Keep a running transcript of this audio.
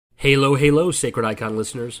Halo, halo, Sacred Icon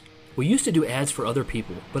listeners. We used to do ads for other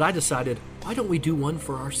people, but I decided, why don't we do one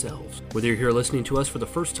for ourselves? Whether you're here listening to us for the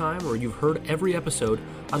first time or you've heard every episode,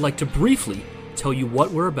 I'd like to briefly tell you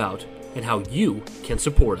what we're about and how you can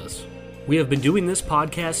support us. We have been doing this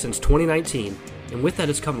podcast since 2019, and with that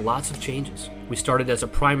has come lots of changes. We started as a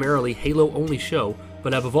primarily Halo-only show,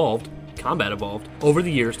 but have evolved, combat evolved, over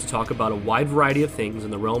the years to talk about a wide variety of things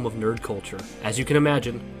in the realm of nerd culture. As you can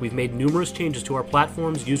imagine, we've made numerous changes to our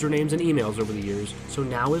platforms, usernames, and emails over the years, so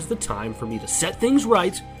now is the time for me to set things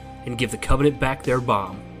right and give the Covenant back their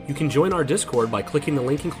bomb. You can join our Discord by clicking the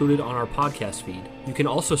link included on our podcast feed. You can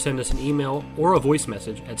also send us an email or a voice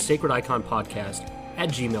message at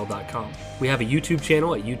sacrediconpodcast@gmail.com. We have a YouTube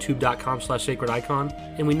channel at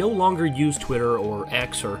youtube.com/sacredicon, and we no longer use Twitter or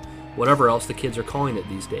X or whatever else the kids are calling it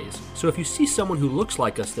these days. So if you see someone who looks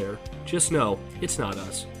like us there, just know it's not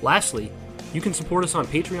us. Lastly, you can support us on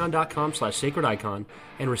patreon.com/sacredicon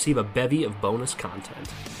and receive a bevy of bonus content.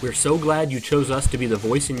 We're so glad you chose us to be the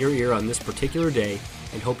voice in your ear on this particular day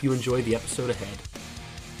and hope you enjoy the episode ahead.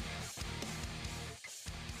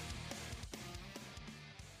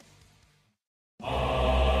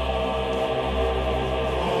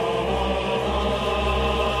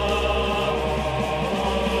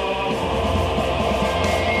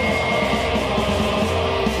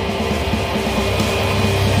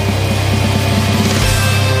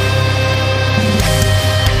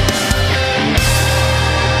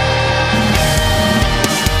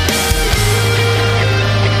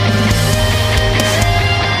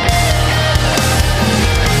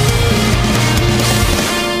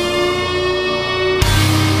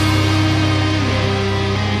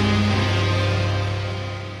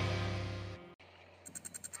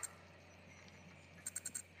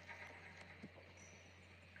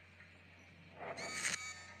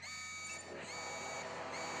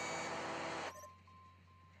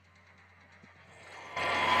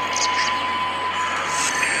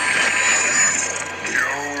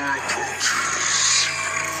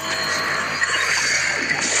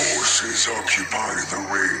 Occupy the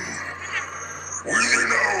ring.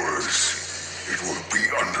 Within hours, it will be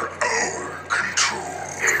under our control.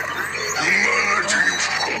 Humanity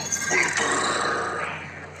will burn.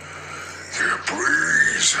 Their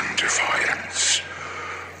brazen defiance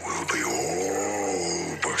will be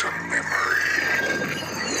all but a memory.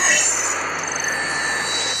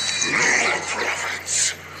 No more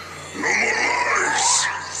prophets. No more lies.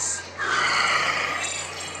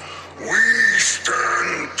 We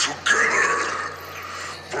stand together,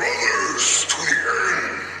 brothers to the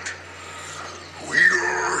end. We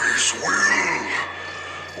are his will.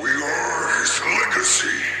 We are his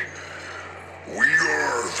legacy. We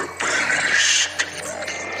are the Banished.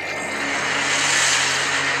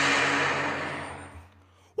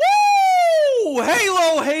 Woo!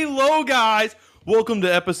 Halo, guys! Welcome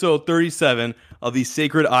to episode 37 of the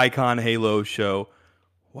Sacred Icon Halo show.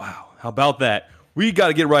 Wow, how about that? We got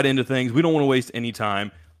to get right into things. We don't want to waste any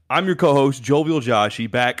time. I'm your co-host, Jovial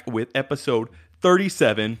Joshi, back with episode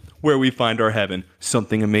 37, where we find our heaven.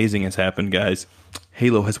 Something amazing has happened, guys.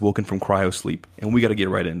 Halo has woken from cryosleep, and we got to get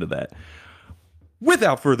right into that.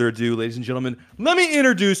 Without further ado, ladies and gentlemen, let me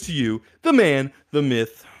introduce to you the man, the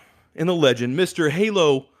myth, and the legend, Mr.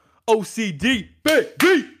 Halo OCD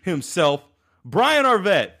baby himself, Bryan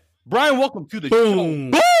Arvett. Bryan, welcome to the show.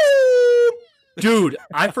 Boom! Dude,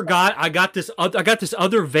 I forgot I got this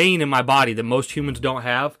other vein in my body that most humans don't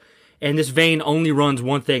have, and this vein only runs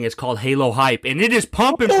one thing. It's called Halo Hype, and it is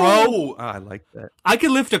pumping, bro. Oh, I like that. I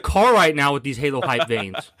could lift a car right now with these Halo Hype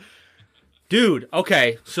veins. Dude,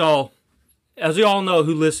 okay, so as we all know,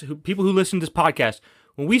 people who listen to this podcast,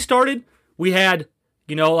 when we started, we had,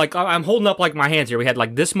 like I'm holding up like my hands here. We had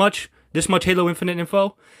like this much Halo Infinite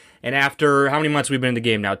info. And after, how many months we've been in the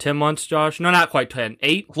game now? 10 months, Josh? No, not quite 10.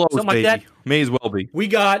 8? Close, something baby. like that. May as well be. We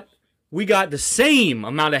got the same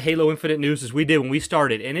amount of Halo Infinite news as we did when we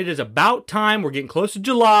started. And it is about time. We're getting close to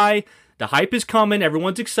July. The hype is coming.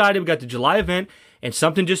 Everyone's excited. We got the July event. And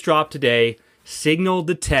something just dropped today. Signal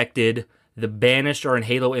detected. The Banished are in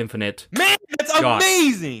Halo Infinite. Man, that's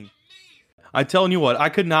amazing! I'm telling you what, I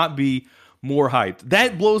could not be more hyped.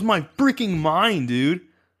 That blows my freaking mind, dude.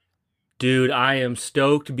 Dude, I am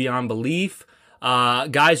stoked beyond belief.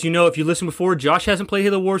 Guys, if you listened before, Josh hasn't played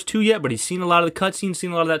Halo Wars 2 yet, but he's seen a lot of the cutscenes,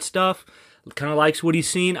 seen a lot of that stuff. Kind of likes what he's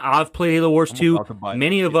seen. I've played Halo Wars 2.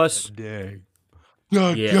 Many of us... Today.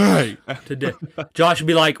 Today. Josh would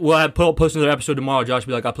be like, well, I'll post another episode tomorrow. Josh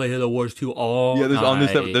would be like, I play Halo Wars 2 all night. On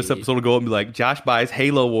this episode will go up and be like, Josh buys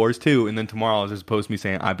Halo Wars 2, and then tomorrow I'll just post me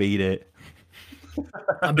saying, I beat it.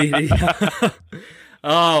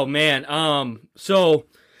 Oh, man. So...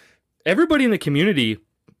 everybody in the community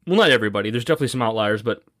well, not everybody. There's definitely some outliers,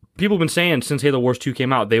 but people have been saying since Halo Wars 2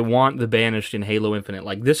 came out, they want the Banished in Halo Infinite.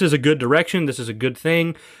 Like, this is a good direction. This is a good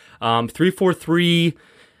thing. 343.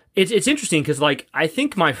 It's interesting because, like, I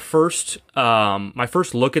think my first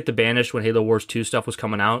look at the Banished when Halo Wars 2 stuff was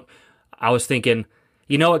coming out, I was thinking,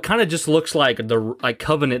 it kind of just looks like the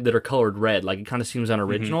Covenant that are colored red. Like, it kind of seems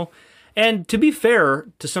unoriginal. Mm-hmm. And to be fair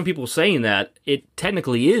to some people saying that, it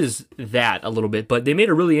technically is that a little bit. But they made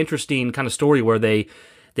a really interesting kind of story where they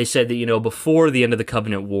said that, before the end of the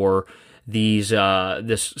Covenant War,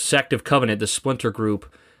 this sect of Covenant, this splinter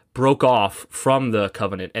group, broke off from the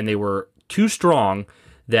Covenant, and they were too strong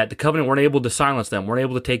that the Covenant weren't able to silence them, weren't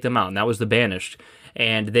able to take them out, and that was the Banished.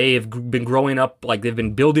 And they've been growing up, like they've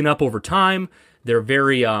been building up over time. They're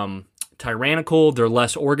very tyrannical, they're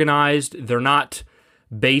less organized, they're not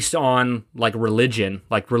based on like religion.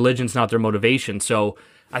 Like religion's not their motivation. So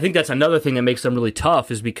I think that's another thing that makes them really tough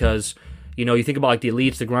is because, you think about like the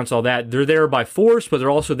elites, the grunts, all that, they're there by force, but they're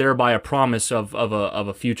also there by a promise of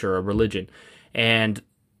a future, a religion. And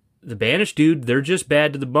the Banished, dude, they're just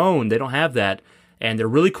bad to the bone. They don't have that. And they're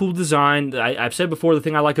really cool design. I've said before, the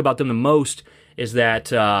thing I like about them the most is that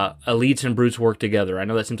elites and brutes work together. I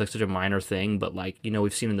know that seems like such a minor thing, but like,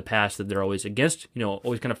 we've seen in the past that they're always against,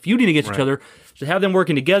 always kind of feuding against each other. So to have them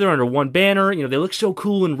working together under one banner, they look so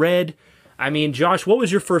cool in red. I mean, Josh, what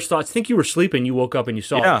was your first thoughts? I think you were sleeping. You woke up and you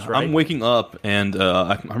saw this, right? I'm waking up, and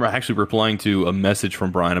I'm actually replying to a message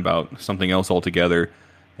from Bryan about something else altogether.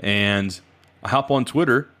 And I hop on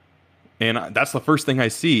Twitter, and that's the first thing I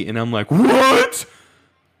see, and I'm like, what?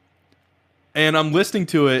 And I'm listening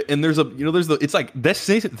to it, and it's like the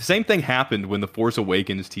same thing happened when the Force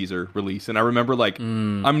Awakens teaser released, and I remember like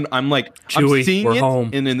I'm Chewie, I'm seeing we're it, home.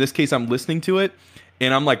 And in this case I'm listening to it,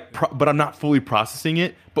 and I'm like, but I'm not fully processing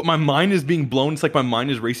it, but my mind is being blown. It's like my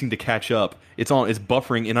mind is racing to catch up. It's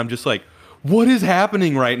buffering, and I'm just like, what is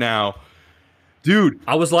happening right now? Dude,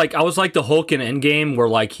 I was like the Hulk in Endgame, where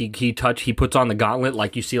like he puts on the gauntlet,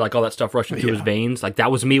 like you see like all that stuff rushing through his veins. Like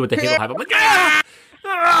that was me with the Halo hype. I'm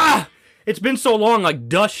like, it's been so long, like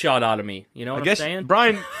dust shot out of me. You know what I'm saying?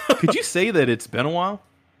 Bryan, could you say that it's been a while?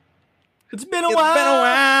 It's been a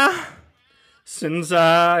while since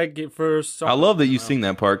I get first saw. I love that you sing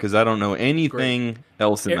that part because I don't know anything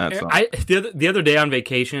else in that song. The other day on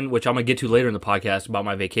vacation, which I'm going to get to later in the podcast about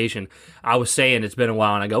my vacation, I was saying it's been a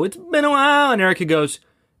while, and I go, it's been a while, and Erica goes,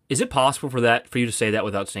 is it possible for you to say that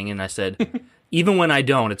without singing? And I said, even when I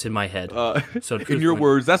don't, it's in my head. So in your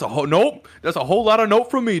words, that's a whole lot of nope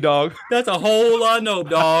from me, dog. That's a whole lot of nope,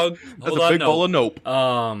 dog. That's a big bowl of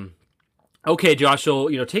nope. Okay, Josh, so,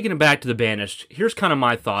 taking it back to the Banished, here's kind of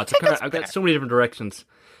my thoughts. I've got so many different directions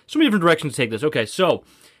to take this. Okay, so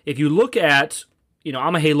if you look at,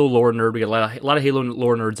 I'm a Halo lore nerd. We got a lot of Halo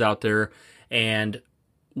lore nerds out there, and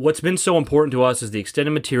what's been so important to us is the extended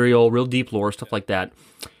material, real deep lore, stuff like that.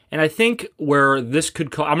 And I think where this could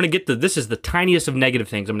I'm going to get this is the tiniest of negative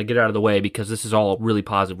things. I'm going to get out of the way because this is all really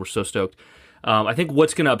positive. We're so stoked. I think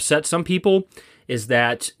what's going to upset some people is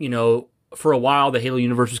that, for a while, the Halo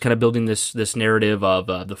universe was kind of building this narrative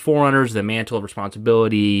of the Forerunners, the mantle of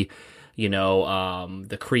responsibility,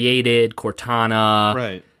 the created, Cortana,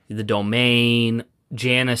 right, the domain,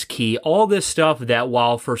 Janus Key, all this stuff that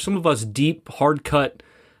while for some of us deep, hard-cut,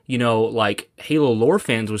 like Halo lore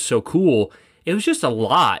fans was so cool, it was just a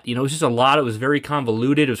lot. It was just a lot. It was very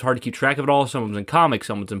convoluted. It was hard to keep track of it all. Some was in comics,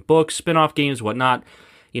 some was in books, spin-off games, whatnot.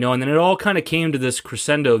 And then it all kind of came to this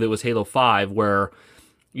crescendo that was Halo 5 where,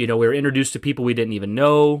 we were introduced to people we didn't even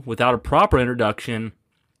know without a proper introduction.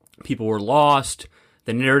 People were lost.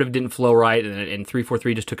 The narrative didn't flow right, and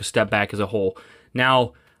 343 just took a step back as a whole.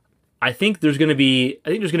 Now, I think there's going to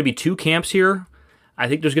be two camps here. I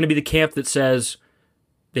think there's going to be the camp that says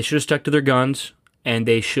they should have stuck to their guns and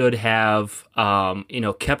they should have,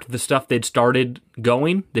 kept the stuff they'd started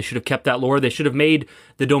going. They should have kept that lore. They should have made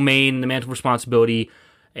the domain, the mantle of responsibility,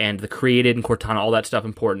 and the created and Cortana, all that stuff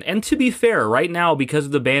important. And to be fair, right now, because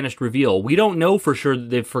of the Banished reveal, we don't know for sure that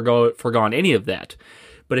they've forgone any of that.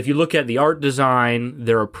 But if you look at the art design,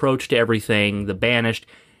 their approach to everything, the Banished,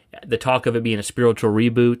 the talk of it being a spiritual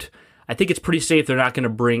reboot, I think it's pretty safe they're not going to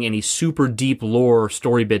bring any super deep lore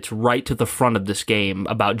story bits right to the front of this game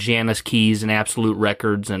about Janus keys and absolute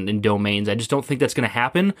records and domains. I just don't think that's going to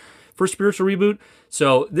happen for a spiritual reboot.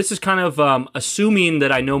 So this is kind of assuming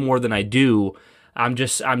that I know more than I do. I'm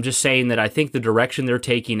just saying that I think the direction they're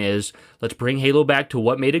taking is let's bring Halo back to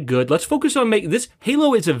what made it good. Let's focus on this.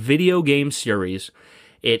 Halo is a video game series.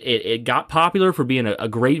 It got popular for being a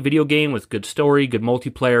great video game with good story, good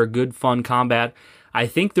multiplayer, good fun combat. I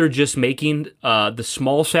think they're just making the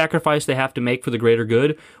small sacrifice they have to make for the greater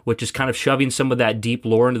good, which is kind of shoving some of that deep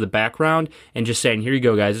lore into the background and just saying, here you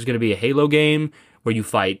go, guys. It's going to be a Halo game where you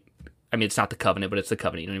fight. I mean, it's not the Covenant, but it's the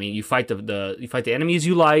Covenant. You know what I mean? You fight you fight the enemies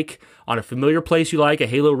you like on a familiar place you like, a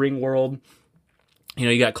Halo ring world. You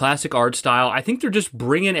know, you got classic art style. I think they're just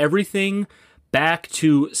bringing everything back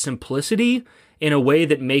to simplicity in a way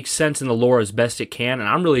that makes sense in the lore as best it can, and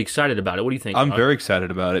I'm really excited about it. What do you think? I'm very excited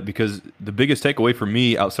about it because the biggest takeaway for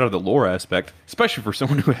me outside of the lore aspect, especially for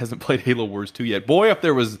someone who hasn't played Halo Wars 2 yet, boy, if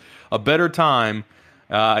there was a better time,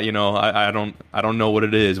 you know, I don't know what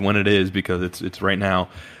it is, when it is, because it's right now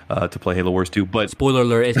to play Halo Wars 2. But spoiler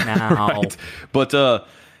alert, it's now. Right. But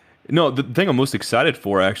no, the thing I'm most excited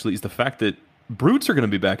for actually is the fact that brutes are going to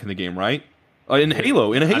be back in the game, right? In a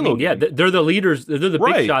Halo game. Yeah, they're the leaders. They're the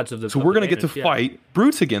big shots of the. So we're going to get to fight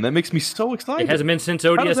brutes again. That makes me so excited. It hasn't been since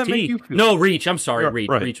ODST. How does that make you feel? No, Reach. I'm sorry, Reach.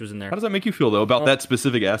 Right. Reach was in there. How does that make you feel though about that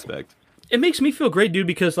specific aspect? It makes me feel great, dude,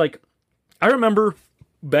 because like I remember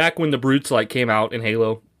back when the brutes like came out in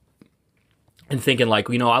Halo, and thinking like,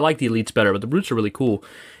 you know, I like the elites better, but the brutes are really cool.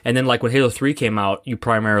 And then like when Halo 3 came out, you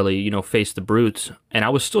primarily, you know, faced the brutes. And I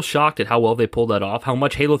was still shocked at how well they pulled that off. How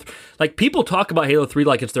much like people talk about Halo 3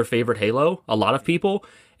 like it's their favorite Halo, a lot of people.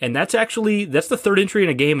 And that's the third entry in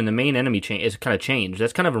a game and the main enemy is kind of changed.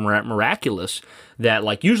 That's kind of miraculous that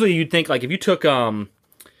like usually you'd think like if you took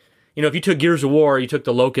you know, if you took Gears of War, you took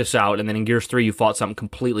the Locusts out, and then in Gears 3 you fought something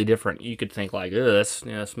completely different, you could think like, this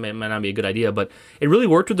might not be a good idea. But it really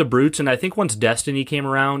worked with the brutes, and I think once Destiny came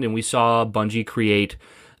around and we saw Bungie create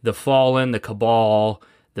the Fallen, the Cabal,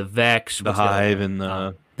 the Vex, the Hive, and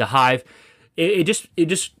the Hive, it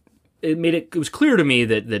was clear to me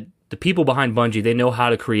that the people behind Bungie, they know how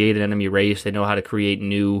to create an enemy race, they know how to create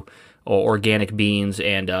new organic beings,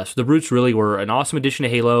 and so the brutes really were an awesome addition to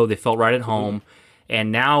Halo. They felt right at home. And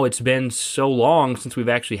now it's been so long since we've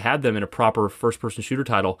actually had them in a proper first-person shooter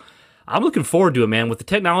title. I'm looking forward to it, man. With the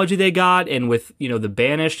technology they got and with, you know, the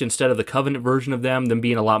Banished instead of the Covenant version of them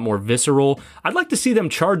being a lot more visceral. I'd like to see them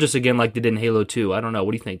charge us again like they did in Halo 2. I don't know.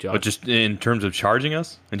 What do you think, Josh? But just in terms of charging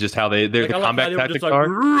us and just how the combat tactics like, are?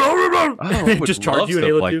 I would just charge you in stuff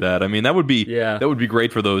Halo like 2. that. I mean, that would be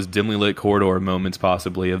great for those dimly lit corridor moments,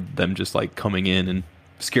 possibly, of them just like coming in and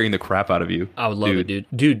scaring the crap out of you. I would love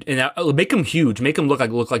it, dude. And make them huge. Make them look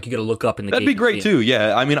like you got to look up in the. That'd be great too.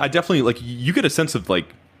 Yeah, I mean, I definitely like. You get a sense of like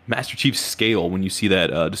Master Chief's scale when you see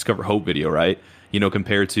that Discover Hope video, right? You know,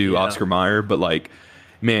 compared to Oscar Mayer, but like,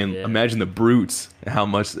 man, imagine the brutes, how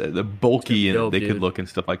much the bulky and dope, they could look and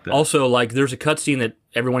stuff like that. Also, like, there's a cutscene that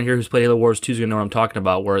everyone here who's played Halo Wars 2 is gonna know what I'm talking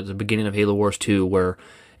about. Where at the beginning of Halo Wars 2, where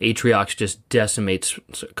Atriox just decimates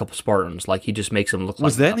a couple Spartans, like he just makes them look.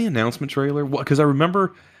 Was that in the announcement trailer? Because I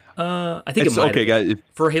remember. I think it might. Okay, guys.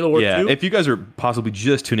 For Halo Wars 2? If you guys are possibly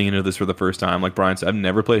just tuning into this for the first time, like Brian said, I've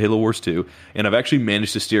never played Halo Wars 2, and I've actually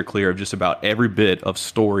managed to steer clear of just about every bit of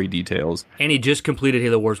story details. And he just completed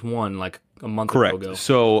Halo Wars 1 like a month ago. Correct.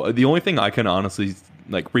 So the only thing I can honestly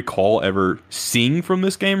like recall ever seeing from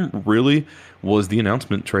this game really was the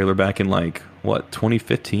announcement trailer back in like, what,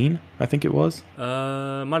 2015? I think it was.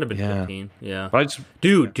 Might have been 15. Yeah.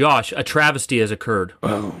 Dude, Josh, a travesty has occurred.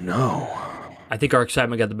 Oh, no. I think our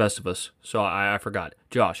excitement got the best of us, so I forgot.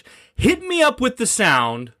 Josh, hit me up with the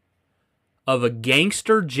sound of a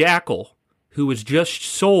gangster jackal who was just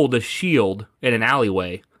sold a shield in an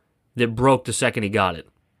alleyway that broke the second he got it.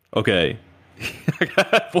 Okay. I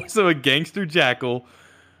got a voice of a gangster jackal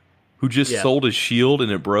who just sold a shield and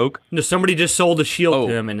it broke? No, somebody just sold a shield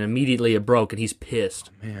to him and immediately it broke and he's pissed.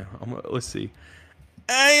 Man, let's see.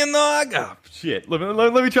 Hey, you know, I got... Shit. Let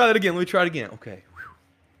me try that again. Okay.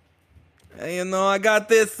 Hey, you know, I got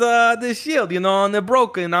this shield, you know, and it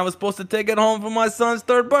broke, and I was supposed to take it home for my son's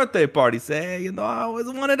 3rd birthday party. Say, hey, you know, I always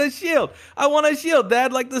wanted a shield. I want a shield,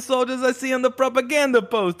 Dad, like the soldiers I see on the propaganda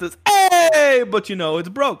posters. Hey, but you know, it's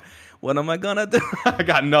broke. What am I gonna do? I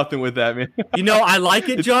got nothing with that, man. You know, I like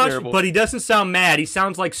it, Josh, terrible. But he doesn't sound mad. He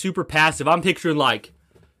sounds like super passive. I'm picturing like,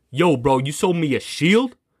 yo, bro, you sold me a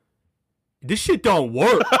shield? This shit don't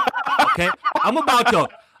work. Okay? I'm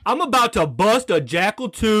about to bust a jackal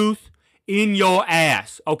tooth in your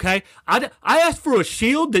ass, okay? I asked for a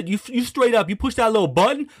shield that you straight up, you push that little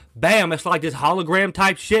button, bam, it's like this hologram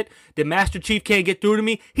type shit that Master Chief can't get through to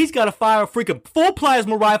me. He's got to fire a freaking full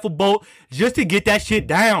plasma rifle bolt just to get that shit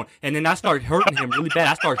down. And then I start hurting him really bad.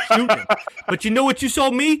 I start shooting him. But you know what you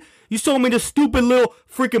sold me? You sold me the stupid little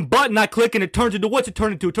freaking button I click and it turns into what's it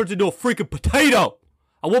turn into? It turns into a freaking potato.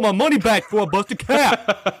 I want my money back before I bust a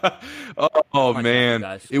cap. Oh God, man,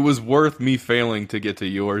 guys. it was worth me failing to get to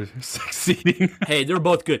yours succeeding. Hey, they're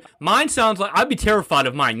both good. Mine sounds like I'd be terrified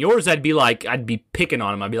of mine. Yours, I'd be picking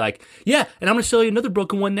on them. I'd be like, yeah, and I'm gonna sell you another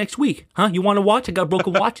broken one next week. Huh? You want to watch? I got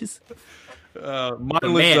broken watches.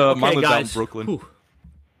 Mine was out in Brooklyn. Whew.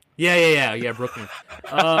 Yeah, Brooklyn.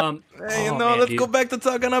 Let's go back to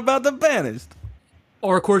talking about the Banished.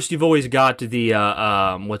 Or, of course, you've always got the,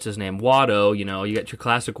 what's his name, Watto, you got your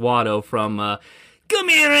classic Watto from, come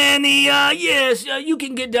here, Annie, yes, you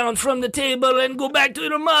can get down from the table and go back to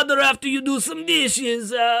your mother after you do some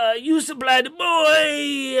dishes. You supply the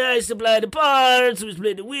boy, I supply the parts, we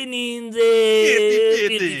split the winnings,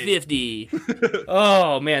 50-50.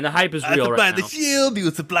 Oh, man, the hype is real right now. I supply the shield, you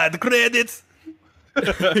supply the credits.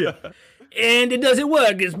 And it doesn't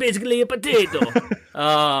work. It's basically a potato.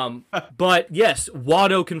 But yes,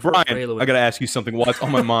 Watto confirmed for Halo. Brian, I gotta ask you something. What's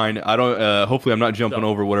on my mind? I don't. Hopefully, I'm not jumping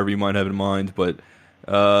over whatever you might have in mind. But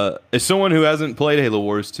as someone who hasn't played Halo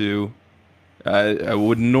Wars 2, I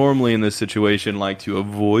would normally in this situation like to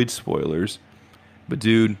avoid spoilers. But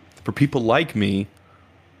dude, for people like me,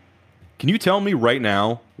 can you tell me right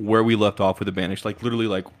now where we left off with the Banished? Like literally,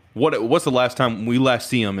 like what's the last time we last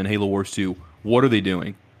see them in Halo Wars 2? What are they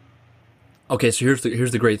doing? Okay, so here's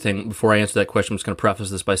the great thing. Before I answer that question, I'm just going to preface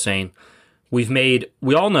this by saying we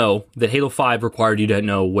all know that Halo 5 required you to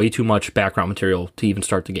know way too much background material to even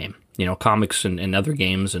start the game. Comics and other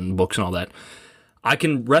games and books and all that. I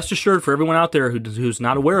can rest assured for everyone out there who's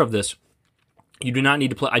not aware of this, you do not need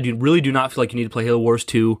to play. Really do not feel like you need to play Halo Wars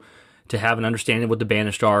 2 to have an understanding of what the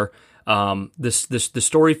Banished are. The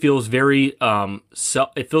story feels very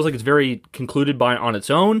it feels like it's very concluded on its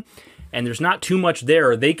own. And there's not too much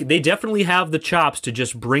there. They definitely have the chops to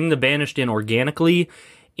just bring the Banished in organically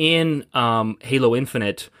in Halo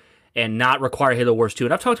Infinite and not require Halo Wars 2.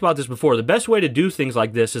 And I've talked about this before. The best way to do things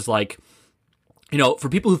like this is like, for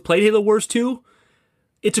people who've played Halo Wars 2,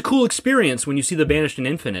 it's a cool experience when you see the Banished in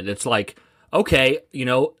Infinite. It's like, okay,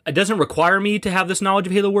 it doesn't require me to have this knowledge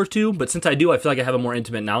of Halo Wars 2, but since I do, I feel like I have a more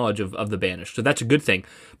intimate knowledge of the Banished. So that's a good thing.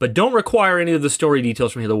 But don't require any of the story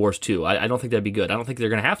details from Halo Wars 2. I don't think that'd be good. I don't think they're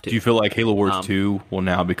going to have to. Do you feel like Halo Wars 2 will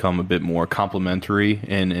now become a bit more complementary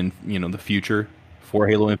in the future for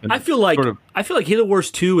Halo Infinite? I feel like Halo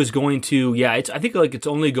Wars 2 is going to, I think like it's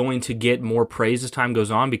only going to get more praise as time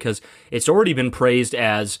goes on because it's already been praised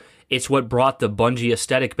as it's what brought the Bungie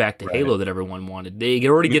aesthetic back to Halo that everyone wanted. It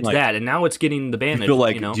already gets that, and now it's getting the Banished. Do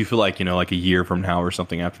you feel like like a year from now or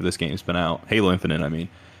something after this game's been out, Halo Infinite, I mean,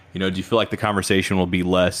 do you feel like the conversation will be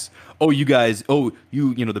less? Oh, you guys,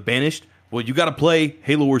 the Banished. Well, you got to play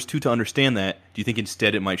Halo Wars 2 to understand that. Do you think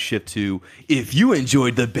instead it might shift to if you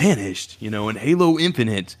enjoyed the Banished, in Halo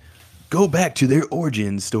Infinite, go back to their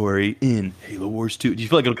origin story in Halo Wars 2? Do you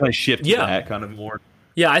feel like it'll kind of shift to that kind of more?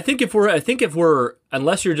 Yeah, I think if we're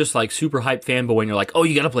unless you're just like super hype fanboy and you're like, oh,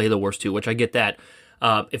 you got to play Halo Wars 2, which I get that.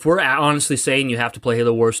 If we're honestly saying you have to play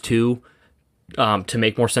Halo Wars 2 to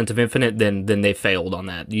make more sense of Infinite, then they failed on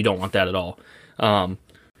that. You don't want that at all.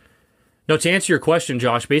 No, to answer your question,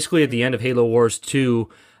 Josh, basically at the end of Halo Wars 2,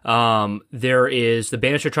 there is the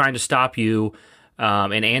Banished are trying to stop you,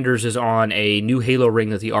 and Anders is on a new Halo ring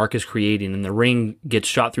that the Ark is creating, and the ring gets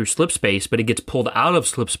shot through slip space, but it gets pulled out of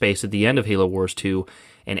slip space at the end of Halo Wars 2,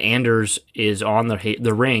 and Anders is on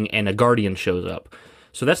the ring, and a Guardian shows up.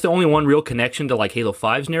 So that's the only one real connection to like Halo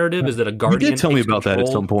 5's narrative is that a Guardian. You did tell me about that at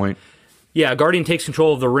some point. Yeah, a Guardian takes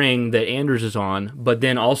control of the ring that Anders is on, but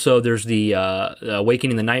then also there's the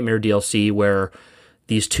Awakening the Nightmare DLC where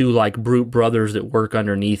these two like brute brothers that work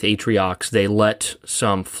underneath Atriox, they let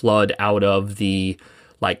some flood out of the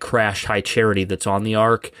like crashed High Charity that's on the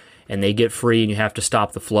Ark, and they get free and you have to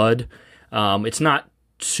stop the flood. It's not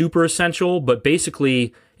super essential, but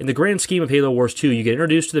basically in the grand scheme of Halo Wars 2, you get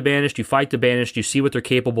introduced to the Banished, you fight the Banished, you see what they're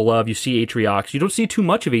capable of, you see Atriox. You don't see too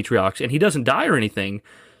much of Atriox, and he doesn't die or anything.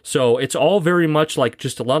 So it's all very much like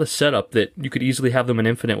just a lot of setup that you could easily have them in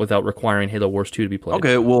Infinite without requiring Halo Wars 2 to be played.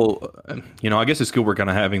 Okay, well, I guess it's good we're kind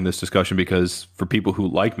of having this discussion because for people who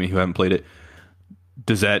like me who haven't played it,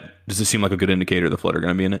 does it seem like a good indicator the Flood are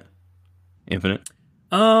going to be in it? Infinite?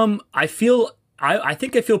 I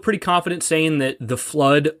think I feel pretty confident saying that the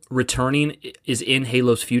Flood returning is in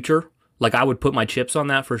Halo's future. Like I would put my chips on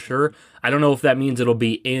that for sure. I don't know if that means it'll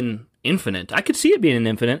be in Infinite. I could see it being in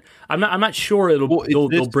Infinite. I'm not sure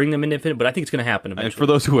they'll bring them in Infinite, but I think it's going to happen eventually. And for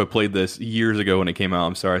those who have played this years ago when it came out,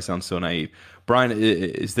 I'm sorry I sound so naive. Brian,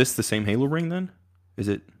 is this the same Halo ring then? Is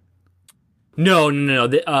it? No.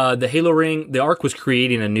 The Halo ring, the Ark was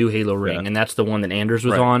creating a new Halo ring, and that's the one that Anders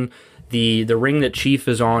was on. The ring that Chief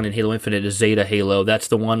is on in Halo Infinite is Zeta Halo. That's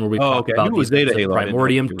the one where we talked about Zeta Halo.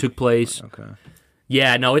 Primordium took place. Okay.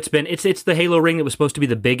 Yeah, no, it's the Halo ring that was supposed to be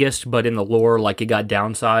the biggest, but in the lore, like it got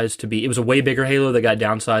downsized to be. It was a way bigger Halo that got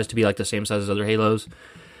downsized to be like the same size as other Halos.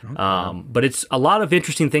 Okay. But it's a lot of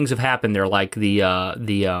interesting things have happened there, like the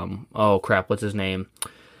oh crap, what's his name?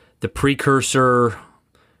 The precursor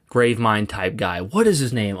Gravemind type guy. What is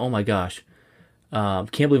his name? Oh my gosh,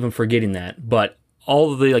 can't believe I'm forgetting that. But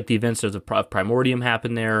all of the events of the Primordium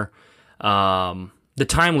happened there. The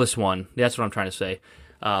Timeless one. That's what I'm trying to say.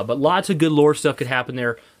 But lots of good lore stuff could happen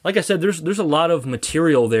there. Like I said, there's a lot of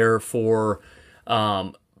material there for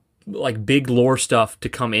big lore stuff to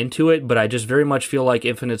come into it. But I just very much feel like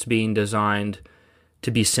Infinite's being designed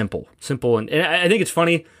to be simple, and I think it's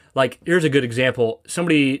funny. Like, here's a good example.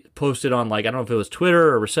 Somebody posted on, I don't know if it was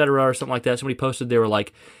Twitter or Resetera or something like that. Somebody posted, they were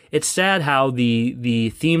like, it's sad how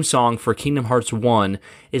the theme song for Kingdom Hearts 1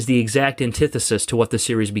 is the exact antithesis to what the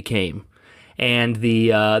series became. And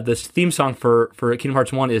the theme song for Kingdom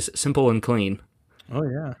Hearts 1 is simple and clean. Oh,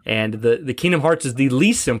 yeah. And the Kingdom Hearts is the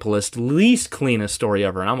least simplest, least cleanest story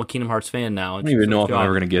ever. And I'm a Kingdom Hearts fan now. I don't even know if I'm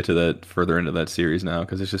ever going to get to that further into that series now,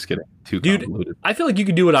 because it's just getting too convoluted. I feel like you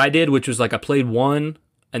could do what I did, which was I played 1,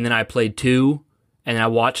 and then I played 2, and then I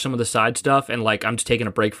watched some of the side stuff, and I'm just taking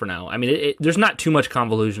a break for now. I mean, there's not too much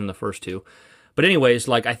convolution in the first 2. But anyways,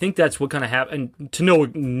 I think that's what kind of happened. To know,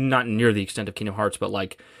 not near the extent of Kingdom Hearts, but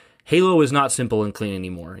Halo is not simple and clean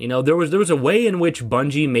anymore. You know, there was a way in which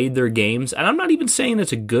Bungie made their games, and I'm not even saying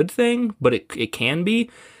it's a good thing, but it can be.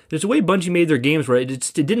 There's a way Bungie made their games where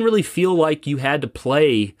it didn't really feel like you had to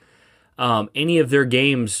play any of their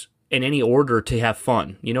games in any order to have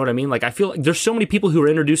fun. You know what I mean? I feel like there's so many people who were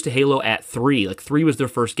introduced to Halo at 3. 3 was their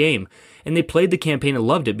first game, and they played the campaign and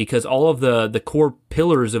loved it because all of the core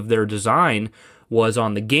pillars of their design was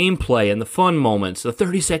on the gameplay and the fun moments, the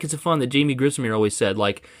 30 seconds of fun that Jamie Griswold always said.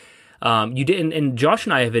 You didn't, and Josh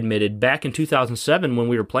and I have admitted back in 2007 when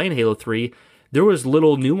we were playing Halo 3, there was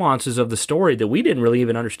little nuances of the story that we didn't really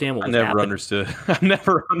even understand what was happening. I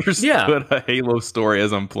never understood a Halo story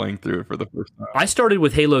as I'm playing through it for the first time. I started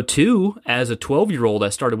with Halo 2 as a 12-year-old. I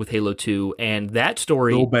started with Halo 2, and that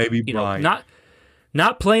story, little baby Bryan.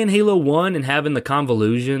 Not playing Halo 1 and having the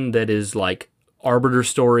convolution that is Arbiter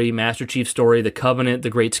story, Master Chief story, the Covenant, the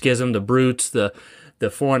Great Schism, the Brutes, the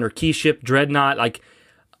Forerunner key ship, Dreadnought.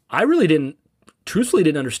 I really truthfully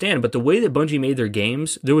didn't understand, but the way that Bungie made their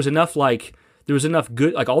games, there was enough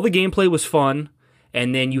good, all the gameplay was fun,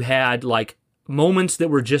 and then you had moments that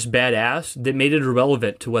were just badass that made it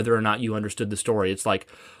irrelevant to whether or not you understood the story. It's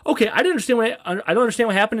okay, I don't understand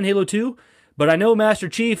what happened in Halo 2, but I know Master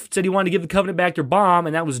Chief said he wanted to give the Covenant back their bomb,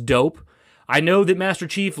 and that was dope. I know that Master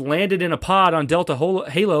Chief landed in a pod on Delta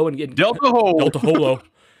Halo and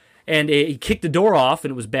and he kicked the door off,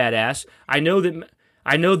 and it was badass. I know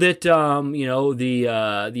that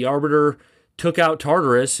the Arbiter took out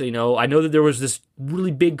Tartarus. I know that there was this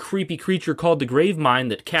really big creepy creature called the Gravemind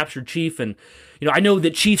that captured Chief, and I know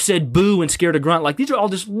that Chief said boo and scared a grunt. These are all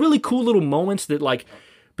just really cool little moments that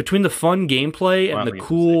between the fun gameplay and the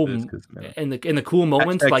cool and the cool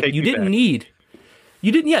moments you didn't Bungie,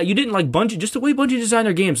 just the way Bungie designed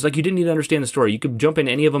their games, you didn't need to understand the story. You could jump in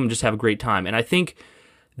any of them and just have a great time. And I think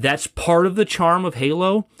that's part of the charm of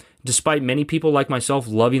Halo. Despite many people like myself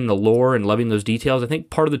loving the lore and loving those details, I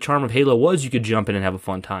think part of the charm of Halo was you could jump in and have a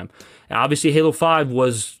fun time. And obviously, Halo 5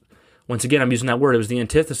 was, once again, I'm using that word, it was the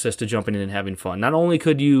antithesis to jumping in and having fun. Not only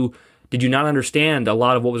did you not understand a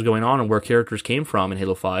lot of what was going on and where characters came from in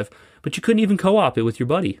Halo 5, but you couldn't even co-op it with your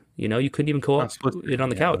buddy. You couldn't even co-op it on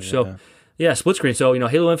the couch. Yeah, split screen. So,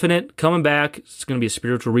 Halo Infinite coming back. It's going to be a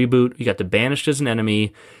spiritual reboot. You got the Banished as an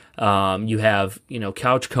enemy. You have,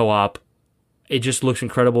 couch co-op. It just looks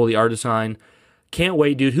incredible, the art design. Can't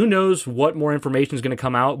wait, dude. Who knows what more information is going to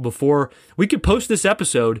come out before we could post this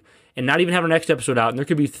episode and not even have our next episode out, and there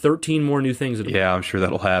could be 13 more new things. Yeah, I'm sure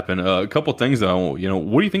that'll happen. A couple things, though.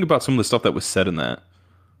 What do you think about some of the stuff that was said in that?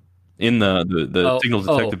 In the Signal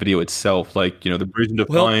Detective video itself, the Brazen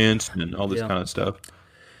Defiance and all this kind of stuff.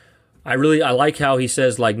 I like how he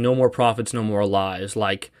says, no more prophets, no more lies.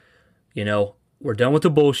 We're done with the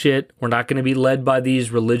bullshit. We're not going to be led by these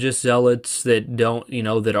religious zealots that don't,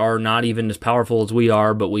 that are not even as powerful as we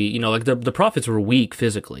are. But we, the prophets were weak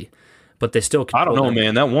physically, but they still. I don't know,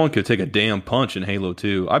 man. That one could take a damn punch in Halo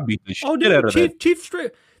 2. I beat the shit out of that. Chief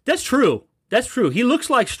straight. That's true. He looks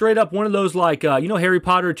like straight up one of those Harry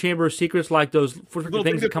Potter Chamber of Secrets, those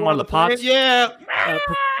things that come out of the pots. Yeah.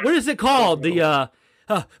 What is it called? The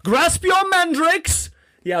grasp your mandrakes.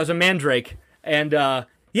 Yeah, it was a mandrake, and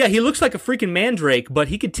yeah, he looks like a freaking mandrake, but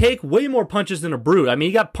he could take way more punches than a brute. I mean,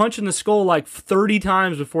 he got punched in the skull 30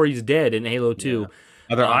 times before he's dead in Halo 2. Yeah.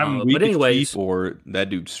 Either I'm weak as Chief or that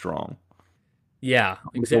dude's strong. Yeah,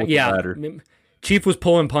 exactly. Yeah, Chief was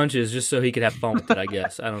pulling punches just so he could have fun with it, I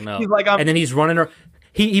guess. I don't know. He's like, and then he's running around.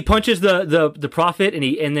 He punches the prophet,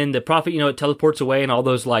 and then the prophet, it teleports away, and all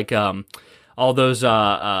those elites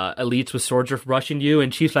with swords are rushing you,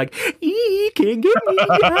 and Chief's like, can't get me.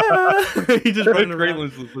 He just running around.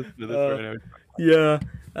 Listen to this right now.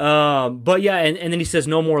 Yeah. But yeah, and then he says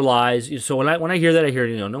no more lies. So when I hear that, I hear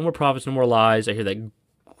no more prophets, no more lies. I hear that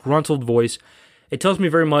gruntled voice. It tells me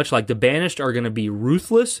very much like the Banished are going to be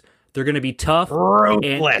ruthless. They're going to be tough.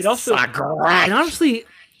 Ruthless. And honestly,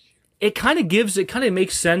 it kind of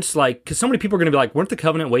makes sense, like, because so many people are going to be like, weren't the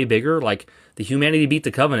Covenant way bigger? Like, the humanity beat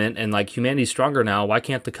the Covenant, and like humanity's stronger now. Why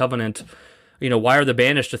can't the Covenant? Why are the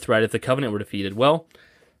Banished a threat if the Covenant were defeated? Well,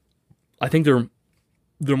 I think they're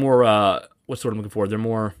more. What's the word I'm looking for? They're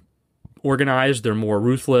more organized. They're more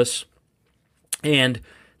ruthless. And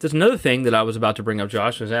there's another thing that I was about to bring up,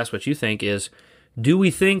 Josh, and ask what you think is, do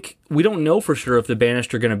we think, we don't know for sure if the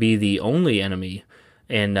Banished are going to be the only enemy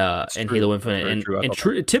in Halo Infinite.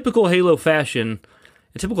 In typical Halo fashion,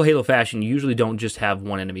 you usually don't just have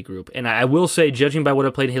one enemy group. And I will say, judging by what I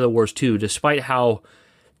played in Halo Wars 2, despite how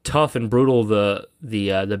tough and brutal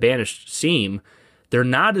the Banished seem, they're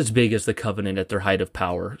not as big as the Covenant at their height of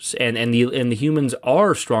power, and the humans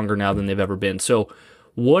are stronger now than they've ever been. So,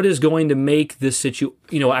 what is going to make this situation?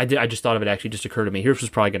 I just thought of it. Actually, just occurred to me. Here's what's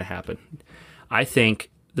probably going to happen. I think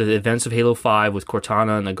the events of Halo 5 with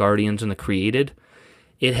Cortana and the Guardians and the Created,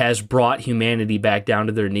 it has brought humanity back down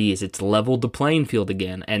to their knees. It's leveled the playing field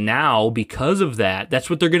again, and now because of that, that's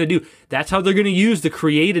what they're going to do. That's how they're going to use the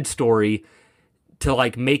Created story to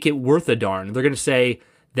like make it worth a darn. They're going to say,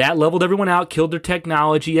 that leveled everyone out, killed their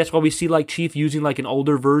technology. That's why we see like Chief using like an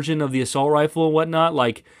older version of the assault rifle and whatnot.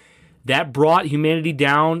 Like, that brought humanity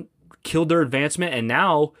down, killed their advancement, and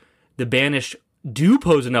now the Banished do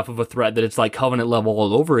pose enough of a threat that it's like Covenant level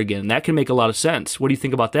all over again. That can make a lot of sense. What do you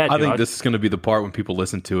think about that, Josh? I think this is going to be the part when people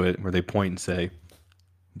listen to it where they point and say,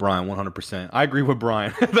 Bryan, 100%. I agree with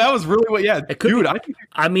Bryan. That was really what, dude. I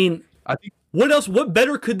think what else? What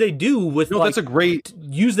better could they do with? No, that's a great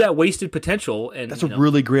use that wasted potential, and that's a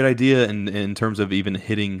really great idea in terms of even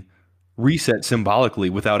hitting reset symbolically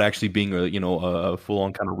without actually being a full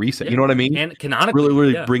on kind of reset. Yeah. You know what I mean? And canonically,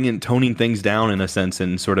 really toning things down in a sense,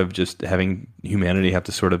 and sort of just having humanity have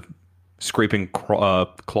to sort of scrape and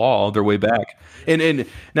claw their way back. And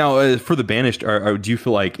now for the Banished, do you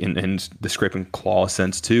feel like in the scrape and claw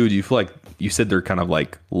sense too? Do you feel like you said they're kind of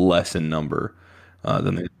like less in number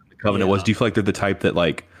than the Covenant was? Do you feel like they're the type that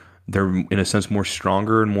like they're in a sense more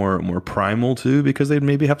stronger and more primal too, because they'd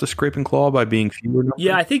maybe have to scrape and claw by being fewer numbers?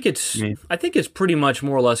 Yeah, I think it's pretty much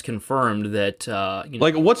more or less confirmed that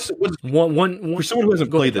like what's one for someone who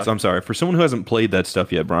hasn't played this. I'm sorry, for someone who hasn't played that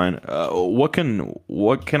stuff yet, Bryan. What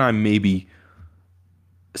can I maybe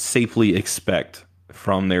safely expect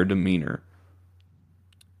from their demeanor?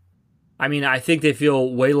 I mean, I think they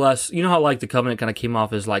feel way less. You know how like the Covenant kind of came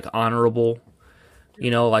off as like honorable.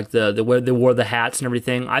 Like the way they wore the hats and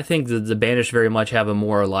everything. I think the Banished very much have a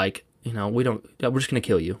more like, we're just gonna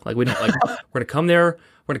kill you. Like we don't like we're gonna come there.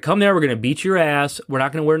 We're gonna beat your ass. We're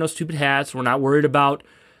not gonna wear no stupid hats. We're not worried about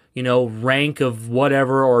rank of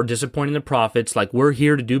whatever or disappointing the prophets. Like, we're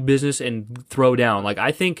here to do business and throw down. Like,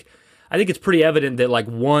 I think it's pretty evident that like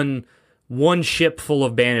one ship full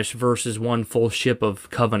of Banished versus one full ship of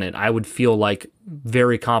Covenant, I would feel like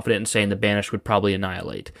very confident in saying the Banished would probably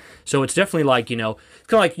annihilate. So it's definitely like, kind of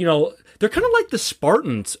like, they're kind of like the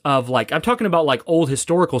Spartans of like, I'm talking about like old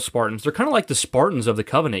historical Spartans. They're kind of like the Spartans of the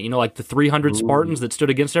Covenant, like the 300 Spartans that stood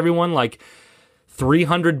against everyone. Like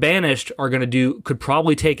 300 Banished could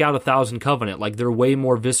probably take out 1,000 Covenant. Like, they're way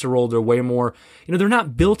more visceral. They're way more, they're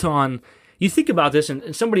not built on. You think about this,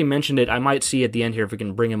 and somebody mentioned it. I might see at the end here if we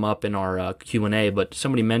can bring him up in our Q&A, but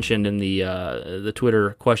somebody mentioned in the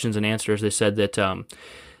Twitter questions and answers, they said that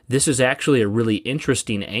this is actually a really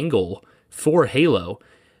interesting angle for Halo,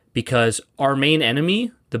 because our main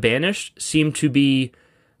enemy, the Banished, seem to be,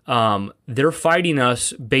 they're fighting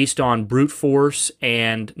us based on brute force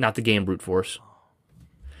and, not the game brute force,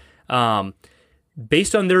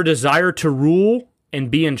 based on their desire to rule and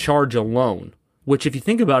be in charge alone. Which, if you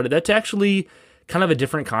think about it, that's actually kind of a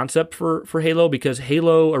different concept for Halo, because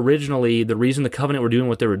Halo originally, the reason the Covenant were doing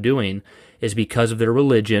what they were doing is because of their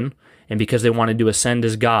religion and because they wanted to ascend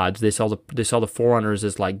as gods. They saw the Forerunners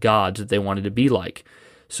as like gods that they wanted to be like.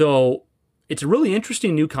 So it's a really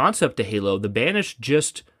interesting new concept to Halo. The Banished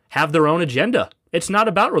just have their own agenda. It's not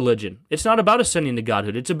about religion. It's not about ascending to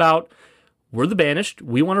godhood. It's about, we're the Banished.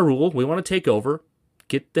 We want to rule. We want to take over.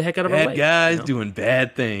 Get the heck out of our way. Bad guys doing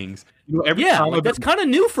bad things. Every time that's kind of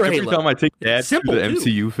new for Halo. Every time I take Dad to the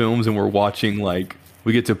MCU films and we're watching like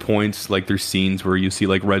we get to points like there's scenes where you see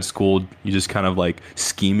like Red Skull, you just kind of like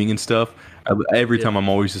scheming and stuff. Every time I'm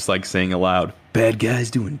always just like saying aloud, "Bad guys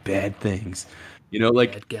doing bad things." You know,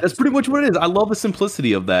 like that's pretty much what it is. I love the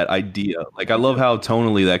simplicity of that idea. Like I love how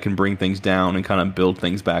tonally that can bring things down and kind of build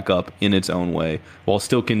things back up in its own way, while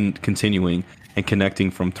still continuing and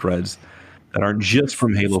connecting from threads that aren't just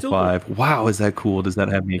from Halo 5. Wow, is that cool? Does that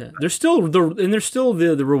have me? Yeah. There's still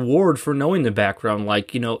the reward for knowing the background.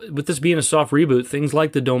 Like, you know, with this being a soft reboot, things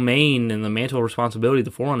like the domain and the mantle of responsibility,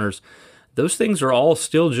 the Forerunners, those things are all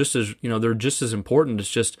still just as, you know, they're just as important.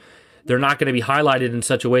 It's just they're not going to be highlighted in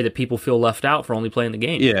such a way that people feel left out for only playing the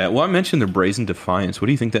game. Yeah, well, I mentioned the Brazen Defiance. What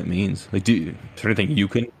do you think that means? Like, is there anything you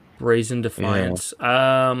can? Brazen Defiance. Could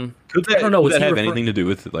that, I don't know. Would that have anything to do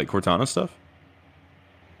with like Cortana stuff?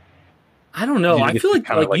 I don't know. I feel like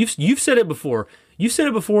you've said it before. You've said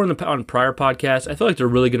it before on prior podcasts. I feel like they're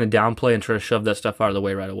really going to downplay and try to shove that stuff out of the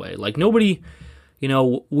way right away. Like nobody, you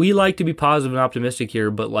know, we like to be positive and optimistic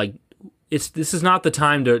here, but like this is not the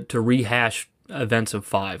time to rehash events of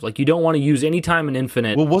 5. Like you don't want to use any time in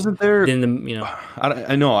Infinite. Well, wasn't there? In the, you know,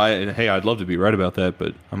 I know. I'd love to be right about that,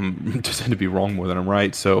 but I'm just to be wrong more than I'm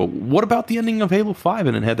right. So, what about the ending of Halo 5?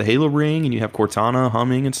 And it had the Halo ring, and you have Cortana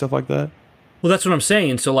humming and stuff like that. Well, that's what I'm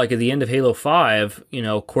saying. So, like at the end of Halo 5, you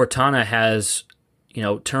know, Cortana has, you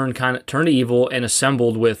know, turned to evil and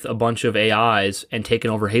assembled with a bunch of AIs and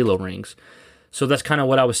taken over Halo rings. So that's kind of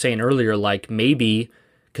what I was saying earlier. Like maybe,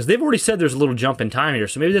 because they've already said there's a little jump in time here.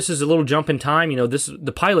 So maybe this is a little jump in time. You know,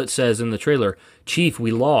 the pilot says in the trailer, "Chief,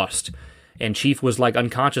 we lost," and Chief was like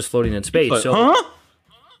unconscious, floating in space. Like, so huh?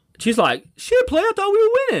 She's like, "Shit, play! I thought we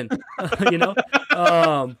were winning," you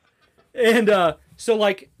know. So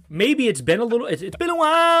like. Maybe it's been a little. It's been a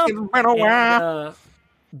while. It's been a while. And,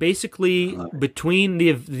 basically, between the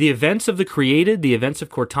events of the Created, the events of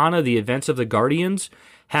Cortana, the events of the Guardians,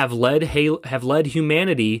 have led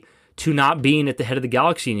humanity to not being at the head of the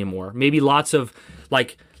galaxy anymore. Maybe lots of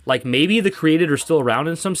like maybe the Created are still around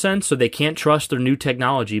in some sense, so they can't trust their new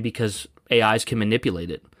technology because AIs can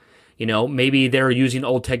manipulate it. You know, maybe they're using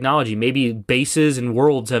old technology. Maybe bases and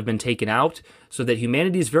worlds have been taken out so that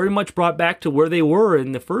humanity is very much brought back to where they were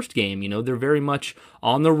in the first game. You know, they're very much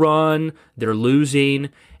on the run, they're losing,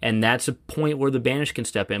 and that's a point where the Banished can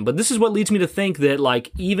step in. But this is what leads me to think that, like,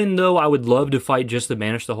 even though I would love to fight just the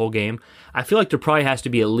Banished the whole game, I feel like there probably has to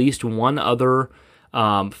be at least one other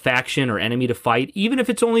faction or enemy to fight, even if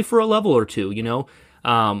it's only for a level or two, you know?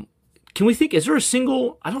 Can we think, is there a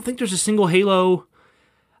single, I don't think there's a single Halo...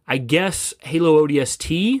 I guess Halo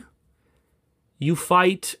ODST, you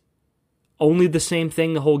fight only the same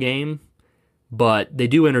thing the whole game, but they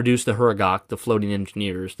do introduce the Huragok, the floating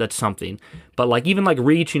engineers. That's something. But like even like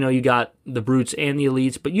Reach, you know, you got the Brutes and the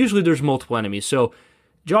Elites, but usually there's multiple enemies. So,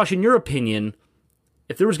 Josh, in your opinion,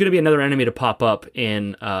 if there was going to be another enemy to pop up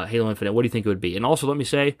in Halo Infinite, what do you think it would be? And also, let me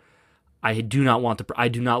say, I do not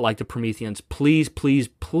like the Prometheans. Please, please,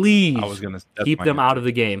 please keep them out of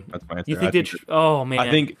the game. That's my answer. You think oh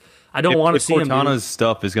man, I don't want to see Cortana's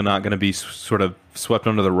stuff is not going to be sort of swept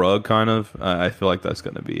under the rug, kind of. I feel like that's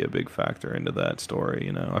going to be a big factor into that story.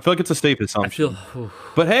 You know, I feel like it's a safe assumption.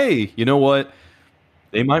 But hey, you know what?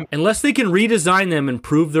 They might, unless they can redesign them and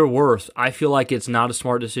prove their worth. I feel like it's not a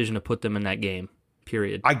smart decision to put them in that game.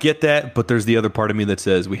 Period. I get that, but there's the other part of me that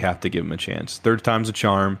says we have to give them a chance. Third time's a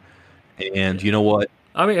charm. And you know what?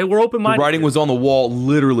 I mean, we're open-minded. The writing was on the wall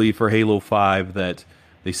literally for Halo 5 that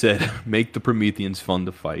they said, make the Prometheans fun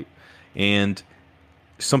to fight. And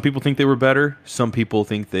some people think they were better. Some people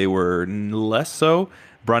think they were less so.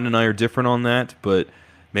 Bryan and I are different on that. But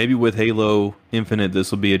maybe with Halo Infinite,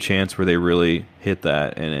 this will be a chance where they really hit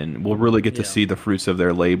that. And we'll really get to see the fruits of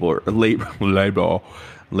their labor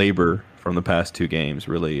from the past two games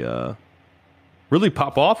really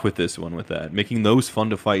pop off with this one, with that, making those fun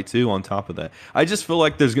to fight too. On top of that, I just feel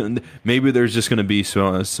like there's just gonna be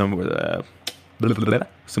some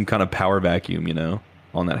kind of power vacuum, you know,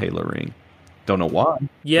 on that Halo ring. Don't know why.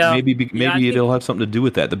 Yeah, maybe it'll have something to do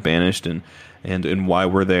with that, the Banished and why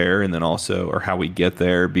we're there, and then also or how we get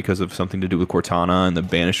there because of something to do with Cortana, and the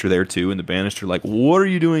Banished are there too, and the Banished are like, what are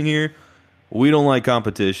you doing here? We don't like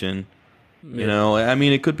competition. You know, I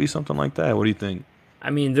mean, it could be something like that. What do you think? I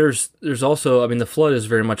mean, there's also, I mean, the Flood is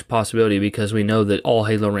very much a possibility because we know that all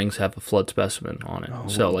Halo rings have a Flood specimen on it.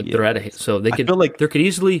 So like they're at a, so they could, like there could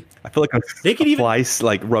easily, I feel like they could even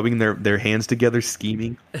like rubbing their hands together,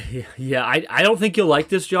 scheming. Yeah, I don't think you'll like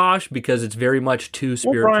this, Josh, because it's very much too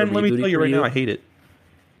spiritual. Well, Bryan, let me tell you right now, I hate it.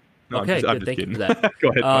 No, okay, good. Thank you for that. Go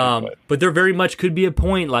ahead. But there very much could be a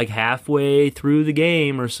point like halfway through the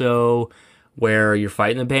game or so where you're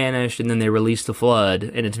fighting the Banished, and then they release the Flood,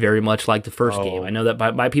 and it's very much like the first game. I know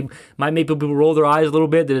that might make people roll their eyes a little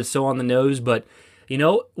bit that it's so on the nose, but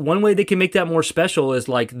one way they can make that more special is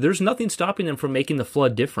like there's nothing stopping them from making the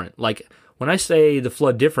Flood different. Like when I say the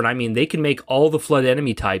Flood different, I mean they can make all the Flood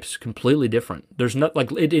enemy types completely different. There's not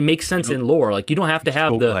like it makes sense in lore. Like you don't have to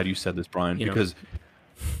have the. Glad you said this, Brian, because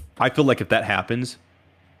I feel like if that happens,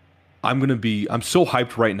 I'm so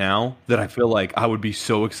hyped right now that I feel like I would be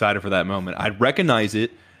so excited for that moment. I'd recognize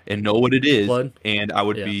it and know what it is, Flood? And I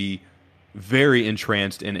would be very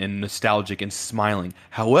entranced and nostalgic and smiling.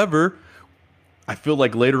 However, I feel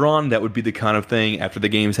like later on that would be the kind of thing after the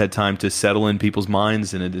game's had time to settle in people's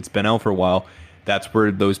minds and it's been out for a while. That's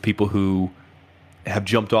where those people who have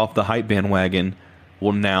jumped off the hype bandwagon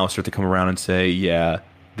will now start to come around and say, yeah,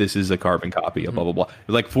 this is a carbon copy of blah, blah, blah.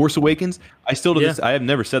 Like Force Awakens, I still do this. I have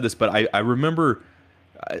never said this, but I remember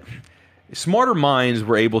smarter minds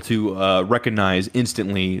were able to recognize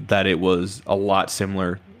instantly that it was a lot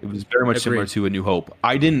similar. It was very much similar to A New Hope.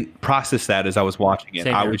 I didn't process that as I was watching it.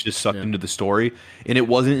 I was just sucked into the story. And it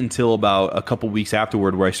wasn't until about a couple weeks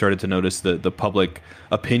afterward where I started to notice that the public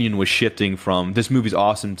opinion was shifting from, this movie's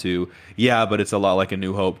awesome, to, yeah, but it's a lot like A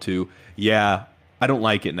New Hope, to, yeah, I don't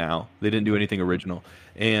like it now. They didn't do anything original.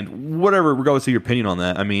 And whatever, regardless of your opinion on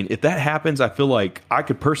that, I mean, if that happens, I feel like I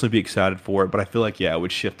could personally be excited for it, but I feel like, it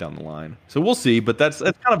would shift down the line. So we'll see, but that's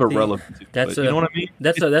kind of irrelevant. You know what I mean?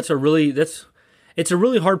 It's a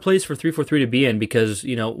really hard place for 343 to be in because,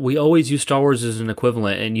 we always use Star Wars as an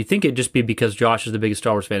equivalent, and you think it'd just be because Josh is the biggest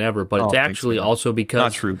Star Wars fan ever, but it's actually also because...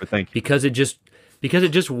 Not true, but thank you. Because it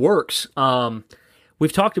just works.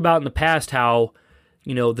 We've talked about in the past how,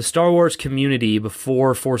 the Star Wars community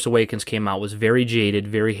before Force Awakens came out was very jaded,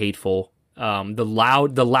 very hateful. The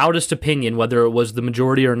loudest opinion, whether it was the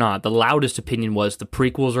majority or not, the loudest opinion was the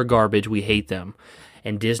prequels are garbage, we hate them.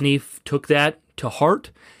 And Disney took that to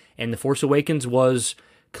heart, and The Force Awakens was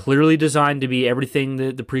clearly designed to be everything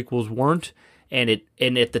that the prequels weren't. And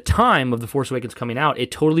at the time of The Force Awakens coming out,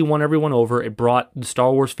 it totally won everyone over. It brought the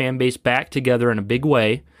Star Wars fan base back together in a big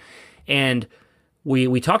way. And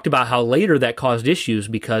we talked about how later that caused issues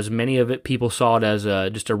because many of it people saw it as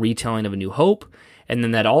just a retelling of A New Hope. And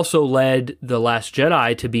then that also led The Last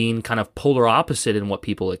Jedi to being kind of polar opposite in what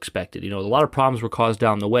people expected. A lot of problems were caused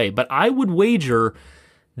down the way. But I would wager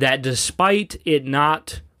that despite it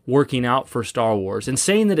not working out for Star Wars, and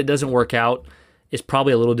saying that it doesn't work out is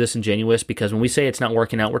probably a little disingenuous because when we say it's not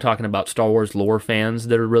working out, we're talking about Star Wars lore fans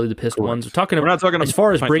that are really the pissed ones. We're not talking as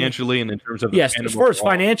far as financially and in terms of as far as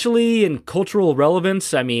financially and cultural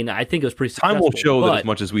relevance. I mean, I think it was pretty successful. Time will show that as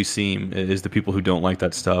much as we seem is the people who don't like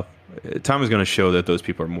that stuff. Time is going to show that those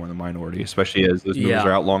people are more in the minority, especially as those movies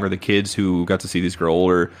are out longer. The kids who got to see these grow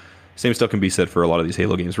older. Same stuff can be said for a lot of these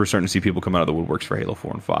Halo games. We're starting to see people come out of the woodworks for Halo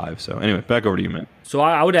 4 and 5. So anyway, back over to you, man. So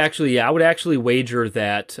I would actually wager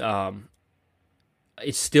that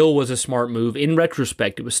it still was a smart move. In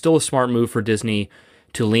retrospect, it was still a smart move for Disney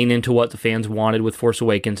to lean into what the fans wanted with Force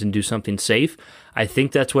Awakens and do something safe. I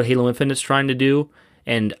think that's what Halo Infinite's trying to do.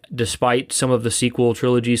 And despite some of the sequel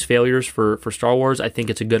trilogy's failures for Star Wars, I think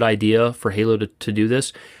it's a good idea for Halo to do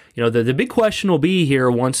this. The big question will be here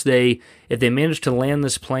if they manage to land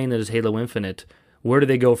this plane that is Halo Infinite, where do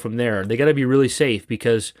they go from there? They got to be really safe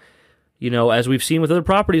because, as we've seen with other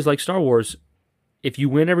properties like Star Wars, if you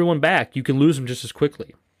win everyone back, you can lose them just as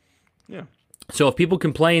quickly. Yeah. So if people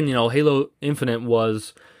complain, Halo Infinite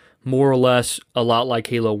was more or less a lot like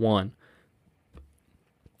Halo 1,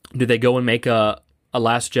 do they go and make a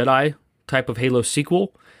Last Jedi type of Halo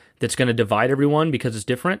sequel that's going to divide everyone because it's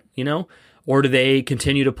different, Or do they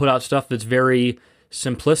continue to put out stuff that's very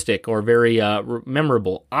simplistic or very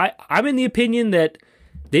memorable? I'm in the opinion that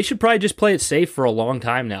they should probably just play it safe for a long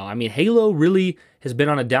time now. I mean, Halo really has been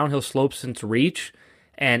on a downhill slope since Reach,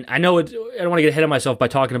 and I know I don't want to get ahead of myself by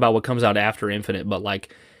talking about what comes out after Infinite, but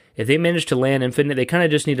like if they manage to land Infinite, they kind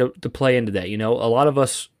of just need to play into that. A lot of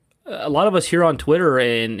us here on Twitter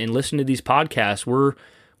and listen to these podcasts,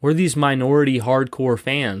 we're these minority hardcore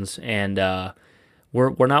fans, and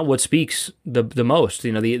we're not what speaks the most.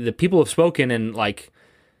 The people have spoken, and like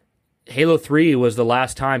Halo 3 was the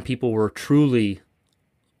last time people were truly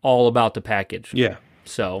all about the package. Yeah.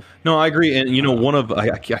 So no, I agree. And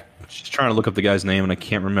I just trying to look up the guy's name, and I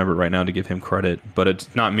can't remember it right now to give him credit. But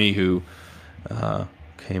it's not me who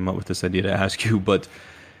came up with this idea to ask you. But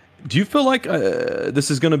do you feel like this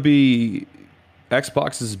is going to be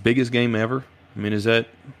Xbox's biggest game ever? I mean, is that?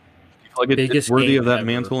 Like it's worthy of that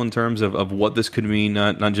mantle in terms of what this could mean,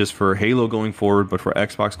 not just for Halo going forward, but for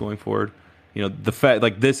Xbox going forward. The fact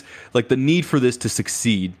the need for this to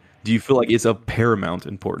succeed. Do you feel like it's of paramount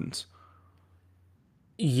importance?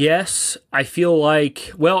 Yes, I feel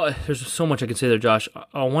like, well, there's so much I can say there, Josh.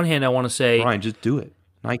 On one hand, I want to say Bryan, just do it.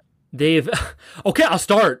 Nike. they've, okay, I'll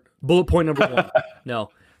start. Bullet point number one.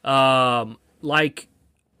 No. Like,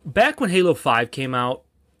 back when Halo 5 came out,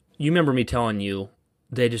 you remember me telling you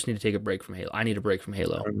they just need to take a break from Halo. I need a break from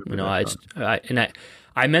Halo.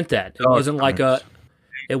 I meant that.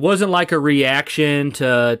 It wasn't like a reaction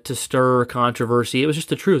to stir controversy. It was just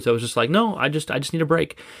the truth. I was just like, no, I just need a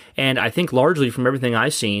break. And I think largely from everything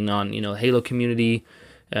I've seen on Halo community,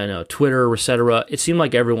 Twitter, etc., it seemed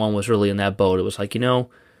like everyone was really in that boat. It was like,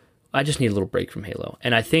 I just need a little break from Halo.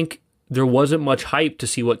 And I think there wasn't much hype to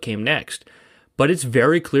see what came next. But it's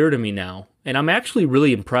very clear to me now, and I'm actually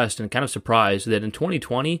really impressed and kind of surprised that in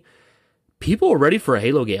 2020, people are ready for a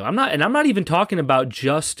Halo game. I'm not even talking about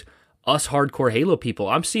just us hardcore Halo people.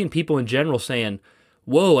 I'm seeing people in general saying,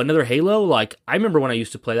 whoa, another Halo? Like, I remember when I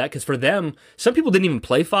used to play that, because for them, some people didn't even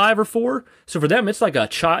play 5 or 4, so for them, it's like a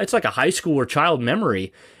high school or child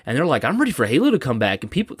memory, and they're like, I'm ready for Halo to come back, and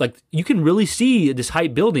people, like, you can really see this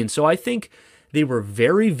hype building, so I think they were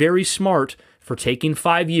very, very smart for taking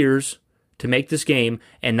 5 years to make this game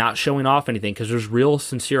and not showing off anything, because there's real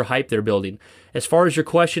sincere hype they're building. As far as your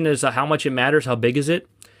question is how much it matters, how big is it?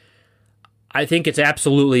 I think it's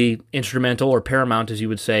absolutely instrumental or paramount, as you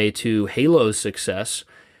would say, to Halo's success.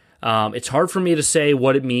 It's hard for me to say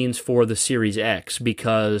what it means for the Series X,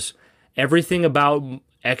 because everything about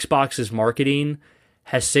Xbox's marketing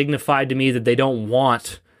has signified to me that they don't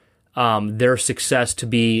want their success to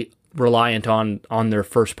be reliant on their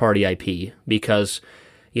first-party IP, because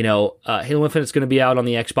Halo Infinite's going to be out on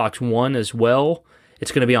the Xbox One as well.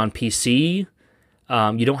 It's going to be on PC.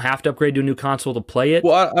 You don't have to upgrade to a new console to play it.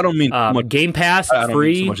 Well, I don't mean much, Game Pass is I don't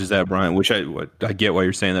free. mean so much as that, Bryan. Which I get why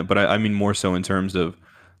you're saying that, but I mean more so in terms of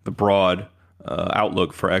the broad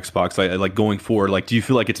outlook for Xbox. Like going forward, like, do you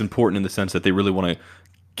feel like it's important in the sense that they really want to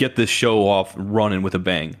get this show off running with a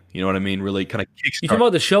bang? You know what I mean? Really kind of kickstart. You talking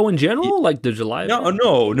about the show in general, like the July?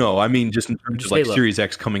 No. I mean just in terms of like Halo. Series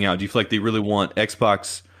X coming out. Do you feel like they really want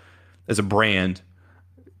Xbox as a brand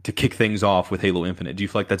to kick things off with Halo Infinite? Do you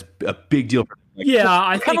feel like that's a big deal for them?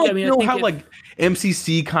 I think. Like, I mean, you know I think how like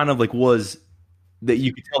MCC kind of like was that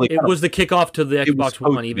you could tell it was the kickoff to the it was Xbox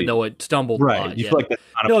supposed One, to even be. though it stumbled right. a lot. You Yeah. feel like that's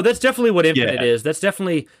kind of, No, that's definitely what Infinite Yeah. is. That's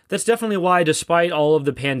definitely why, despite all of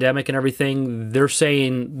the pandemic and everything, they're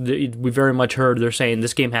saying, we very much heard, they're saying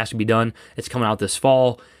this game has to be done. It's coming out this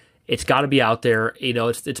fall. It's got to be out there.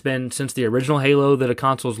 It's been since the original Halo that a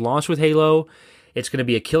console's launched with Halo. It's going to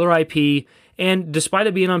be a killer IP. And despite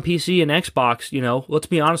it being on PC and Xbox, let's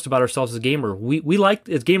be honest about ourselves as gamers. We like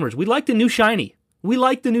the new shiny. We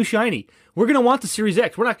like the new shiny. We're gonna want the Series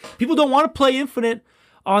X. People don't want to play Infinite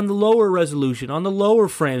on the lower resolution, on the lower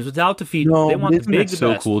frames, without the features. no, They want isn't the big, it the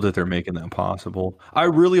so best. cool that they're making that possible? I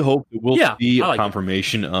really hope that we'll see a I like it.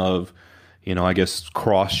 confirmation of, I guess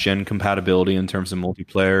cross-gen compatibility in terms of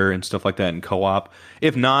multiplayer and stuff like that and co-op.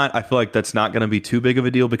 If not, I feel like that's not going to be too big of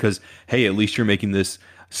a deal, because hey, at least you're making this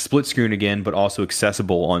split screen again, but also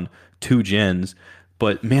accessible on 2 gens.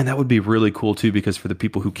 But man, that would be really cool too, because for the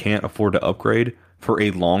people who can't afford to upgrade for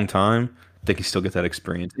a long time, they can still get that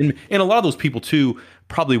experience. And a lot of those people too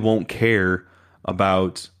probably won't care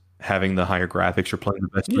about having the higher graphics or playing the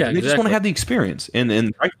best. Yeah, They just want exactly. to have the experience.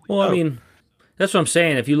 And Well, I mean, that's what I'm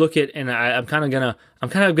saying. If you look at, and I'm kind of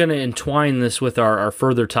gonna entwine this with our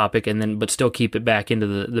further topic, but still keep it back into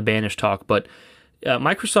the Banished talk. But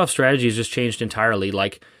Microsoft's strategy has just changed entirely.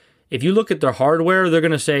 Like, if you look at their hardware, they're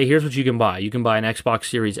going to say, here's what you can buy. You can buy an Xbox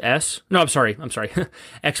Series S. No, I'm sorry.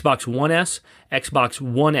 Xbox One S, Xbox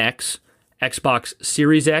One X, Xbox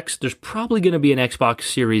Series X. There's probably going to be an Xbox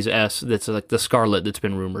Series S that's like the Scarlet that's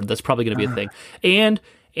been rumored. That's probably going to be a thing. And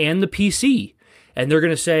the PC. And they're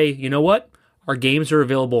going to say, you know what? Our games are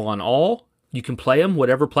available on all. You can play them,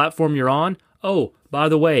 whatever platform you're on. Oh, by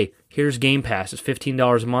the way, here's Game Pass. It's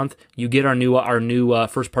 $15 a month. You get our new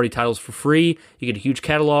first-party titles for free. You get a huge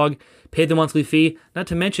catalog. Pay the monthly fee. Not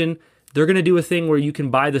to mention, they're going to do a thing where you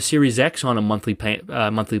can buy the Series X on a monthly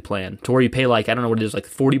plan, to where you pay like, I don't know what it is, like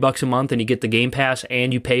 $40 a month, and you get the Game Pass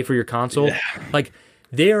and you pay for your console. Yeah. Like,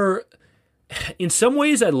 they're, in some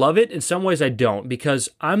ways I love it, in some ways I don't, because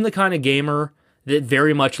I'm the kind of gamer that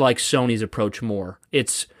very much likes Sony's approach more.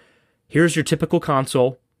 It's, here's your typical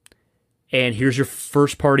console, and here's your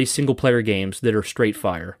first-party single-player games that are straight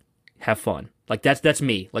fire. Have fun. Like, that's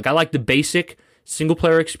me. Like, I like the basic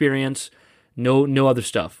single-player experience, no other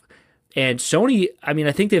stuff. And Sony, I mean,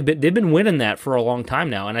 I think they've been winning that for a long time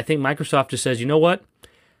now, and I think Microsoft just says, you know what?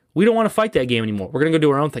 We don't want to fight that game anymore. We're going to go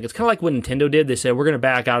do our own thing. It's kind of like what Nintendo did. They said, we're going to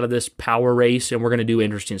back out of this power race, and we're going to do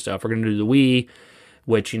interesting stuff. We're going to do the Wii.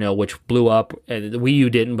 which blew up. The Wii U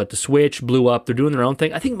didn't, but the Switch blew up. They're doing their own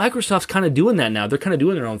thing. I think Microsoft's kind of doing that now. They're kind of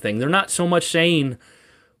doing their own thing. They're not so much saying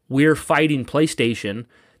we're fighting PlayStation.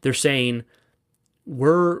 They're saying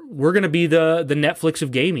we're going to be the Netflix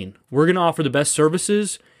of gaming. We're going to offer the best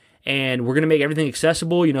services, and we're going to make everything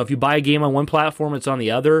accessible. If you buy a game on one platform, it's on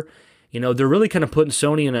the other. They're really kind of putting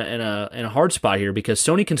Sony in a hard spot here, because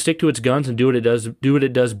Sony can stick to its guns and do what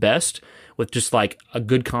it does best with just like a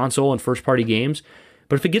good console and first party games.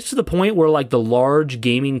 But if it gets to the point where like the large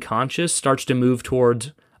gaming conscious starts to move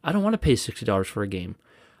towards, I don't want to pay $60 for a game,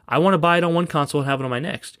 I want to buy it on one console and have it on my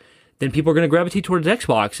next, then people are going to gravitate towards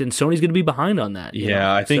Xbox, and Sony's going to be behind on that.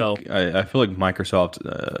 Yeah, I think I feel like Microsoft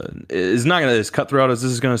is not going to as cutthroat as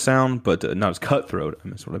this is going to sound, but not as cutthroat. I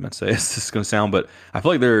mean, that's what I meant to say. This is going to sound, but I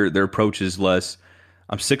feel like their approach is less,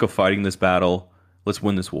 I'm sick of fighting this battle. Let's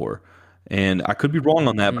win this war. And I could be wrong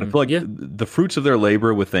on that, but I feel like the fruits of their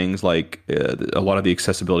labor with things like a lot of the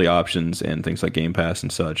accessibility options and things like Game Pass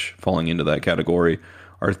and such falling into that category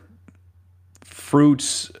are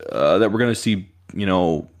fruits that we're going to see,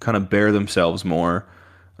 kind of bear themselves more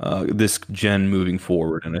this gen moving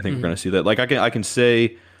forward. And I think we're going to see that. Like I can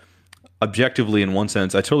say objectively, in one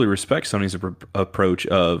sense, I totally respect Sony's approach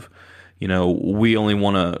of, we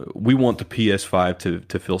want the PS5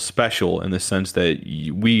 to feel special in the sense that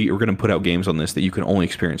we are going to put out games on this that you can only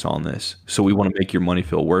experience on this. So we want to make your money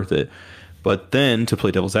feel worth it. But then, to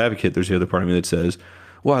play devil's advocate, there's the other part of me that says,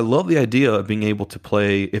 well, I love the idea of being able to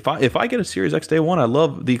play. If I get a Series X day one, I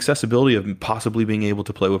love the accessibility of possibly being able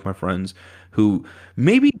to play with my friends who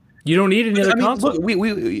maybe you don't need another console. Look,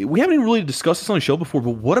 we haven't even really discussed this on the show before,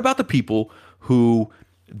 but what about the people who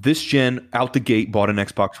this gen out the gate bought an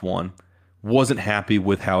Xbox One, wasn't happy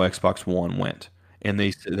with how Xbox One went, and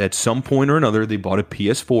they at some point or another they bought a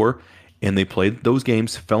PS4 and they played those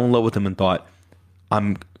games, fell in love with them, and thought,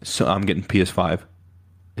 I'm getting PS5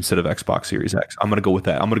 instead of Xbox Series X. I'm going to go with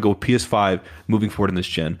that. I'm going to go with PS5 moving forward in this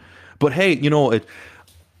gen. But hey,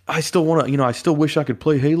 I still want to, I still wish I could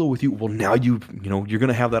play Halo with you. Well, now you're going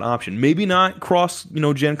to have that option. Maybe not cross,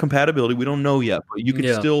 gen compatibility. We don't know yet, but you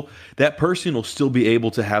can still, that person will still be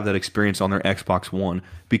able to have that experience on their Xbox One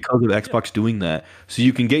because of Xbox doing that. So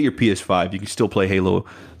you can get your PS5, you can still play Halo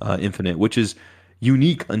Infinite, which is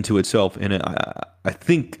unique unto itself. And I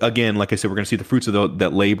think, again, like I said, we're going to see the fruits of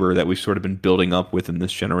that labor that we've sort of been building up within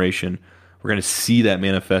this generation. We're going to see that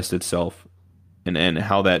manifest itself and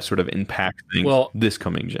how that sort of impacts things this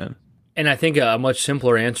coming gen. And I think a much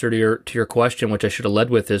simpler answer to your question, which I should have led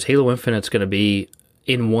with, is Halo Infinite's going to be,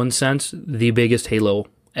 in one sense, the biggest Halo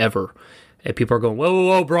ever. And people are going,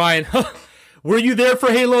 whoa, Bryan, were you there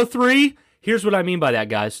for Halo 3? Here's what I mean by that,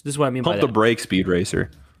 guys. This is what I mean by that. Pump the brake, Speed Racer.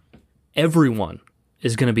 Everyone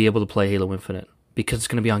is going to be able to play Halo Infinite because it's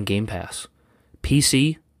going to be on Game Pass.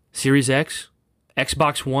 PC, Series X,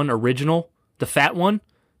 Xbox One original, the fat one,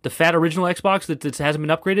 the fat original Xbox that hasn't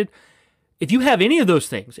been upgraded. If you have any of those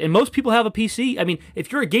things, and most people have a PC, I mean,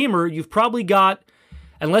 if you're a gamer, you've probably got,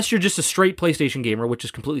 unless you're just a straight PlayStation gamer, which is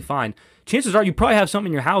completely fine, chances are you probably have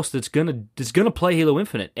something in your house that's gonna play Halo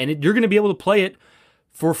Infinite, and you're going to be able to play it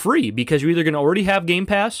for free because you're either going to already have Game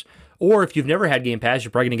Pass, or if you've never had Game Pass, you're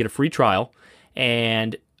probably going to get a free trial,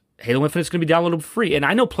 and Halo Infinite is going to be downloadable for free. And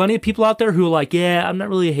I know plenty of people out there who are like, yeah, I'm not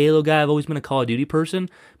really a Halo guy. I've always been a Call of Duty person.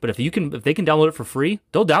 But if they can download it for free,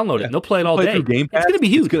 they'll download it and they'll play it all day. Game Pass, it's going to be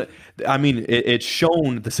huge. It's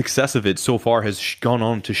shown, the success of it so far has gone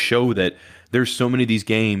on to show that there's so many of these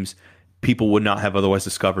games people would not have otherwise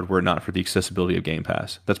discovered were it not for the accessibility of Game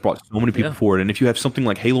Pass. That's brought so many people forward. And if you have something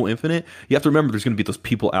like Halo Infinite, you have to remember there's going to be those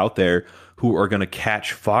people out there who are going to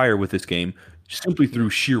catch fire with this game simply through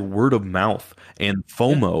sheer word of mouth and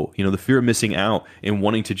FOMO, the fear of missing out and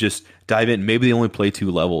wanting to just dive in. Maybe they only play 2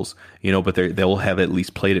 levels, but they'll have at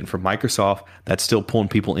least played it. And for Microsoft, that's still pulling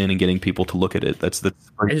people in and getting people to look at it. And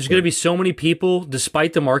there's going to be so many people,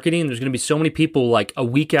 despite the marketing, there's going to be so many people like a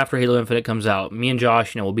week after Halo Infinite comes out. Me and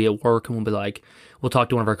Josh, we'll be at work and we'll be like, we'll talk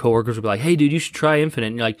to one of our coworkers. We'll be like, hey, dude, you should try Infinite.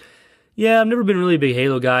 And you're like, yeah, I've never been really a big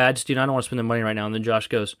Halo guy. I just, I don't want to spend the money right now. And then Josh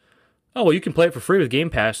goes, oh, well, you can play it for free with Game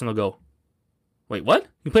Pass. And they'll go, wait, what?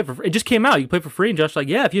 You can play it for free? It just came out. You can play it for free. And Josh's like,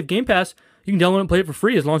 yeah, if you have Game Pass, you can download it and play it for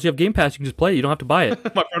free. As long as you have Game Pass, you can just play it. You don't have to buy it.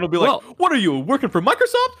 My friend will be like, what are you, working for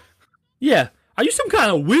Microsoft? Yeah. Are you some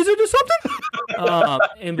kind of wizard or something?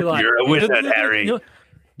 And be like, you're a wizard, Harry.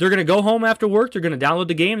 They're going to go home after work. They're going to download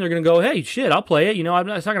the game. They're going to go, hey, shit, I'll play it. It's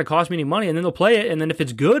not going to cost me any money. And then they'll play it. And then if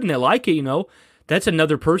it's good and they like it, that's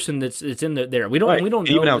another person that's in there. We don't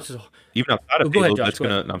know. Even outside of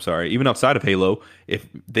Halo, I'm sorry. Even outside of Halo, if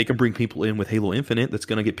they can bring people in with Halo Infinite, that's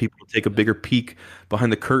going to get people to take a bigger peek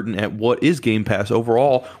behind the curtain at what is Game Pass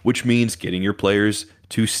overall, which means getting your players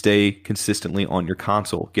to stay consistently on your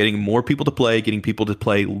console, getting more people to play, getting people to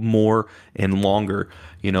play more and longer,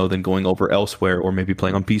 than going over elsewhere or maybe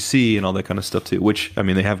playing on PC and all that kind of stuff too, which, I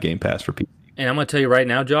mean, they have Game Pass for PC. And I'm going to tell you right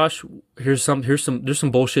now, Josh, there's some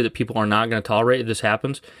bullshit that people are not going to tolerate if this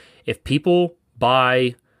happens. If people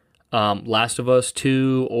buy Last of Us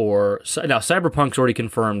 2 now Cyberpunk's already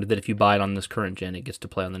confirmed that if you buy it on this current gen, it gets to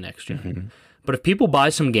play on the next gen. Mm-hmm. But if people buy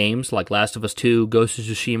some games like Last of Us 2, Ghost of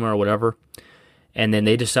Tsushima or whatever, and then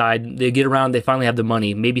they decide, they finally have the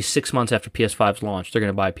money, maybe 6 months after PS5's launch, they're going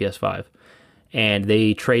to buy a PS5. And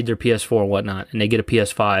they trade their PS4 and whatnot, and they get a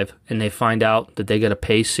PS5, and they find out that they got to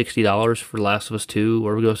pay $60 for Last of Us 2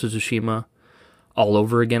 or Ghost of Tsushima all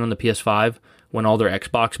over again on the PS5 when all their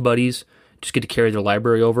Xbox buddies just get to carry their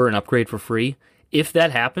library over and upgrade for free. If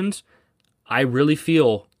that happens, I really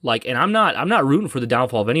feel like, and I'm not rooting for the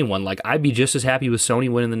downfall of anyone. Like, I'd be just as happy with Sony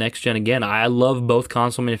winning the next gen again. I love both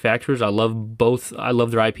console manufacturers. I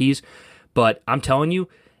love their IPs. But I'm telling you,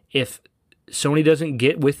 if Sony doesn't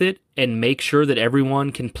get with it and make sure that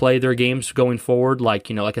everyone can play their games going forward, like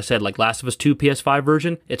I said, like Last of Us 2 PS5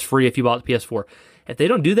 version, it's free if you bought the PS4. If they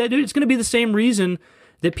don't do that, dude, it's going to be the same reason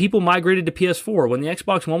that people migrated to PS4. When the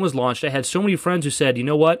Xbox One was launched, I had so many friends who said, you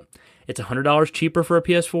know what? It's $100 cheaper for a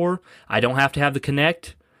PS4. I don't have to have the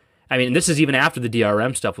Kinect. I mean, this is even after the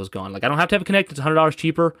DRM stuff was gone. Like, I don't have to have a Kinect. It's $100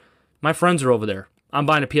 cheaper. My friends are over there. I'm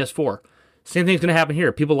buying a PS4. Same thing's going to happen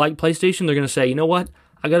here. People like PlayStation. They're going to say, you know what?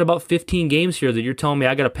 I got about 15 games here that you're telling me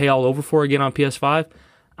I got to pay all over for again on PS5.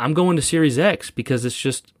 I'm going to Series X because it's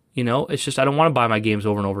just I don't want to buy my games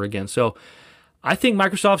over and over again. So I think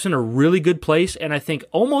Microsoft's in a really good place, and I think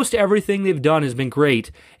almost everything they've done has been great,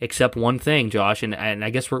 except one thing, Josh, and I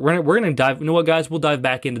guess we're going to dive, you know what, guys, we'll dive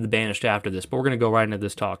back into the Banished after this, but we're going to go right into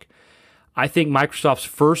this talk. I think Microsoft's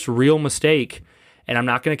first real mistake, and I'm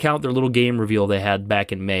not going to count their little game reveal they had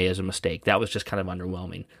back in May as a mistake. That was just kind of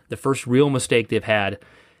underwhelming. The first real mistake they've had,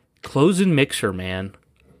 closing Mixer, man.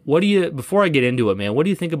 Before I get into it, man, what do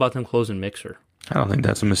you think about them closing Mixer? I don't think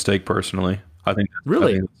that's a mistake, personally.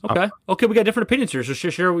 Really? Okay, we got different opinions here, so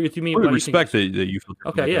share what you mean. I respect that you feel.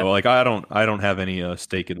 Okay, yeah. Like, I don't have any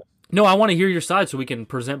stake in it. No, I want to hear your side so we can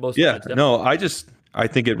present both sides. Yeah, no, I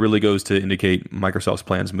think it really goes to indicate Microsoft's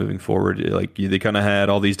plans moving forward. Like, they kind of had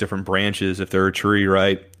all these different branches, if they're a tree,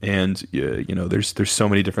 right? And there's so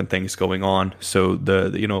many different things going on. So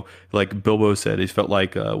like Bilbo said, he felt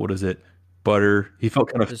like what is it? Butter. He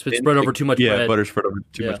felt kind of it's spread over too much bread. Yeah, butter spread over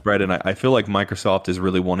too much bread. And I feel like Microsoft is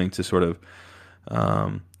really wanting to sort of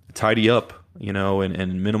tidy up, and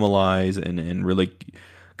minimalize and really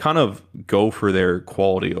kind of go for their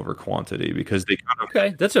quality over quantity, because they kind of...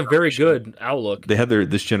 Okay, that's a very good outlook. They had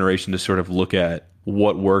this generation to sort of look at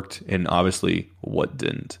what worked and obviously what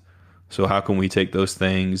didn't. So how can we take those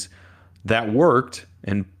things that worked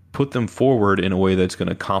and put them forward in a way that's going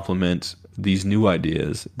to complement these new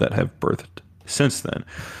ideas that have birthed since then?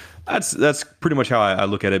 That's pretty much how I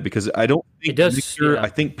look at it, because I don't think Mixer, I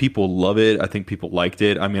think people love it. I think people liked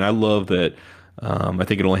it. I mean, I love that. I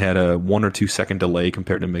think it only had a 1 or 2 second delay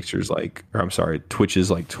compared to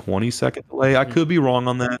Twitch's 20 second delay. I could be wrong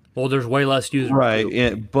on that. Well, there's way less users.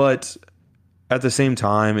 Right. But at the same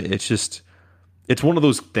time, it's one of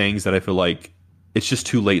those things that I feel like it's just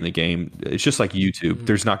too late in the game. It's just like YouTube.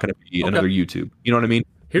 There's not going to be another YouTube. You know what I mean?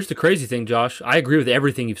 Here's the crazy thing, Josh. I agree with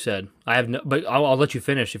everything you've said. But I'll let you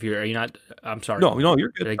finish if are you not? I'm sorry. No, you're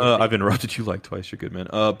good. I've interrupted you like twice. You're good, man.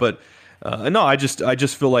 No, I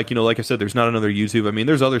just feel like, like I said, there's not another YouTube. I mean,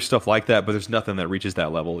 there's other stuff like that, but there's nothing that reaches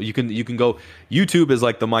that level. You can go. YouTube is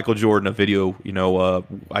like the Michael Jordan of video.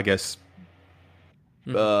 I guess.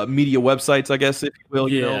 Media websites, I guess, if you will.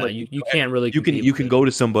 You can't really. You can go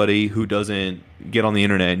to somebody who doesn't get on the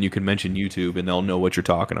internet, and you can mention YouTube, and they'll know what you're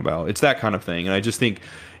talking about. It's that kind of thing, and I just think,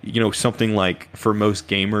 something like, for most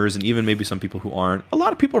gamers, and even maybe some people who aren't, a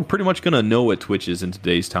lot of people are pretty much going to know what Twitch is in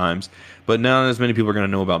today's times, but not as many people are going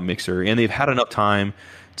to know about Mixer, and they've had enough time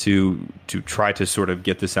to try to sort of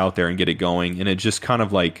get this out there and get it going, and it just kind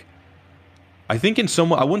of like. I think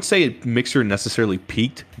I wouldn't say Mixer necessarily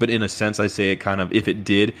peaked, but in a sense, I say it kind of, if it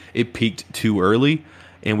did, it peaked too early,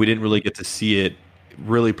 and we didn't really get to see it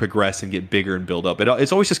really progress and get bigger and build up.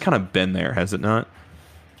 It's always just kind of been there, has it not?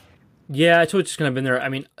 Yeah, it's always just kind of been there. I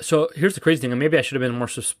mean, so here's the crazy thing, and maybe I should have been more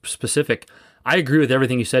specific. I agree with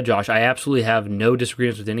everything you said, Josh. I absolutely have no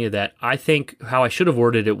disagreements with any of that. I think how I should have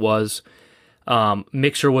worded it was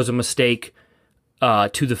Mixer was a mistake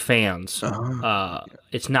to the fans.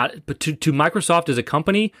 It's not, but to Microsoft as a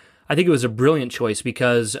company, I think it was a brilliant choice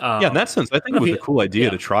because... in that sense, I think it was a cool idea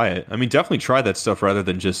to try it. I mean, definitely try that stuff rather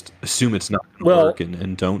than just assume it's not going to work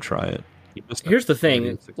and don't try it. Here's the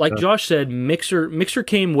thing. Like Josh said, Mixer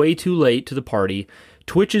came way too late to the party.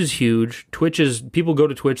 Twitch is huge. People go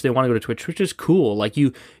to Twitch, they want to go to Twitch. Twitch is cool. Like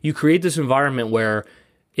you create this environment where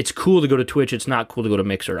it's cool to go to Twitch, it's not cool to go to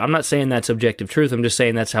Mixer. I'm not saying that's objective truth, I'm just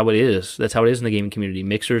saying that's how it is. That's how it is in the gaming community.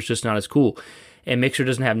 Mixer is just not as cool. And Mixer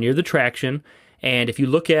doesn't have near the traction. And if you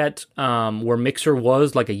look at where Mixer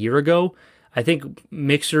was like a year ago, I think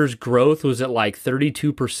Mixer's growth was at like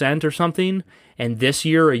 32% or something. And this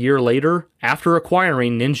year, a year later, after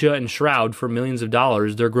acquiring Ninja and Shroud for millions of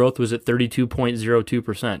dollars, their growth was at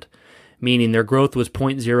 32.02%, meaning their growth was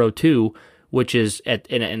 0.02, which is,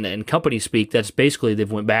 in company speak, that's basically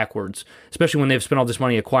they've went backwards, especially when they've spent all this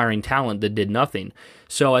money acquiring talent that did nothing.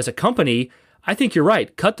 So as a company, I think you're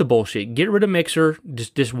right. Cut the bullshit. Get rid of Mixer.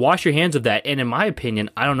 Just wash your hands of that. And in my opinion,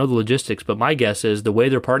 I don't know the logistics, but my guess is the way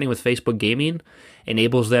they're partnering with Facebook Gaming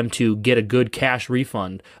enables them to get a good cash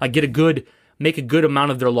refund. Make a good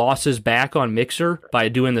amount of their losses back on Mixer by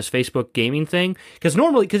doing this Facebook Gaming thing. Because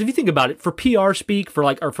if you think about it, for PR speak, for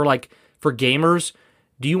gamers,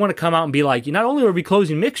 do you want to come out and be like, not only are we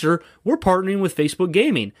closing Mixer, we're partnering with Facebook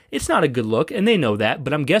Gaming? It's not a good look, and they know that.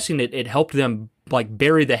 But I'm guessing it helped them like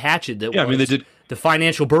bury the hatchet that was they did, the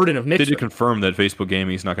financial burden of Mixer. They did confirm that Facebook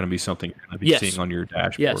Gaming is not going to be something you're going to be seeing on your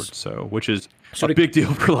dashboard. Yes. So, which is a big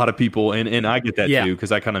deal for a lot of people, and I get that too,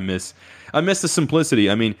 because I kind of miss the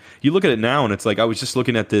simplicity. I mean, you look at it now, and it's like I was just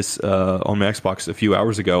looking at this on my Xbox a few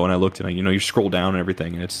hours ago, and I looked, and you scroll down and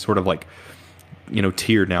everything, and it's sort of like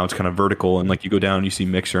tiered now. It's kind of vertical, and like you go down, and you see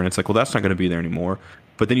Mixer, and it's like, well, that's not going to be there anymore.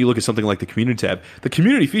 But then you look at something like the community tab. The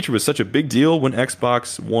community feature was such a big deal when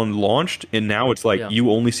Xbox One launched, and now it's like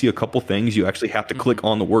you only see a couple things. You actually have to click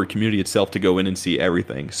on the word community itself to go in and see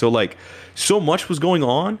everything. So like, so much was going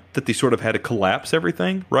on that they sort of had to collapse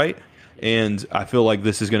everything, right? And I feel like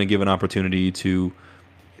this is going to give an opportunity to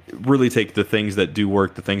really take the things that do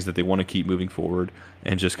work, the things that they want to keep moving forward,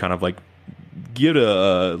 and just kind of like give it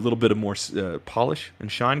a little bit of more polish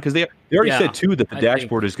and shine, because they already said too that the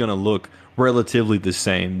dashboard is going to look relatively the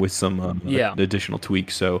same with some additional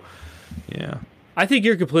tweaks. So yeah, I think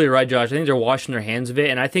you're completely right, Josh. I think they're washing their hands of it,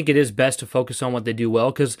 and I think it is best to focus on what they do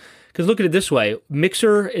well, because look at it this way.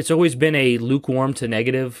 Mixer, it's always been a lukewarm to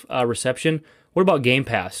negative reception. What about Game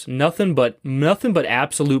Pass? Nothing but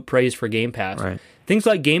absolute praise for Game Pass. Right. Things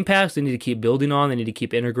like Game Pass, they need to keep building on. They need to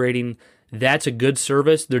keep integrating. That's a good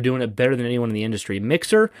service. They're doing it better than anyone in the industry.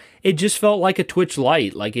 Mixer, it just felt like a Twitch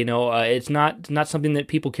Lite. Like, it's not something that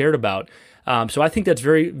people cared about. So I think that's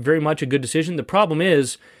very, very much a good decision. The problem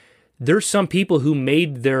is there's some people who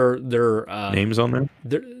made their names on there.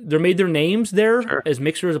 They made their names there as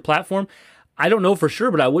Mixer as a platform. I don't know for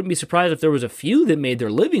sure, but I wouldn't be surprised if there was a few that made their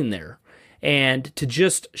living there. And to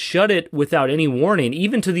just shut it without any warning,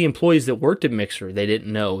 even to the employees that worked at Mixer, they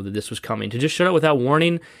didn't know that this was coming. To just shut it without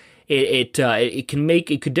warning, it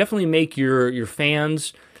could definitely make your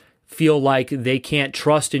fans feel like they can't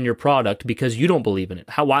trust in your product because you don't believe in it.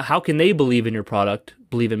 How can they believe in your product,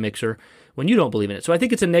 believe in Mixer, when you don't believe in it? So I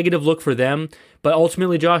think it's a negative look for them. But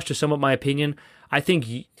ultimately, Josh, to sum up my opinion, I think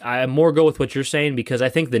I more go with what you're saying, because I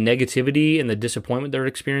think the negativity and the disappointment they're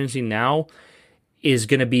experiencing now is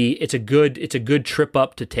going to be, it's a good trip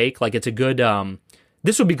up to take. Like, it's a good,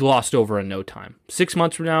 this will be glossed over in no time. 6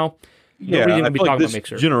 months from now, nobody's going to be talking about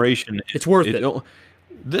Mixer. Generation, it's worth it.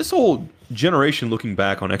 This whole generation looking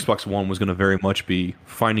back on Xbox One was going to very much be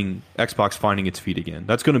Xbox finding its feet again.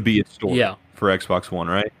 That's going to be its story for Xbox One,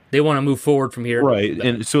 right? They want to move forward from here. Right.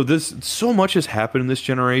 And so so much has happened in this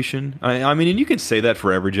generation. I mean, and you can say that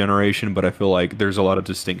for every generation, but I feel like there's a lot of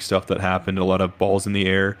distinct stuff that happened, a lot of balls in the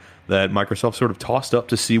air that Microsoft sort of tossed up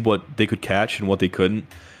to see what they could catch and what they couldn't.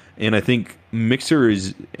 And I think Mixer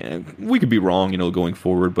is, we could be wrong, going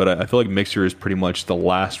forward, but I feel like Mixer is pretty much the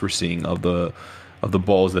last we're seeing of the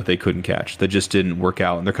balls that they couldn't catch, that just didn't work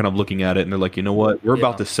out. And they're kind of looking at it and they're like, you know what? We're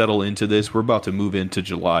about to settle into this. We're about to move into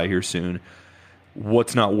July here soon.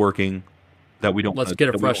 What's not working that we don't... Let's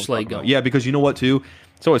get a fresh slate going. Yeah, because you know what, too?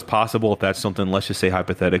 It's always possible if that's something, let's just say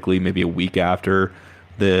hypothetically, maybe a week after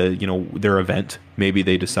their event, maybe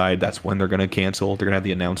they decide that's when they're going to cancel. They're going to have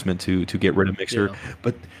the announcement to get rid of Mixer. Yeah.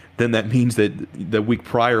 But then that means that the week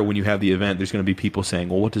prior, when you have the event, there's going to be people saying,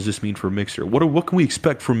 well, what does this mean for Mixer? What can we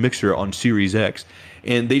expect from Mixer on Series X?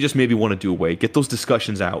 And they just maybe want to do away. Get those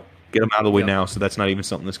discussions out. Get them out of the way now, so that's not even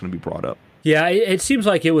something that's going to be brought up. Yeah, it seems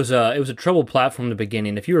like it was a troubled platform in the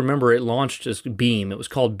beginning. If you remember, it launched as Beam. It was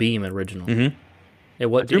called Beam originally. Mm-hmm. I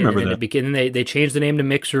remember that. And they changed the name to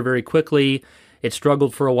Mixer very quickly. It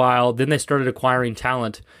struggled for a while. Then they started acquiring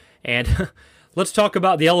talent. And let's talk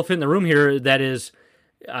about the elephant in the room here. That is,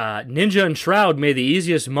 Ninja and Shroud made the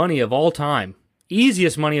easiest money of all time.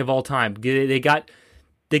 Easiest money of all time. They got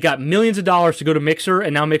millions of dollars to go to Mixer,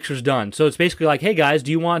 and now Mixer's done. So it's basically like, hey guys, do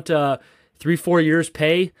you want 3-4 years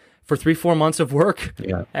pay for 3-4 months of work,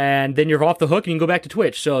 and then you're off the hook and you can go back to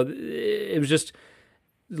Twitch. So it was just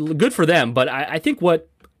good for them. But I think what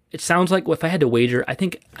it sounds like, if I had to wager, I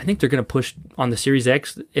think they're going to push on the Series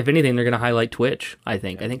X. If anything, they're going to highlight Twitch. I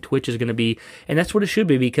think Twitch is going to be, and that's what it should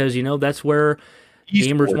be, because that's where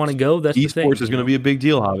gamers want to go. That's the thing. Esports is going to be a big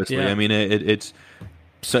deal, obviously. Yeah. I mean, it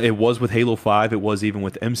was with Halo 5. It was even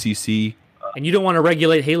with MCC. And you don't want to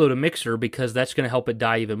regulate Halo to Mixer, because that's going to help it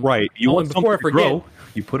die even more. Right. You want something to grow.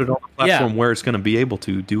 You put it on the platform where it's going to be able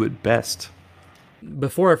to do it best.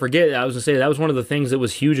 Before I forget, I was going to say that was one of the things that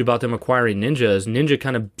was huge about them acquiring Ninja, is Ninja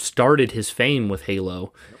kind of started his fame with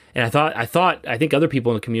Halo. And I think other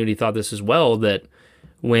people in the community thought this as well, that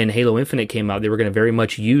when Halo Infinite came out, they were going to very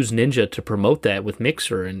much use Ninja to promote that with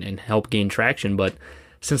Mixer and help gain traction. But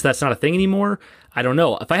since that's not a thing anymore, I don't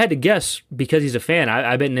know. If I had to guess, because he's a fan,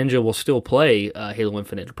 I bet Ninja will still play Halo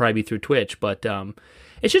Infinite. It'll probably be through Twitch. But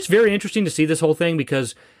it's just very interesting to see this whole thing,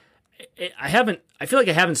 because I feel like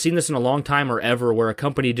I haven't seen this in a long time or ever, where a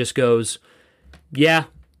company just goes, yeah,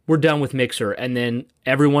 we're done with Mixer. And then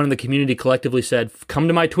everyone in the community collectively said, come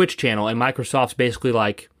to my Twitch channel. And Microsoft's basically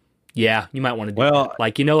like, yeah, you might want to do that.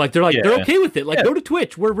 Like, they're okay with it. Like, go to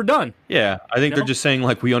Twitch. We're done. Yeah, I think they're just saying,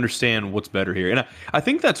 like, we understand what's better here. And I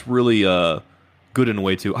think that's really good in a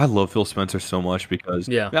way, too. I love Phil Spencer so much, because,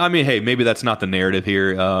 I mean, hey, maybe that's not the narrative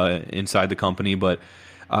here inside the company, but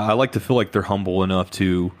I like to feel like they're humble enough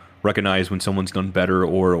to recognize when someone's done better,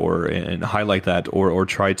 and highlight that, or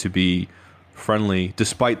try to be friendly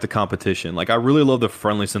despite the competition. Like, I really love the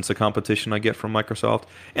friendly sense of competition I get from Microsoft,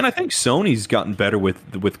 and I think Sony's gotten better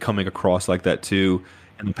with coming across like that too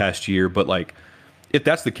in the past year. But like, if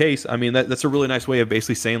that's the case, I mean, that's a really nice way of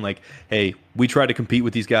basically saying, like, hey, we tried to compete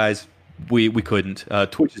with these guys. We couldn't.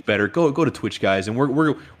 Twitch is better. Go to Twitch, guys, and we're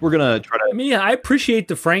gonna try to. I mean, I appreciate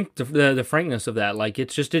the frankness of that. Like,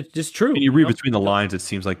 it's true. And you read between the lines, it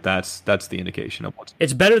seems like that's the indication of what's.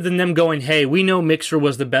 It's better than them going, "Hey, we know Mixer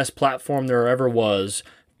was the best platform there ever was,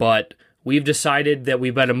 but we've decided that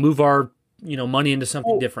we better move our money into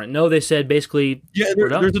something different." No, they said basically,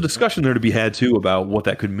 there's a discussion there to be had too about what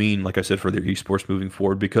that could mean. Like I said, for their esports moving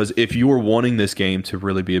forward, because if you are wanting this game to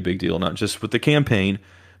really be a big deal, not just with the campaign,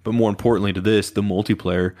 but more importantly to this, the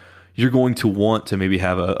multiplayer, you're going to want to maybe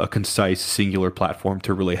have a concise, singular platform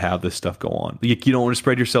to really have this stuff go on. You don't want to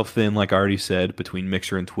spread yourself thin, like I already said, between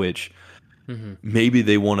Mixer and Twitch. Mm-hmm. Maybe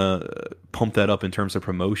they want to pump that up in terms of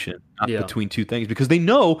promotion, not between two things, because they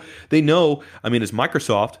know. I mean, as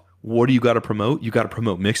Microsoft, what do you got to promote? You got to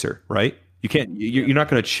promote Mixer, right? You can't. You're not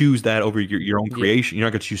going to choose that over your own creation. You're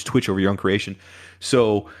not going to choose Twitch over your own creation.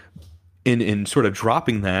 So, in sort of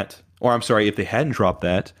dropping that. Or I'm sorry, if they hadn't dropped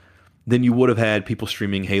that, then you would have had people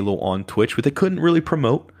streaming Halo on Twitch, but they couldn't really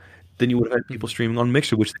promote. Then you would have had people streaming on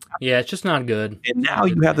Mixer, which it's just not good. And now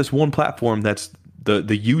you have this one platform that's the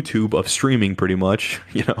YouTube of streaming, pretty much.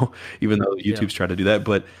 Even though YouTube's trying to do that,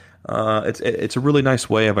 but it's a really nice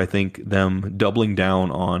way of, I think, them doubling down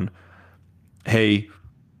on, hey,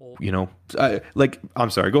 I'm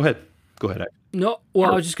sorry, go ahead. No,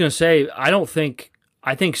 well, I was just gonna say,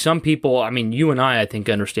 I think some people, I mean, you and I think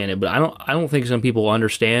understand it, but I don't think some people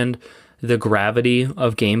understand the gravity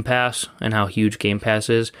of Game Pass and how huge Game Pass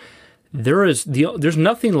is. There's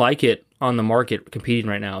nothing like it on the market competing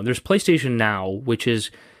right now. There's PlayStation Now, which is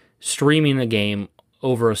streaming a game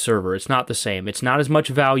over a server. It's not the same. It's not as much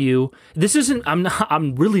value.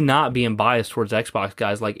 I'm really not being biased towards Xbox,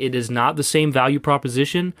 guys. Like, it is not the same value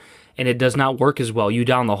proposition, and it does not work as well.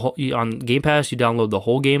 On Game Pass, you download the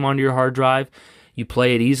whole game onto your hard drive. You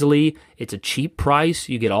play it easily. It's a cheap price.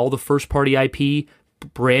 You get all the first-party IP,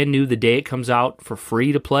 brand new the day it comes out, for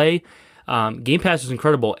free to play. Game Pass is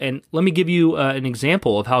incredible. And let me give you an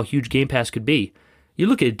example of how huge Game Pass could be. You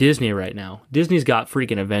look at Disney right now. Disney's got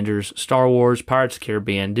freaking Avengers, Star Wars, Pirates of the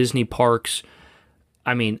Caribbean, Disney Parks.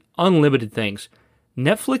 I mean, unlimited things.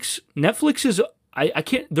 Netflix is... I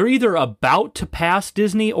can't... They're either about to pass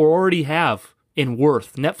Disney or already have in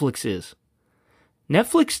worth. Netflix is.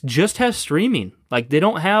 Netflix just has streaming. Like, they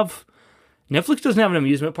don't have... Netflix doesn't have an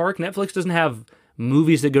amusement park. Netflix doesn't have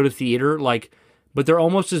movies that go to theater. Like, but they're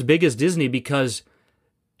almost as big as Disney, because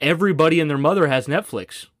everybody and their mother has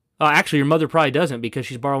Netflix. Actually, your mother probably doesn't, because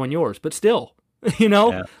she's borrowing yours. But still,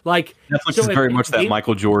 like... Netflix is very much that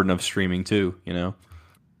Michael Jordan of streaming, too, Yeah,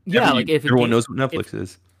 everyone knows what Netflix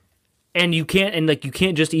is. And you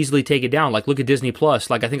can't just easily take it down. Like, look at Disney Plus.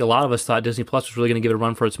 Like, I think a lot of us thought Disney Plus was really going to give it a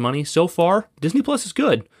run for its money. So far, Disney Plus is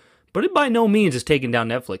good, but it by no means is taking down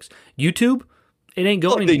Netflix. YouTube, It ain't I feel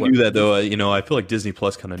going like they anywhere. knew that though. I feel like Disney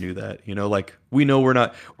Plus kind of knew that. Like we know we're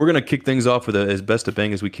gonna kick things off with as best a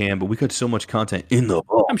bang as we can, but we got so much content in the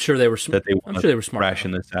vault I'm sure they were. that they I'm want sure to they were smart.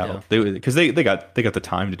 ration this Yeah. out. They got the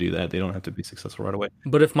time to do that. They don't have to be successful right away.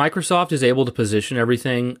 But if Microsoft is able to position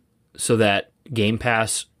everything so that Game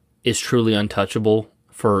Pass is truly untouchable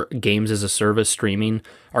for games as a service streaming,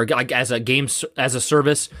 or like as a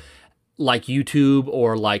service like YouTube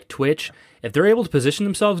or like Twitch, if they're able to position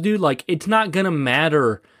themselves, dude, like it's not gonna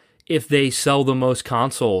matter if they sell the most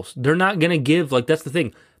consoles. They're not gonna give, like, that's the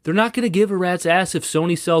thing. They're not gonna give a rat's ass if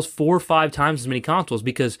Sony sells 4 or 5 times as many consoles,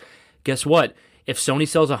 because guess what? If Sony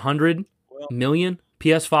sells 100 million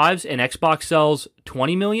PS5s and Xbox sells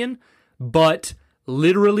 20 million, but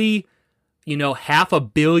literally,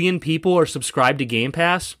 500 million people are subscribed to Game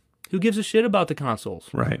Pass, who gives a shit about the consoles?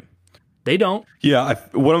 Right. They don't. Yeah,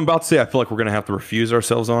 what I'm about to say, I feel like we're going to have to refuse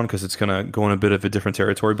ourselves on because it's going to go in a bit of a different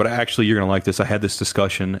territory. But actually, you're going to like this. I had this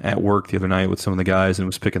discussion at work the other night with some of the guys and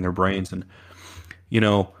was picking their brains. And,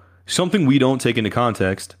 something we don't take into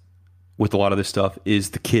context with a lot of this stuff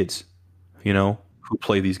is the kids, who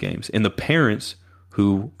play these games. And the parents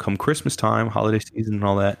who, come Christmas time, holiday season and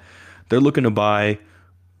all that, they're looking to buy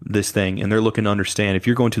this thing. And they're looking to understand, if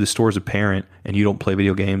you're going to the store as a parent and you don't play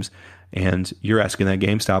video games and you're asking that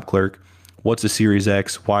GameStop clerk, what's the Series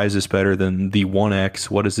X? Why is this better than the One X?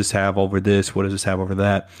 What does this have over this? What does this have over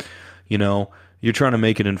that? You're trying to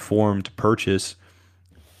make an informed purchase.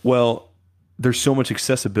 Well, there's so much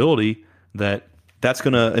accessibility that's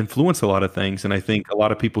going to influence a lot of things. And I think a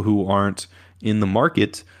lot of people who aren't in the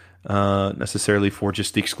market necessarily for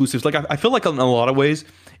just the exclusives. Like I feel like in a lot of ways,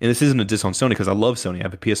 and this isn't a diss on Sony because I love Sony. I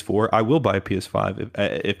have a PS4. I will buy a PS5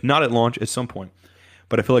 if not at launch at some point.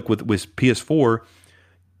 But I feel like with PS4,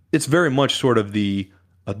 it's very much sort of the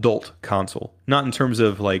adult console, not in terms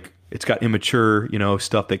of like it's got immature,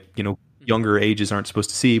 stuff that, younger ages aren't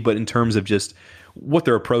supposed to see, but in terms of just what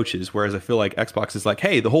their approach is. Whereas I feel like Xbox is like,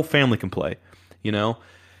 hey, the whole family can play, Yeah.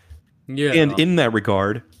 And in that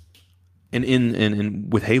regard, and in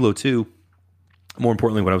with Halo 2, more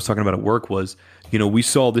importantly, what I was talking about at work was, we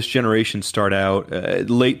saw this generation start out,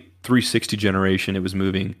 late 360 generation, it was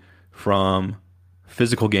moving from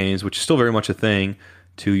physical games, which is still very much a thing,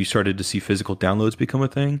 to you started to see physical downloads become a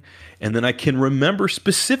thing. And then I can remember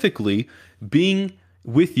specifically being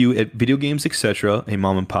with you at Video Games Etc., a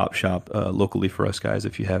mom and pop shop locally for us guys,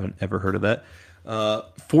 if you haven't ever heard of that,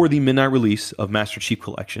 for the midnight release of Master Chief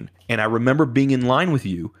Collection. And I remember being in line with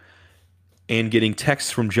you and getting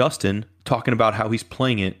texts from Justin talking about how he's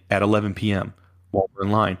playing it at 11 p.m. while we're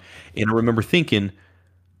in line. And I remember thinking,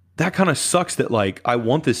 that kind of sucks that, like, I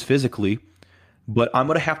want this physically, but I'm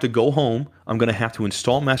going to have to go home. I'm going to have to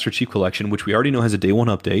install Master Chief Collection, which we already know has a day one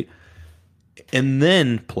update, and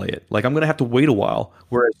then play it. Like, I'm going to have to wait a while.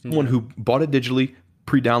 Whereas someone who bought it digitally,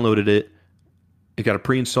 pre-downloaded it, it got it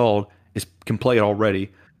pre-installed, can play it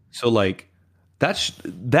already. So, like,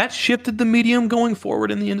 that shifted the medium going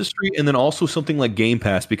forward in the industry. And then also something like Game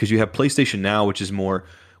Pass, because you have PlayStation Now, which is more,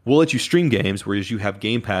 we'll let you stream games, whereas you have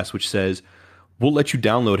Game Pass, which says, we'll let you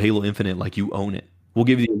download Halo Infinite like you own it. We'll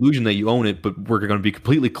give you the illusion that you own it, but we're going to be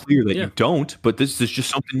completely clear that you don't. But this is just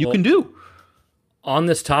something you can do. On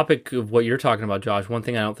this topic of what you're talking about, Josh, one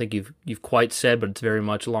thing I don't think you've quite said, but it's very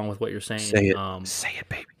much along with what you're saying. Say it. Say it,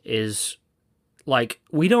 baby. Is, like,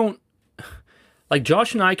 we don't... Like,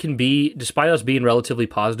 Josh and I can be, despite us being relatively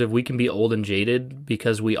positive, we can be old and jaded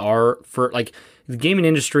because we are, the gaming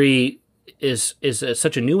industry is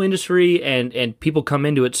such a new industry, and people come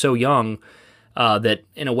into it so young that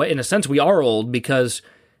in a sense we are old, because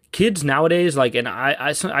kids nowadays, like, and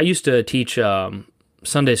I used to teach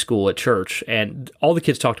Sunday school at church, and all the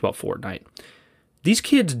kids talked about Fortnite. These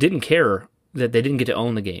kids didn't care that they didn't get to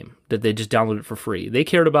own the game, that they just downloaded it for free. They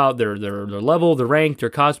cared about their level, their rank, their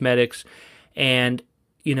cosmetics. And,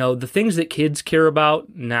 the things that kids care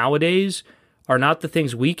about nowadays are not the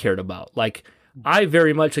things we cared about. Like, I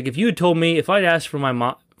very much, like, if you had told me, if I'd asked for my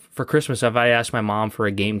mom, for Christmas, if I asked my mom for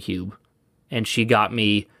a GameCube, and she got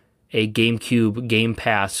me a GameCube Game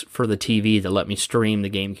Pass for the TV that let me stream the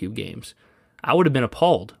GameCube games, I would have been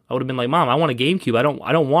appalled. I would have been like, Mom, I want a GameCube. I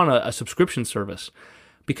don't want a subscription service.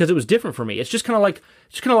 Because it was different for me. It's just kind of like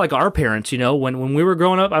our parents, when we were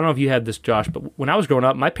growing up. I don't know if you had this, Josh, but when I was growing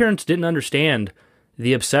up, my parents didn't understand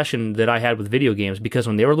the obsession that I had with video games, because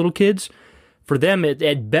when they were little kids, for them,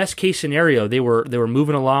 at best case scenario, they were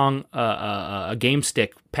moving along a game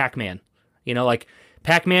stick, Pac-Man, like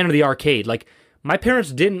Pac-Man or the arcade. Like, my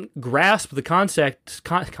parents didn't grasp the concept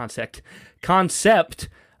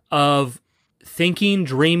of thinking,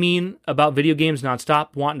 dreaming about video games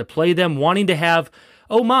nonstop, wanting to play them, wanting to have.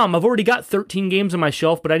 Oh, Mom, I've already got 13 games on my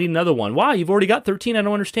shelf, but I need another one. Why? You've already got 13? I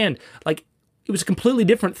don't understand. Like, it was a completely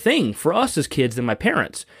different thing for us as kids than my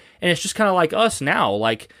parents. And it's just kind of like us now.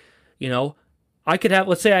 Like, you know, I could have,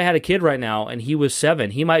 let's say I had a kid right now and he was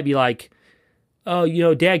 7. He might be like, oh, you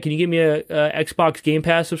know, Dad, can you give me a Xbox Game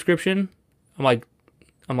Pass subscription? I'm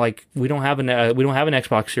like, we don't have an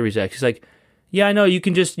Xbox Series X. He's like, yeah, I know. You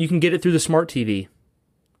can get it through the smart TV.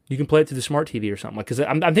 You can play it through the smart TV or something. Like, because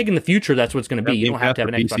I'm thinking the future that's what's going to be. You don't have to have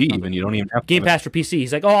an Xbox. Even you don't even have Game Pass for PC.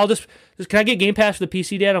 He's like, oh, I'll just can I get Game Pass for the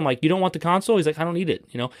PC, Dad? I'm like, you don't want the console? He's like, I don't need it.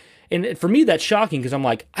 You know, and for me that's shocking because I'm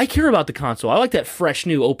like, I care about the console. I like that fresh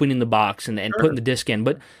new opening the box and putting the disc in.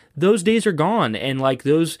 But those days are gone, and like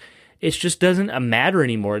those. It just doesn't matter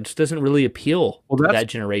anymore. It just doesn't really appeal to that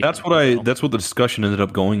generation. That's what the discussion ended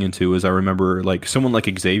up going into. Is I remember like someone like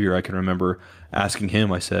Xavier. I can remember asking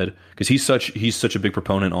him. I said because he's such a big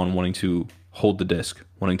proponent on wanting to hold the disc,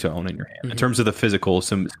 wanting to own it in your hand in terms of the physical.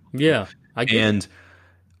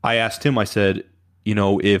 I asked him. I said, you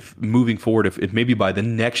know, if moving forward, if maybe by the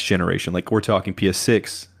next generation, like we're talking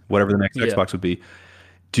PS6, whatever the next Xbox would be,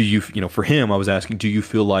 do you know? For him, I was asking, do you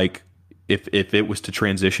feel like if it was to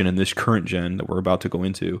transition in this current gen that we're about to go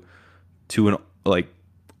into to an like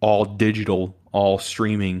all digital, all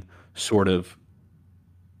streaming sort of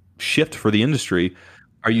shift for the industry,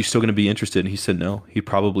 are you still going to be interested? And he said no. He'd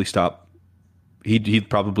probably stop. He'd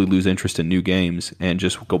probably lose interest in new games and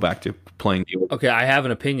just go back to playing the old. Okay, I have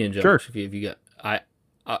an opinion, Josh. Sure. If you got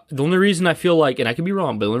the only reason I feel like, and I could be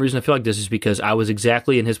wrong, but the only reason I feel like this is because I was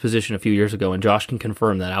exactly in his position a few years ago, and Josh can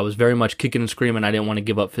confirm that. I was very much kicking and screaming. I didn't want to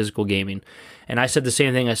give up physical gaming. And I said the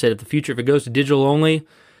same thing. I said, if it goes to digital only,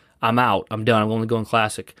 I'm out. I'm done. I'm only going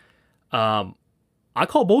classic. I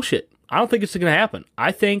call bullshit. I don't think it's going to happen.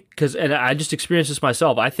 I think, and I just experienced this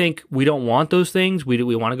myself, I think we don't want those things. We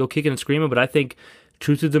want to go kicking and screaming, but I think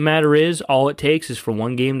truth of the matter is all it takes is for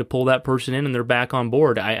one game to pull that person in and they're back on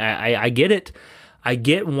board. I get it. I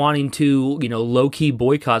get wanting to, you know, low-key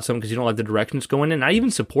boycott something because you don't like the direction it's going in. I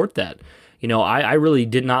even support that. You know, I really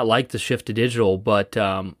did not like the shift to digital, but,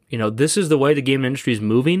 you know, this is the way the game industry is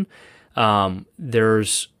moving.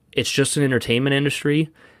 It's just an entertainment industry.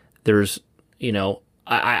 There's, you know,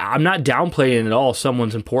 I'm not downplaying at all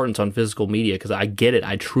someone's importance on physical media because I get it.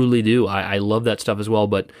 I truly do. I love that stuff as well.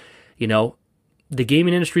 But, you know, the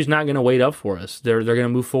gaming industry is not going to wait up for us. They're going to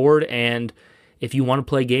move forward, and if you want to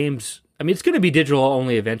play games, I mean, it's going to be digital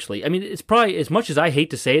only eventually. I mean, it's probably, as much as I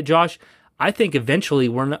hate to say it, Josh, I think eventually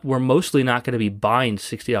we're mostly not going to be buying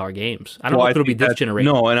 $60 games. I don't know if it'll be this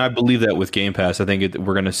generation. No, and I believe that with Game Pass, I think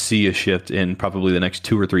we're going to see a shift in probably the next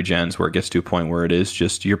 2 or 3 gens where it gets to a point where it is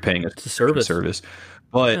just you're paying a service.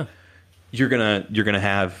 But you're gonna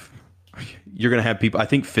have people. I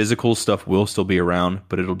think physical stuff will still be around,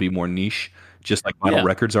 but it'll be more niche, just like vinyl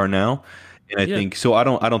records are now. And I think so. I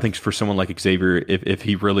don't think for someone like Xavier, if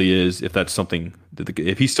he really is, if that's something,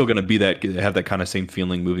 if he's still going to be have that kind of same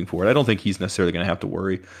feeling moving forward, I don't think he's necessarily going to have to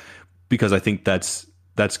worry, because I think that's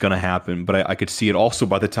going to happen. But I could see it also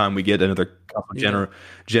by the time we get another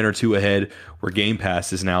gen or two ahead, where Game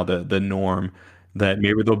Pass is now the norm, that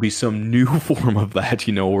maybe there'll be some new form of that,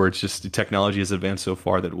 you know, where it's just the technology has advanced so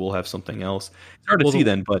far that we'll have something else. It's hard to see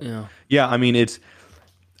then, but I mean,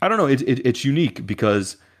 I don't know, it's unique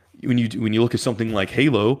because when you look at something like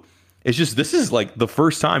Halo, it's just, this is like the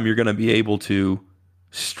first time you're going to be able to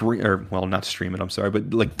stream, or well, not stream it, I'm sorry,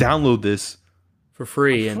 but like download this for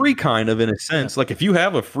free, kind of, in a sense. Like if you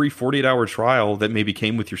have a free 48-hour trial that maybe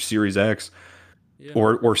came with your Series X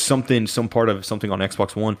or something, some part of something on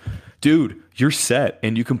Xbox One, dude, you're set,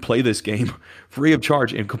 and you can play this game free of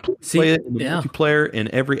charge and play it in the multiplayer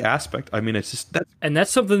in every aspect. I mean, it's just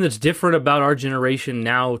that's something that's different about our generation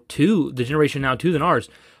now too. The generation now too than ours.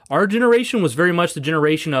 Our generation was very much the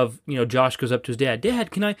generation of, you know, Josh goes up to his dad,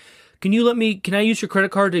 can I use your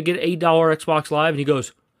credit card to get $8 Xbox Live? And he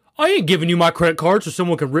goes, I ain't giving you my credit card so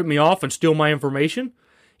someone can rip me off and steal my information.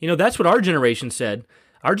 You know, that's what our generation said.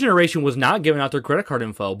 Our generation was not giving out their credit card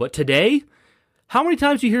info. But today, how many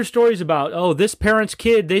times do you hear stories about, oh, this parent's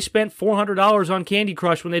kid, they spent $400 on Candy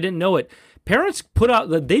Crush when they didn't know it. Parents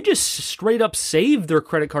they just straight up save their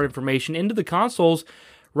credit card information into the consoles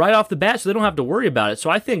right off the bat, so they don't have to worry about it. So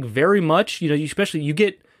I think very much, you know, especially you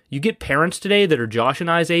get parents today that are Josh and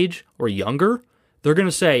I's age or younger, they're going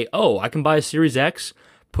to say, oh, I can buy a Series X,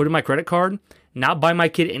 put in my credit card, not buy my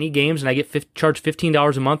kid any games, and I get charged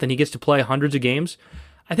 $15 a month, and he gets to play hundreds of games.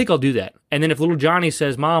 I think I'll do that. And then if little Johnny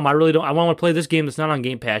says, Mom, I want to play this game that's not on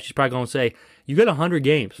Game Pass, she's probably going to say, you got 100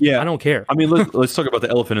 games. Yeah. I don't care. I mean, let's talk about the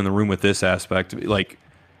elephant in the room with this aspect. Like,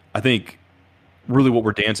 I think really what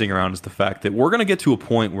we're dancing around is the fact that we're going to get to a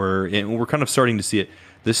point where, and we're kind of starting to see it,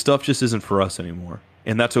 this stuff just isn't for us anymore.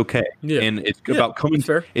 and that's okay. Yeah. And it's Yeah, about coming. that's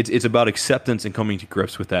fair. It's about acceptance and coming to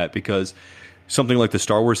grips with that, because something like the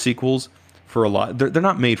Star Wars sequels, for a lot, they're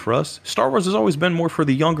not made for us. Star Wars has always been more for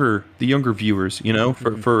the younger viewers, you know,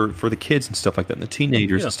 for the kids and stuff like that, and the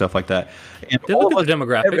teenagers and stuff like that. And They all look of at the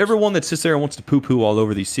demographics. everyone that sits there and wants to poo-poo all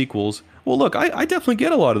over these sequels. Well, look, I definitely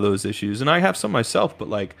get a lot of those issues, and I have some myself, but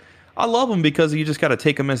like, I love them because you just got to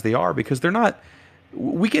take them as they are, because they're not.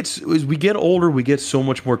 As we get older, we get so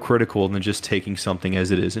much more critical than just taking something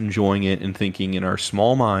as it is, enjoying it, and thinking in our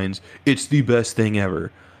small minds it's the best thing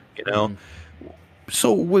ever, you know.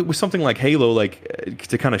 So with something like Halo, like,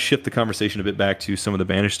 to kind of shift the conversation a bit back to some of the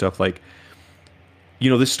Banished stuff, like, you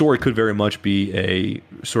know, this story could very much be a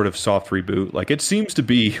sort of soft reboot. Like, it seems to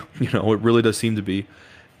be, you know, it really does seem to be,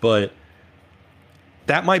 but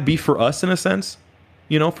that might be for us in a sense,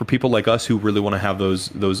 you know, for people like us who really want to have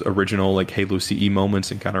those original like Halo CE moments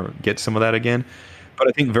and kind of get some of that again. But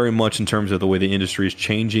I think very much in terms of the way the industry is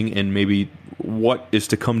changing and maybe what is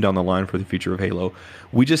to come down the line for the future of Halo,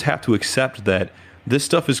 we just have to accept that this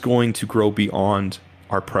stuff is going to grow beyond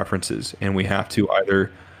our preferences, and we have to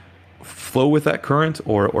either flow with that current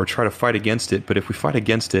or try to fight against it. But if we fight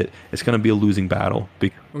against it, it's going to be a losing battle.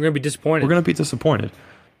 We're going to be disappointed. We're going to be disappointed.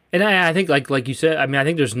 And I think, like you said, I mean, I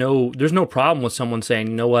think there's no problem with someone saying,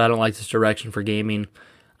 you know what, I don't like this direction for gaming.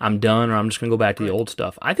 I'm done, or I'm just going to go back to the old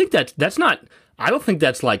stuff. I think that's not. I don't think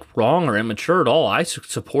that's like wrong or immature at all. I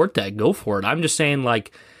support that. Go for it. I'm just saying,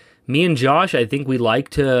 like, me and Josh, I think we like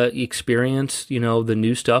to experience, you know, the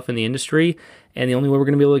new stuff in the industry, and the only way we're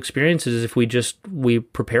going to be able to experience it is if we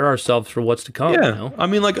prepare ourselves for what's to come. Yeah, you know? I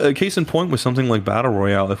mean, like a case in point with something like Battle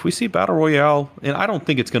Royale. If we see Battle Royale, and I don't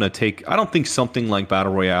think it's going to take. I don't think something like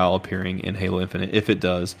Battle Royale appearing in Halo Infinite, if it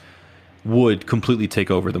does, would completely take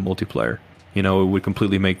over the multiplayer. You know, it would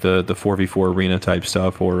completely make the 4v4 arena type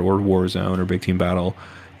stuff or Warzone or Big Team Battle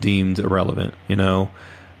deemed irrelevant. You know,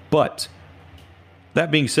 but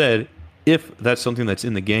that being said, if that's something that's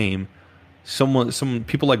in the game, some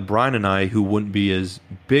people like Bryan and I who wouldn't be as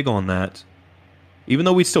big on that, even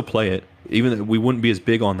though we'd still play it, even we wouldn't be as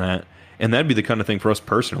big on that, and that'd be the kind of thing for us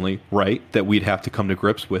personally, right? That we'd have to come to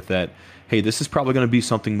grips with that. Hey, this is probably going to be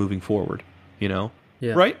something moving forward, you know?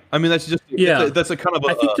 Yeah. Right? I mean, that's just that's a kind of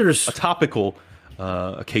I think there's a topical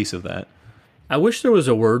a case of that. I wish there was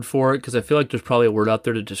a word for it, because I feel like there's probably a word out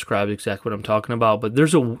there to describe exactly what I'm talking about. But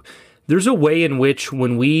there's a way in which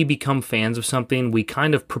when we become fans of something, we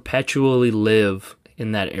kind of perpetually live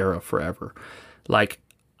in that era forever. Like,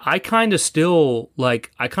 I kind of still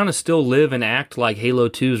live and act like Halo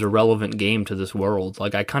 2 is a relevant game to this world.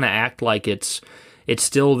 Like, I kind of act like it's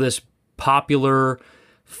still this popular,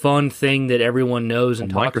 fun thing that everyone knows and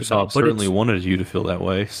talks Microsoft about. But certainly wanted you to feel that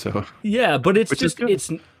way. So yeah, but it's just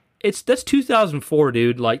that's 2004,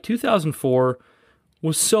 dude. Like, 2004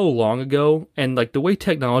 was so long ago, and like the way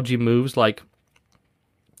technology moves, like,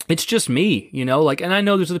 it's just me, you know. Like, and I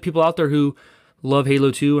know there's other people out there who love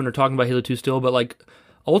Halo 2 and are talking about Halo 2 still, but like,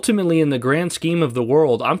 ultimately, in the grand scheme of the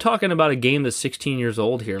world, I'm talking about a game that's 16 years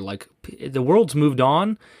old here. Like, the world's moved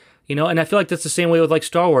on, you know. And I feel like that's the same way with like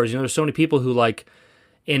Star Wars. You know, there's so many people who, like,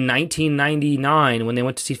 in 1999 when they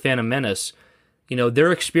went to see Phantom Menace, you know,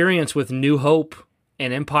 their experience with New Hope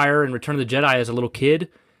and Empire and Return of the Jedi as a little kid,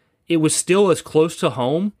 it was still as close to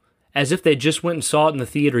home as if they just went and saw it in the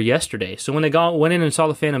theater yesterday. So when they went in and saw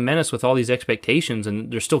the Phantom Menace with all these expectations,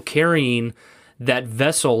 and they're still carrying that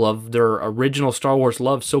vessel of their original Star Wars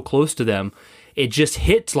love so close to them, it just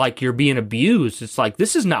hits like you're being abused. It's like,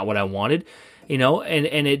 this is not what I wanted, you know,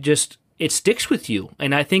 and it sticks with you.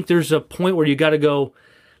 And I think there's a point where you got to go,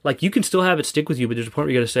 like, you can still have it stick with you, but there's a point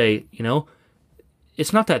where you got to say, you know,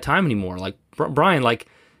 it's not that time anymore. Like, Bryan, like,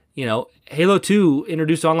 you know, Halo 2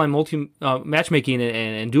 introduced online matchmaking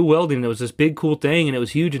and dual welding, and it was this big cool thing, and it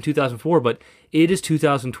was huge in 2004, but it is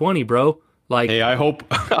 2020, bro. Like, hey, I hope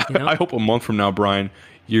you know? I hope a month from now, Bryan,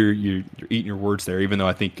 you're eating your words there, even though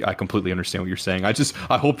I think I completely understand what you're saying.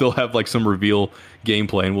 I hope they'll have like some reveal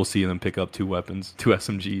gameplay, and we'll see them pick up two weapons, two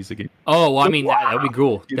SMGs again. Oh, well, I mean, that'd be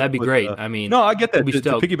cool. That'd be great. I mean, no, I get that. To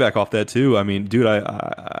stoked. piggyback off that too. I mean, dude,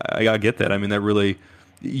 I get that. I mean, that really,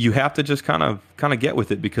 you have to just kind of get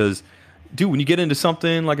with it, because, dude, when you get into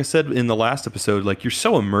something, like I said in the last episode, like, you're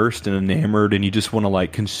so immersed and enamored, and you just want to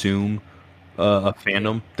like consume a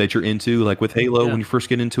fandom that you're into. Like with Halo, when you first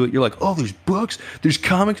get into it, you're like, oh, there's books, there's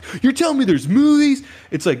comics, you're telling me there's movies.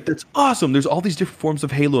 It's like, that's awesome. There's all these different forms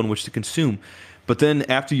of Halo in which to consume. But then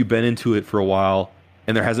after you've been into it for a while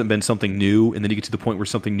and there hasn't been something new, and then you get to the point where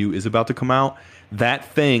something new is about to come out, that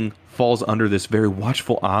thing falls under this very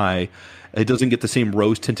watchful eye. It doesn't get the same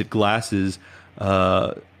rose-tinted glasses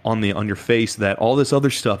on your face that all this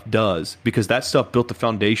other stuff does, because that stuff built the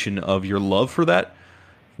foundation of your love for that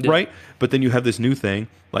right? But then you have this new thing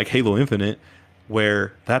like Halo Infinite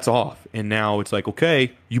where that's off, and now it's like,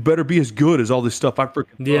 okay, you better be as good as all this stuff I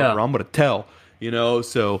freaking thought, or I'm gonna tell,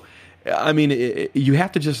 So, I mean, you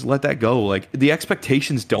have to just let that go. Like the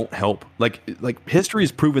expectations don't help. Like history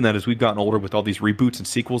has proven that as we've gotten older with all these reboots and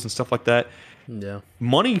sequels and stuff like that. Yeah,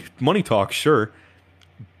 money talk, sure,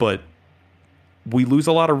 but we lose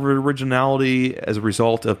a lot of originality as a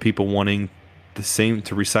result of people wanting to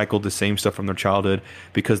recycle the same stuff from their childhood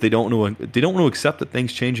because they don't know to accept that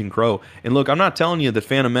things change and grow. And look, I'm not telling you that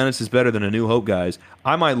Phantom Menace is better than A New Hope, guys.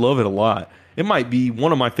 I might love it a lot. It might be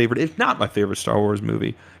one of my favorite, if not my favorite Star Wars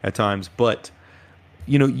movie at times, but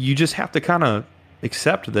you just have to kind of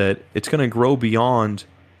accept that it's going to grow beyond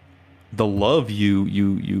the love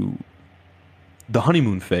the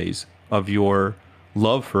honeymoon phase of your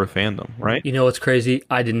love for a fandom, right? What's crazy?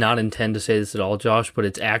 I did not intend to say this at all, Josh, but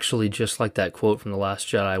it's actually just like that quote from The Last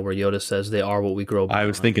Jedi where Yoda says, "They are what we grow beyond." I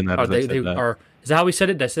was thinking that. Is that how we said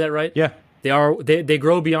it? Did I say that right? Yeah. They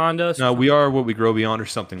grow beyond us. No, we are what we grow beyond, or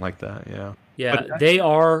something like that. Yeah. Yeah, they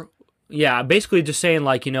are. Yeah, basically just saying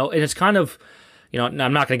like and it's kind of, I'm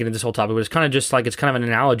not going to get into this whole topic, but it's kind of just like it's kind of an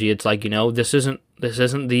analogy. It's like this isn't the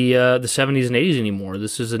 70s and 80s anymore.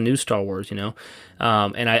 This is a new Star Wars, and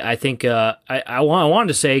I think I wanted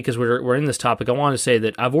to say, because we're in this topic, I wanted to say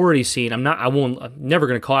that I've already seen. I'm never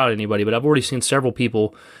going to call out anybody, but I've already seen several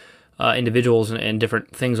people, individuals and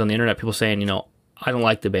different things on the internet. People saying, I don't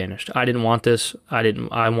like the Banished. I didn't want this.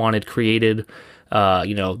 I wanted created.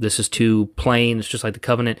 This is too plain. It's just like the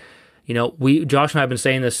Covenant. Josh and I have been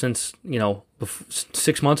saying this since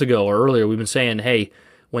 6 months ago or earlier. We've been saying, hey,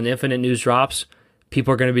 when the Infinite news drops,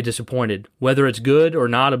 people are going to be disappointed, whether it's good or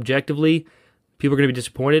not. Objectively, people are going to be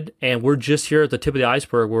disappointed, and we're just here at the tip of the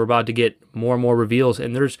iceberg. We're about to get more and more reveals,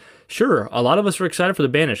 and there's a lot of us are excited for the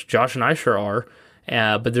Banished. Josh and I sure are.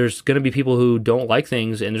 But there's going to be people who don't like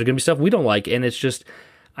things, and there's going to be stuff we don't like. And it's just,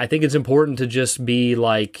 I think it's important to just be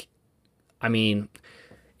like,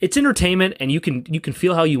 it's entertainment, and you can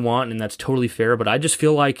feel how you want, and that's totally fair. But I just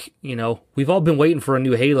feel like, we've all been waiting for a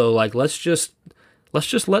new Halo. Like, let's just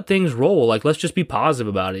let things roll. Like, let's just be positive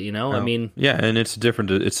about it. Yeah, and it's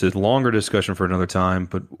a longer discussion for another time,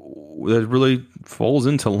 but that really falls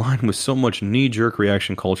into line with so much knee-jerk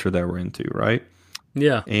reaction culture that we're into, right?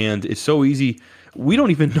 Yeah. And it's so easy. We don't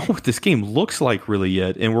even know what this game looks like really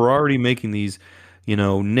yet, and we're already making these,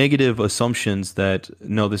 negative assumptions that,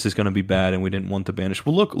 no, this is going to be bad and we didn't want the Banished.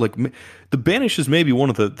 Well, look, like the Banished is maybe one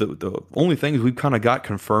of the only things we've kind of got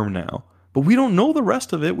confirmed now, but we don't know the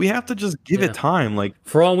rest of it. We have to just give it time. Like,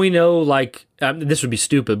 for all we know, like, this would be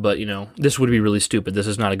stupid, but, this would be really stupid. This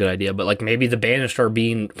is not a good idea, but, like, maybe the Banished are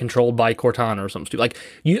being controlled by Cortana or something stupid. Like,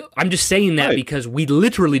 I'm just saying that because we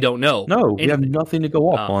literally don't know. No, we have nothing to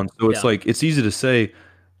go off on. So it's like, it's easy to say,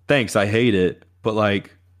 thanks, I hate it, but,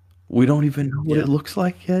 like, we don't even know what it looks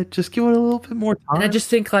like yet. Just give it a little bit more time. And I just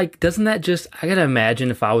think, like, doesn't that just, I gotta imagine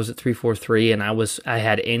if I was at 343 and if I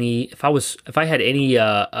had any what's the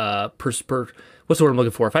word I'm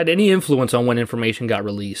looking for? If I had any influence on when information got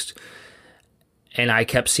released, and I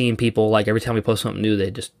kept seeing people, like, every time we post something new,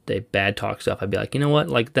 they bad talk stuff, I'd be like, you know what?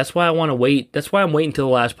 Like, that's why I want to wait. That's why I'm waiting until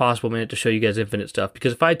the last possible minute to show you guys Infinite stuff.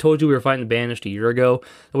 Because if I told you we were fighting the Banished a year ago,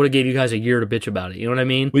 I would have gave you guys a year to bitch about it. You know what I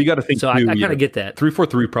mean? Well, you got to think. So I kind of get that.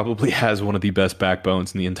 343 probably has one of the best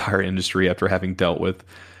backbones in the entire industry after having dealt with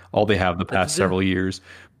all they have the past several years.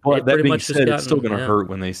 But that being said, it's still going to hurt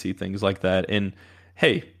when they see things like that. And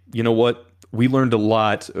hey, you know what? We learned a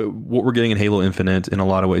lot. What we're getting in Halo Infinite, in a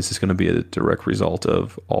lot of ways, is going to be a direct result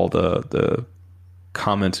of all the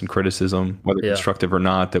comments and criticism, whether constructive or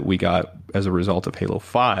not, that we got as a result of Halo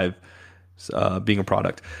 5 being a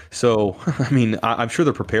product. So, I'm sure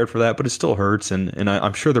they're prepared for that, but it still hurts. And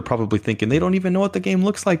I'm sure they're probably thinking, they don't even know what the game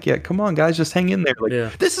looks like yet. Come on, guys, just hang in there.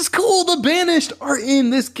 Like, this is cool. The Banished are in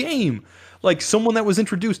this game. Like, someone that was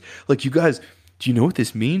introduced. Like, you guys, do you know what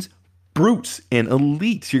this means? Brutes and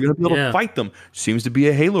elites. You're going to be able to fight them. Seems to be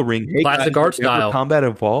a Halo ring. Hey, classic art style. Combat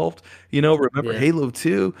evolved. Remember Halo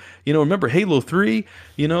 2? Remember Halo 3?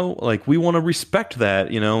 Like, we want to respect that,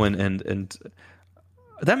 and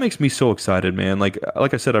that makes me so excited, man. Like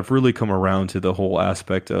I said, I've really come around to the whole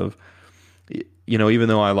aspect of, even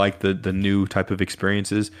though I like the new type of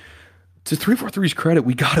experiences, to 343's credit,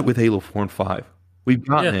 we got it with Halo 4 and 5. We've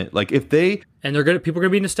gotten it. Like, if they... And people are going to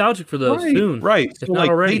be nostalgic for those soon. Right. If so, not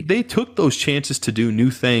like, already. They took those chances to do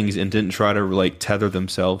new things and didn't try to, like, tether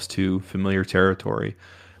themselves to familiar territory.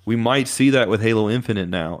 We might see that with Halo Infinite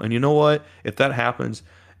now. And you know what? If that happens,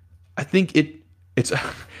 I think it's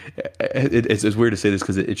weird to say this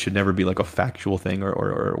because it should never be like a factual thing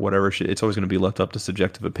or whatever. It's always going to be left up to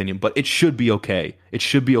subjective opinion. But it should be okay. It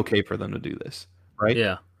should be okay for them to do this. Right?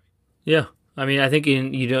 Yeah. Yeah. I mean, I think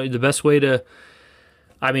the best way to,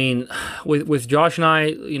 I mean, with Josh and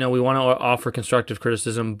I, we want to offer constructive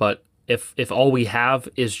criticism, but if all we have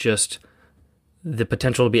is just the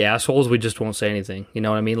potential to be assholes, we just won't say anything. You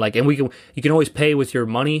know what I mean? Like, and you can always pay with your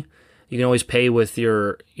money. You can always pay with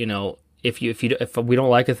your, if we don't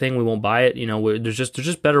like a thing, we won't buy it. There's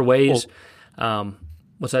just better ways.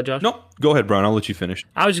 What's that, Josh? No, go ahead, Brian. I'll let you finish.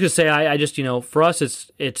 I was just gonna say, I just, for us,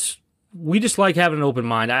 it's we just like having an open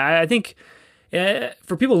mind. I think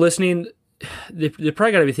for people listening, they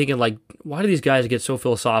probably got to be thinking, like, why do these guys get so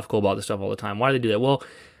philosophical about this stuff all the time? Why do they do that? Well,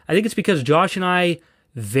 I think it's because Josh and I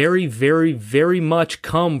very, very, very much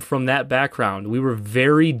come from that background. We were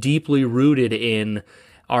very deeply rooted in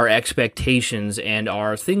our expectations and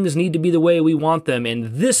our things need to be the way we want them.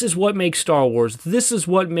 And this is what makes Star Wars. This is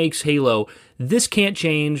what makes Halo. This can't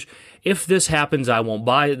change. If this happens, I won't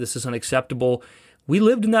buy it. This is unacceptable. We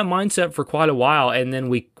lived in that mindset for quite a while, and then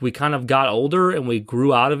we kind of got older and we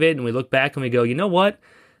grew out of it, and we look back and we go, you know what?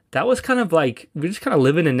 That was kind of like, we're just kind of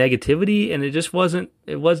living in negativity, and it just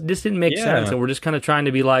didn't make sense. And we're just kind of trying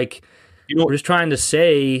to be like, we're just trying to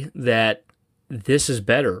say that this is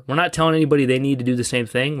better. We're not telling anybody they need to do the same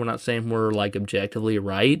thing. We're not saying we're like objectively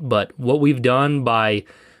right, but what we've done by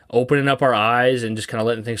opening up our eyes and just kind of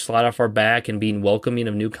letting things slide off our back and being welcoming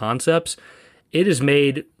of new concepts, it has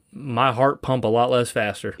made my heart pump a lot less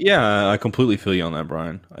faster. Yeah, I completely feel you on that,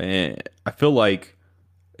 Brian. I feel like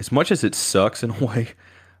as much as it sucks in a way,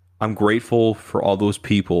 I'm grateful for all those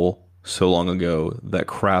people so long ago that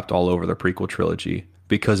crapped all over the prequel trilogy,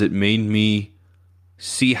 because it made me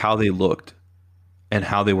see how they looked and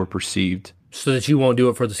how they were perceived. So that you won't do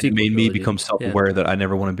it for the sequel. It made me become self-aware that I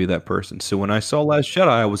never want to be that person. So when I saw Last Jedi,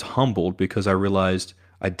 I was humbled because I realized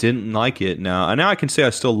I didn't like it now. And now I can say I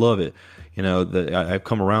still love it. That I've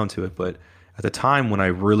come around to it. But at the time when I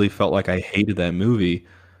really felt like I hated that movie,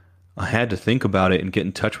 I had to think about it and get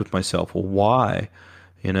in touch with myself. Well, why?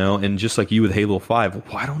 And just like you with Halo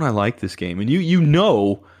 5, why don't I like this game? And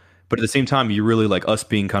but at the same time, you really, like us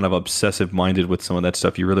being kind of obsessive minded with some of that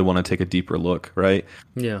stuff, you really want to take a deeper look, right?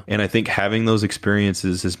 Yeah. And I think having those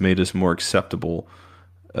experiences has made us more accepting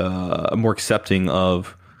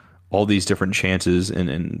of all these different chances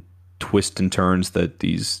and twists and turns that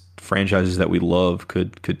these franchises that we love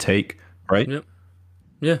could take, right? Yep.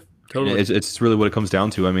 Yeah, totally. It's really what it comes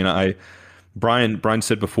down to. I mean, Brian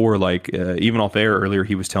said before, like even off air earlier,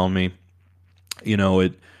 he was telling me,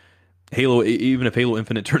 Halo, even if Halo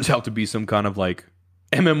Infinite turns out to be some kind of like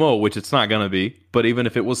MMO, which it's not going to be, but even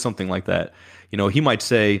if it was something like that, he might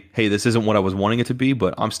say, hey, this isn't what I was wanting it to be,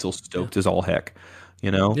 but I'm still stoked as all heck,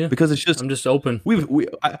 because it's just, I'm just open. We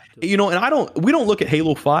don't look at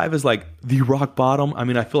Halo 5 as like the rock bottom. I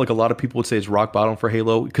mean, I feel like a lot of people would say it's rock bottom for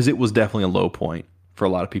Halo because it was definitely a low point for a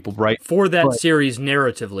lot of people, right? For that series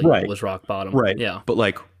narratively, It was rock bottom. Right. Yeah. But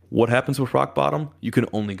like what happens with rock bottom, you can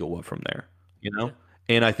only go up from there, Yeah.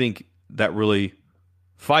 And I think that really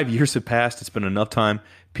 5 years have passed. It's been enough time.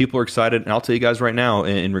 People are excited. And I'll tell you guys right now,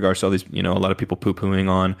 in regards to all these, a lot of people poo-pooing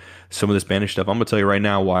on some of this Banished stuff, I'm going to tell you right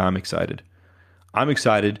now why I'm excited. I'm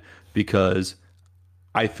excited because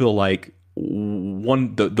I feel like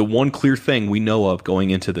the one clear thing we know of going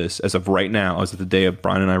into this as of right now, as of the day of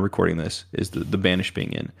Bryan and I recording this, is the Banished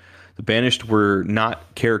being in. The Banished were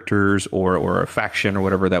not characters or a faction or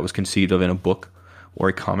whatever that was conceived of in a book or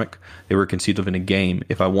a comic. They were conceived of in a game.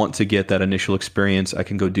 If I want to get that initial experience, I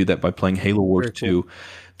can go do that by playing Halo Wars 2.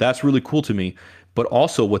 That's really cool to me. But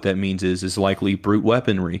also what that means is likely brute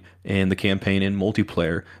weaponry and the campaign and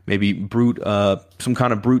multiplayer. Maybe some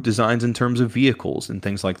kind of brute designs in terms of vehicles and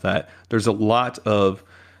things like that. There's a lot of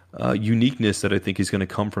uniqueness that I think is going to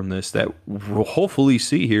come from this that we'll hopefully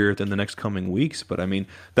see here in the next coming weeks. But I mean,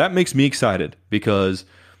 that makes me excited because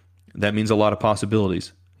that means a lot of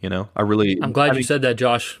possibilities. I'm glad you said that,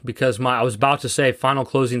 Josh, because I was about to say final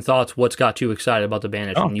closing thoughts. What's got you excited about the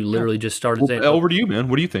Banished? And you literally just started saying. Over to you, man.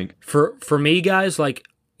 What do you think? For me, guys, like,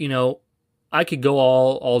 I could go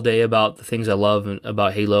all day about the things I love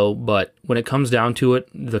about Halo, but when it comes down to it,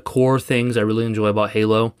 the core things I really enjoy about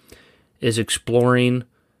Halo is exploring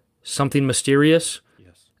something mysterious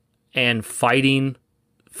and fighting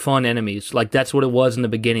fun enemies. Like, that's what it was in the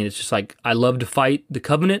beginning. It's just like, I love to fight the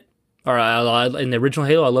Covenant. Or in the original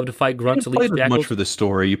Halo, I love to fight grunts. You played it much for the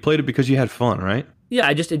story. You played it because you had fun, right? Yeah,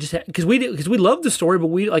 it just because we loved the story, but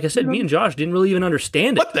like I said, me and Josh didn't really even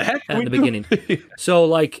understand it. What the heck at the beginning? So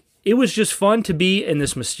like it was just fun to be in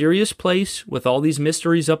this mysterious place with all these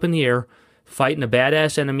mysteries up in the air, fighting a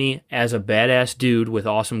badass enemy as a badass dude with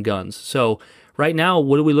awesome guns. So right now,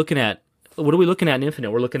 what are we looking at? What are we looking at in Infinite?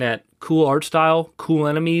 We're looking at cool art style, cool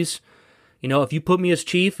enemies. If you put me as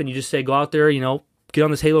Chief and you just say go out there, get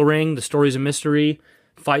on this Halo ring, the story's a mystery,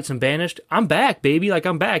 fight some Banished. I'm back, baby. Like,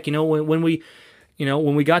 I'm back. When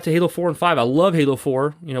we got to Halo 4 and 5, I love Halo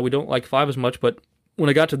 4. We don't like 5 as much, but when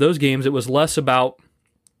I got to those games, it was less about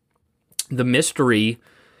the mystery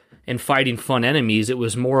and fighting fun enemies. It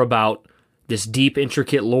was more about this deep,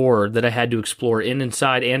 intricate lore that I had to explore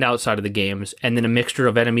inside and outside of the games, and then a mixture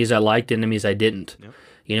of enemies I liked, enemies I didn't. Yep.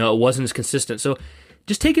 It wasn't as consistent. So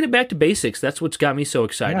just taking it back to basics, that's what's got me so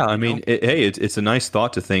excited. Yeah, I mean, it's a nice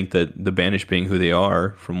thought to think that the Banished being who they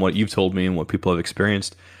are, from what you've told me and what people have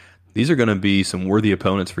experienced, these are going to be some worthy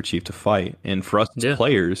opponents for Chief to fight, and for us as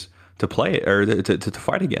players to play it or to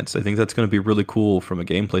fight against. I think that's going to be really cool from a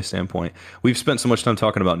gameplay standpoint. We've spent so much time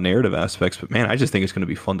talking about narrative aspects, but man, I just think it's going to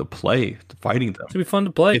be fun to play, fighting them. It's going to be fun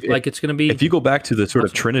to play. It's going to be. If you go back to the sort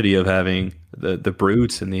of trinity of having the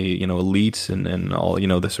brutes and the elites and all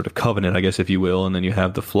the sort of covenant, I guess, if you will, and then you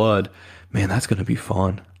have the flood, man, that's going to be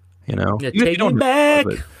fun. Yeah, take it back.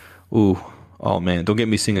 Ooh, oh man, don't get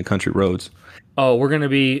me singing Country Roads. Oh, we're gonna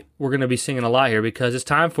be singing a lot here because it's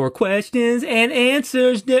time for questions and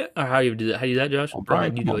answers. Or how you do that? How do you do that, Josh? Oh,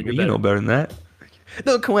 Bryan, you do it. You know better than that.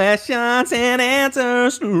 The questions and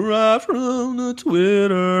answers right from the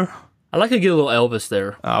Twitter. I like to get a little Elvis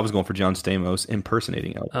there. I was going for John Stamos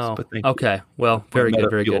impersonating Elvis. Oh, but thank you. Okay. Well, very good,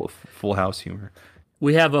 very good. Full house humor.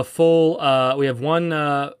 We have one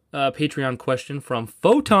Patreon question from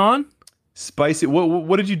Photon. Spicy.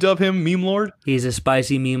 What did you dub him? Meme Lord? He's a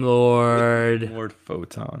spicy meme lord. Lord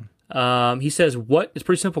Photon. He says, it's a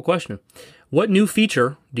pretty simple question. What new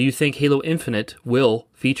feature do you think Halo Infinite will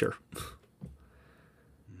feature?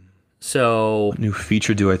 So, what new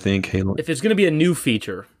feature do I think Halo? If it's going to be a new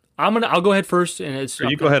feature, I'll go ahead first, and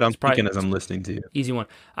you go ahead. I'm speaking as I'm listening to you. Easy one.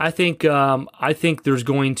 I think there's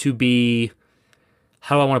going to be.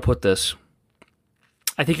 How do I want to put this?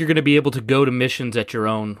 I think you're going to be able to go to missions at your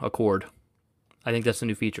own accord. I think that's the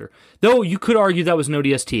new feature. Though you could argue that was an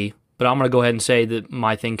ODST, but I'm going to go ahead and say that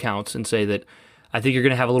my thing counts and say that I think you're going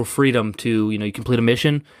to have a little freedom to, you complete a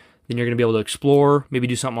mission, then you're going to be able to explore, maybe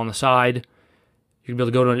do something on the side. You're going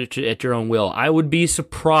to be able to go to it at your own will. I would be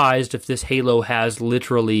surprised if this Halo has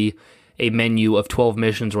literally a menu of 12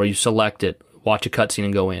 missions where you select it, watch a cutscene,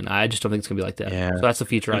 and go in. I just don't think it's going to be like that. Yeah. So that's the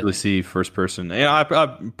feature. I usually see first person. Yeah,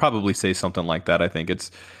 I'd probably say something like that. I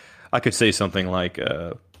could say something like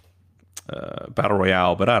Battle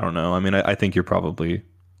Royale, but I don't know. I mean, I think you're probably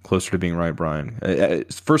closer to being right, Bryan.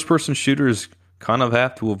 First-person shooters kind of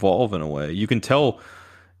have to evolve in a way. You can tell,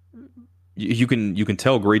 you can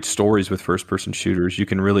tell great stories with first-person shooters. You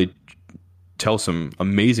can really tell some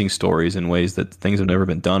amazing stories in ways that things have never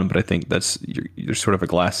been done. But I think there's sort of a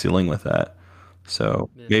glass ceiling with that. So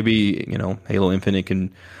maybe Halo Infinite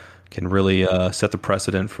can really set the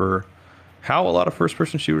precedent for how a lot of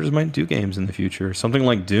first-person shooters might do games in the future. Something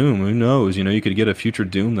like Doom, who knows? You could get a future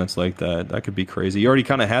Doom that's like that. That could be crazy. You already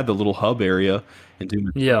kind of had the little hub area in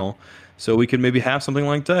Doom Eternal, so we could maybe have something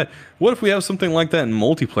like that. What if we have something like that in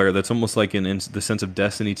multiplayer that's almost like in the sense of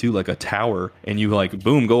Destiny 2, like a tower, and you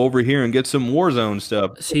boom, go over here and get some Warzone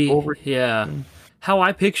stuff. How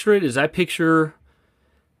I picture it is I picture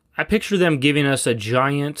them giving us a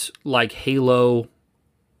giant like Halo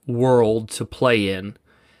world to play in.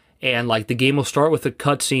 And the game will start with a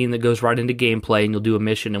cutscene that goes right into gameplay, and you'll do a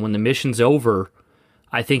mission. And when the mission's over,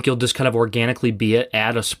 I think you'll just kind of organically be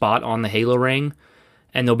at a spot on the Halo ring,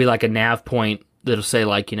 and there'll be like a nav point that'll say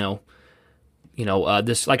this.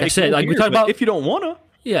 Like I said, we talked about if you don't wanna.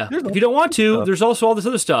 Yeah, if you don't want to, there's also all this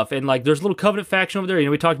other stuff, and there's a little Covenant faction over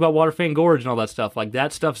there. We talked about Waterfang Gorge and all that stuff.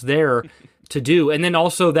 That stuff's there to do, and then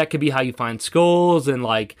also that could be how you find skulls and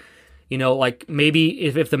maybe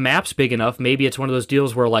if the map's big enough, maybe it's one of those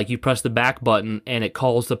deals where you press the back button and it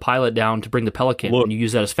calls the pilot down to bring the Pelican, and you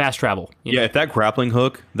use that as fast travel. If that grappling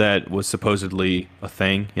hook that was supposedly a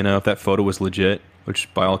thing, if that photo was legit,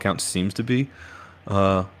 which by all accounts seems to be,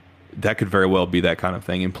 that could very well be that kind of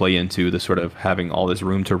thing and play into the sort of having all this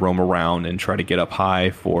room to roam around and try to get up high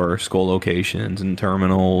for skull locations and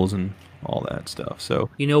terminals and all that stuff.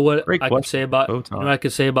 So you know what I could say about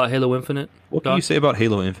Halo Infinite? What can you say about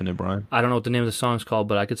Halo Infinite, Bryan? I don't know what the name of the song's called,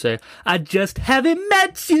 but I could say, I just haven't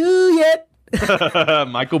met you yet.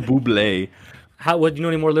 Michael Bublé. What do you know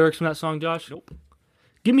any more lyrics from that song, Josh? Nope.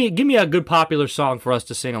 Give me a good popular song for us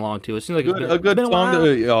to sing along to. It seems like a good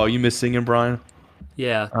song. You miss singing, Bryan?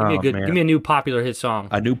 Yeah, give me a new popular hit song.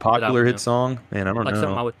 A new popular hit song? Man, I don't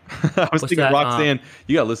know. I was thinking Roxanne.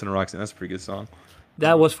 You gotta listen to Roxanne. That's a pretty good song.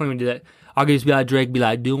 That was funny when you did that. I'll just be like Drake, be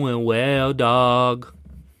like, doing well, dog.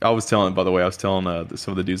 I was telling some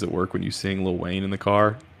of the dudes at work when you sing Lil Wayne in the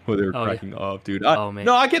car, where they were cracking up, dude. Man.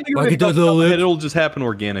 No, I can't think of it. It'll just happen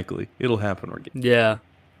organically. It'll happen organically. Yeah.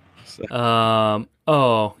 So.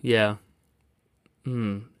 Oh, yeah.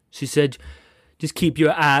 She said, just keep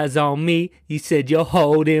your eyes on me. He said, you're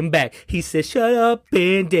holding back. He said, shut up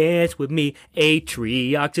and dance with me.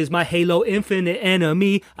 Atriox is my Halo Infinite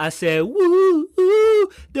enemy. I said, woo, ooh,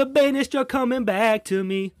 the Banished are coming back to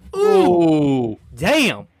me. Ooh.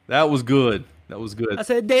 Damn. That was good. That was good. I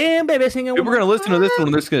said, damn, baby, singing. If we're going to listen to this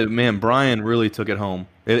one, man, Bryan really took it home.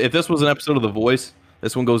 If this was an episode of The Voice,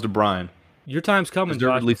 this one goes to Bryan. Your time's coming,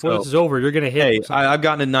 Josh. Before this is over, you're going to hit. Hey, I've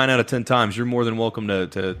gotten it 9 out of 10 times. You're more than welcome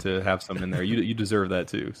to have some in there. You deserve that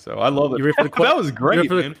too. So I love it. You ready for the that was great,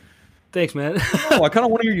 man. Thanks, man. I kind of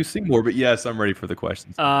want to hear you sing more, but yes, I'm ready for the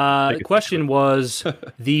questions. The question was,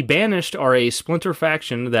 the Banished are a splinter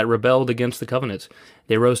faction that rebelled against the Covenant.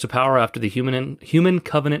 They rose to power after the Human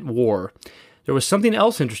Covenant War. There was something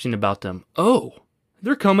else interesting about them. Oh,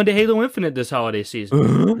 they're coming to Halo Infinite this holiday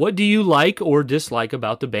season. What do you like or dislike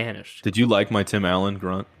about the Banished? Did you like my Tim Allen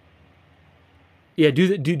grunt? Yeah,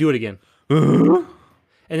 do it again. And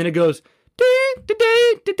then it goes. Or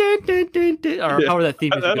however that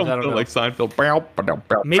theme music goes, I don't know. Like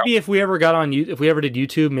Seinfeld. Maybe if we ever did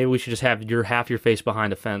YouTube, maybe we should just have half your face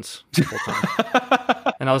behind a fence the whole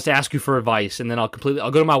time. And I'll just ask you for advice, and then I'll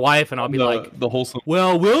go to my wife and I'll be like, the wholesome.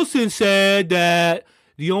 Well, Wilson said that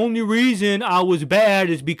the only reason I was bad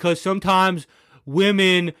is because sometimes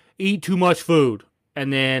women eat too much food.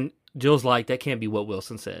 And then Jill's like, that can't be what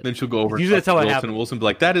Wilson said. Then she'll go over usually that's how it happens. And Wilson will be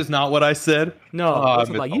like, that is not what I said. No,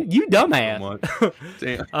 Wilson's like, you dumbass.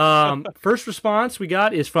 Damn. First response we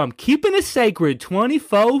got is from Keeping It Sacred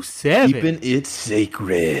 24/7. Keeping It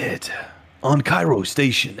Sacred. On Cairo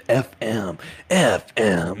Station FM.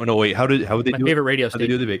 No, wait, how would they do it? My favorite radio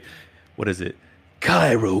station. How they do it? What is it?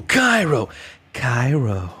 Cairo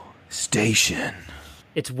Station.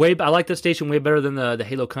 I like the station way better than the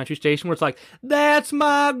Halo Country station, where it's like, that's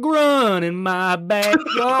my grunt in my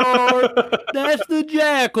backyard. That's the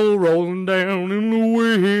jackal rolling down in the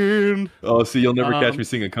wind. Oh, see, you'll never catch me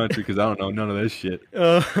singing country because I don't know none of this shit.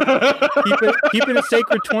 Keeping It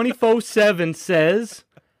Sacred 24/7 says,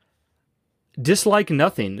 dislike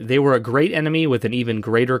nothing. They were a great enemy with an even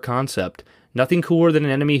greater concept. Nothing cooler than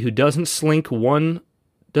an enemy who doesn't slink one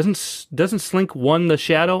the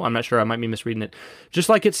shadow. I'm not sure, I might be misreading it. Just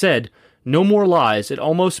like it said, no more lies. It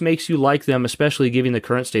almost makes you like them, especially given the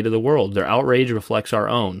current state of the world. Their outrage reflects our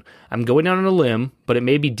own. I'm going down on a limb, but it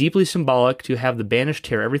may be deeply symbolic to have the Banished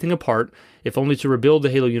tear everything apart, if only to rebuild the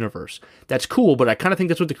Halo universe. That's cool, but I kind of think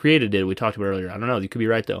that's what the creator did. We talked about earlier. I don't know. You could be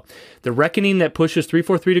right, though. The reckoning that pushes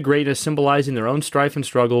 343 to greatness, symbolizing their own strife and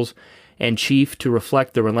struggles, and Chief to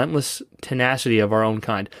reflect the relentless tenacity of our own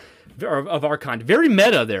kind. Of our kind. Very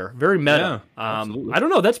meta there. Very meta. Yeah, I don't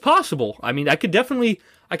know. That's possible. I mean, I can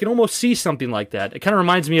almost see something like that. It kind of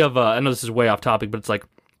reminds me of, I know this is way off topic, but it's like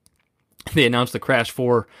they announced the Crash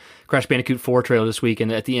Bandicoot 4 trailer this week,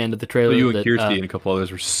 and at the end of the trailer... So you and Kirsty and a couple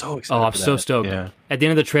others were so excited. Oh, I'm so stoked. Yeah. At the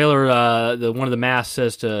end of the trailer, one of the masks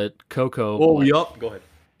says to Coco... Oh, yup. Go ahead.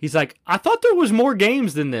 He's like, I thought there was more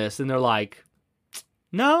games than this. And they're like,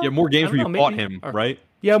 no. Yeah, more games where you fought him, right?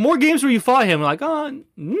 Yeah, more games where you fought him. Like, I don't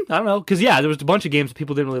know. Because, there was a bunch of games that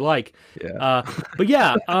people didn't really like. Yeah. But,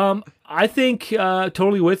 yeah, I think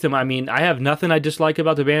totally with him. I mean, I have nothing I dislike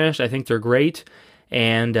about the Banished. I think they're great.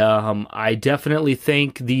 And I definitely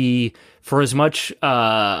think for as much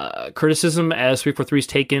criticism as 343's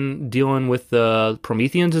taken dealing with the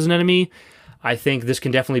Prometheans as an enemy, I think this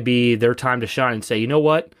can definitely be their time to shine and say, you know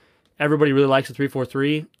what? Everybody really likes the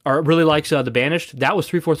 343, or really likes the Banished. That was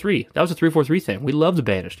 343. That was a 343 thing. We love the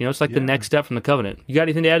Banished. It's like the next step from the Covenant. You got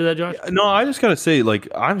anything to add to that, Josh? No, I just gotta say, like,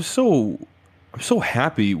 I'm so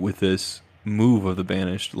happy with this move of the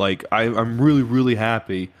Banished. Like, I'm really, really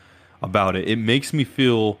happy about it. It makes me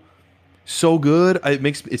feel so good.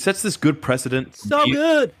 It sets this good precedent. So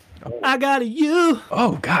good. I got you.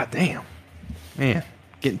 Oh, god damn, man,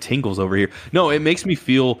 getting tingles over here. No, it makes me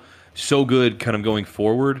feel so good kind of going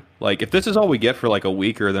forward. Like, if this is all we get for like a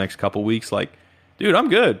week or the next couple weeks, like, dude, I'm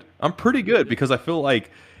good. I'm pretty good, because I feel like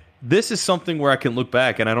this is something where I can look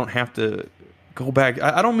back and I don't have to go back.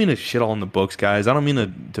 I don't mean to shit all in the books, guys. I don't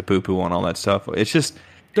mean to poo-poo on all that stuff. It's just,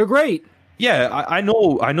 they're great. Yeah, I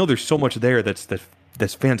know there's so much there that's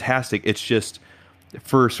fantastic. It's just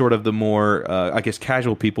for sort of the more, I guess,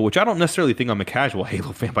 casual people, which I don't necessarily think I'm a casual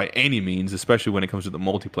Halo fan by any means, especially when it comes to the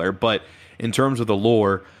multiplayer. But in terms of the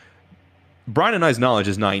lore, Bryan and I's knowledge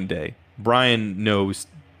is night and day. Bryan knows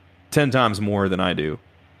 10 times more than I do.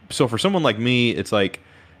 So for someone like me, it's like,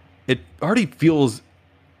 it already feels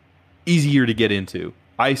easier to get into.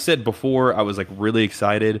 I said before, I was like really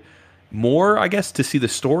excited more, I guess, to see the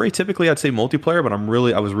story. Typically I'd say multiplayer, but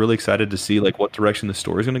I was really excited to see like what direction the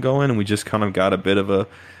story's going to go in, and we just kind of got a bit of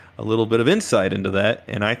a little bit of insight into that.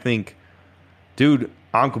 And I think, dude,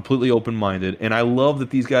 I'm completely open-minded, and I love that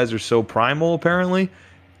these guys are so primal. Apparently,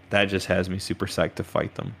 that just has me super psyched to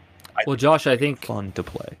fight them. Well, Josh, I think Fun to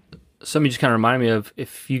play. something just kind of reminded me of,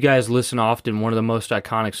 if you guys listen often, one of the most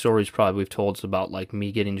iconic stories probably we've told is about like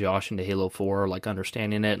me getting Josh into Halo 4, like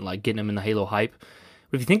understanding it and like getting him in the Halo hype.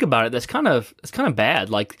 But if you think about it, that's kind of bad.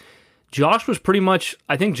 Like Josh was pretty much,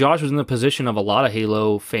 I think Josh was in the position of a lot of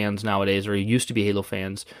Halo fans nowadays, or he used to be Halo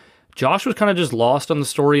fans. Josh was kind of just lost on the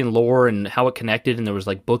story and lore and how it connected, and there was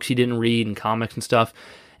like books he didn't read and comics and stuff.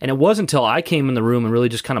 And it wasn't until I came in the room and really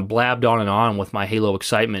just kind of blabbed on and on with my Halo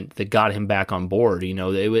excitement that got him back on board. You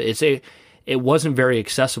know, it wasn't very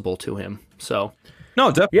accessible to him. So no,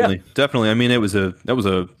 definitely. I mean, that was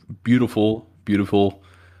a beautiful, beautiful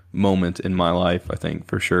moment in my life, I think,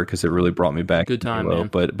 for sure, because it really brought me back. Good time, man.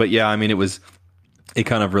 But yeah, I mean, it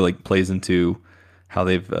kind of really plays into how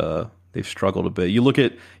they've struggled a bit. You look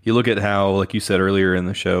at how, like you said earlier in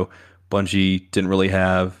the show, Bungie didn't really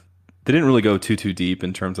go too deep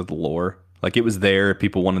in terms of the lore. Like, it was there if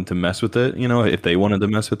people wanted to mess with it, you know, if they wanted to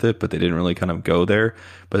mess with it, but they didn't really kind of go there.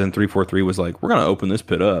 But then 343 was like, we're going to open this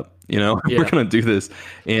pit up, you know, we're going to do this.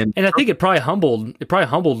 And I think it probably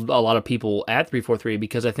humbled a lot of people at 343,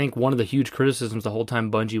 because I think one of the huge criticisms the whole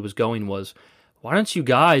time Bungie was going was, why don't you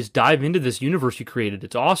guys dive into this universe you created?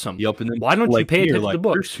 It's awesome. Yep, and then why don't you pay attention to the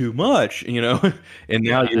books? There's too much, you know. And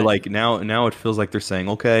now you're like, now it feels like they're saying,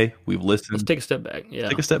 okay, we've listened. Let's take a step back. Yeah,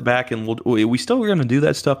 take a step back, and we still are going to do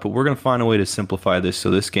that stuff, but we're going to find a way to simplify this so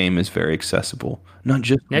this game is very accessible, not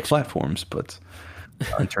just on platforms, but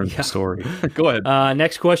in terms of story. Go ahead.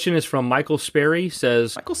 Next question is from Michael Sperry.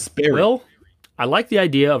 Says, Michael Sperry. Well, I like the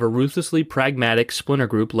idea of a ruthlessly pragmatic splinter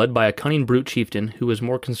group led by a cunning brute chieftain who is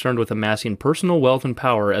more concerned with amassing personal wealth and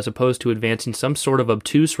power as opposed to advancing some sort of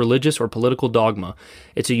obtuse religious or political dogma.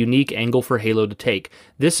 It's a unique angle for Halo to take.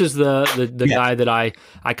 This is the guy that I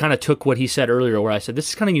kind of took what he said earlier, where I said this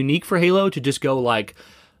is kind of unique for Halo to just go like,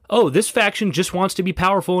 oh, this faction just wants to be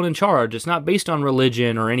powerful and in charge. It's not based on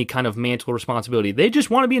religion or any kind of mantle responsibility. They just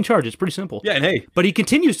want to be in charge. It's pretty simple. Yeah, and hey. But he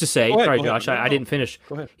continues to say, Go ahead, Josh, I didn't finish.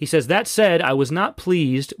 Go ahead. He says, that said, I was not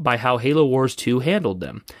pleased by how Halo Wars 2 handled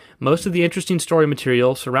them. Most of the interesting story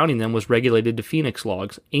material surrounding them was regulated to Phoenix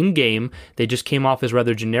logs. In-game, they just came off as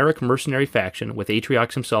rather generic mercenary faction, with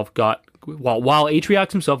Atriox himself while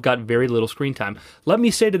Atriox himself got very little screen time. Let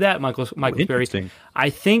me say to that, Michael Sperry, I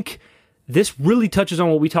think this really touches on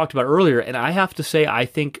what we talked about earlier, and I have to say, I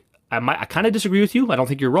think I kind of disagree with you. I don't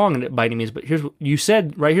think you're wrong by any means, but here's what you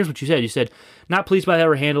said. Here's what you said. You said, not pleased by how they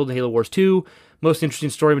were handled in Halo Wars 2. Most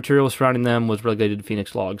interesting story material surrounding them was relegated to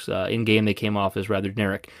Phoenix logs. In-game, they came off as rather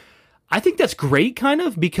generic. I think that's great, kind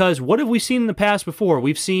of, because what have we seen in the past before?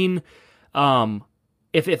 We've seen,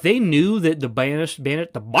 if they knew that the Banished, woo,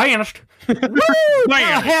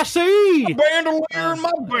 Tallahassee! Bandolier in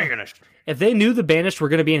my Banished! If they knew the Banished were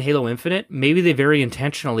going to be in Halo Infinite, maybe they very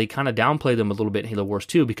intentionally kind of downplayed them a little bit in Halo Wars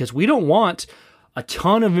 2, because we don't want a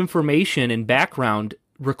ton of information and background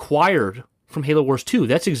required from Halo Wars 2.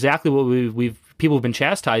 That's exactly what people have been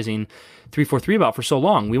chastising 343 about for so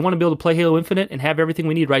long. We want to be able to play Halo Infinite and have everything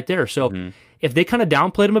we need right there. So if they kind of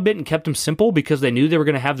downplayed them a bit and kept them simple because they knew they were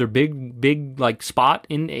going to have their big like spot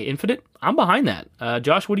in Infinite, I'm behind that.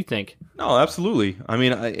 Josh, what do you think? No, absolutely. I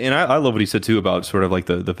mean, I love what he said too about sort of like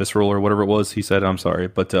the visceral or whatever it was he said. I'm sorry,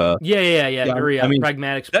 but yeah. Very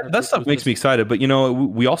pragmatic. That stuff makes me excited. But you know,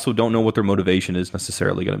 we also don't know what their motivation is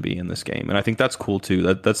necessarily going to be in this game, and I think that's cool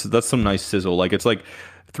too. That's some nice sizzle. Like, it's like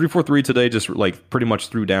 343 today just like pretty much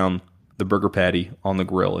threw down the burger patty on the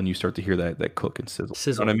grill, and you start to hear that cook and sizzle.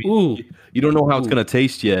 You know what I mean? Ooh. You don't know how it's going to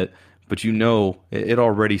taste yet, but you know it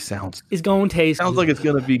already sounds. It's going to taste. Sounds like it's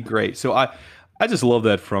going to be great. So I just love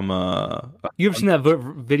that from. You ever seen that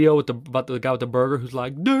video about the guy with the burger who's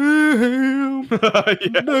like, damn,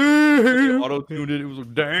 damn. Auto tuned it. It was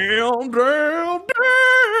like, damn.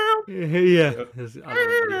 Yeah.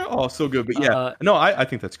 Oh, so good. But yeah, no, I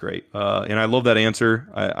think that's great. And I love that answer.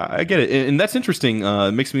 I get it. And that's interesting.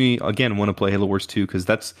 It makes me, again, want to play Halo Wars 2, because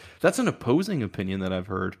that's an opposing opinion that I've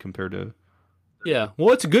heard compared to. Yeah.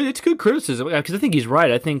 Well, it's good criticism, because I think he's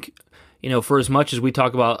right. I think, you know, for as much as we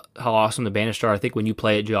talk about how awesome the Banished are, I think when you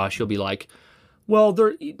play it, Josh, you'll be like, well,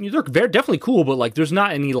 they're very definitely cool, but like there's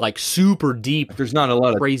not any like super deep. There's not a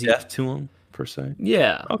lot crazy of depth to them per se.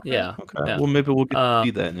 Yeah. Okay. Yeah. Well, maybe we'll get to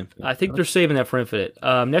see that in Infinite. I think they're saving that for Infinite.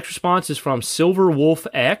 Next response is from Silver Wolf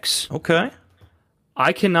X. Okay.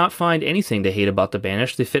 I cannot find anything to hate about the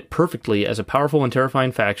Banished. They fit perfectly as a powerful and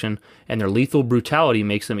terrifying faction, and their lethal brutality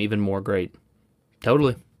makes them even more great.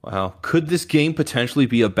 Totally. Wow. Could this game potentially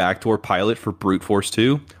be a backdoor pilot for Brute Force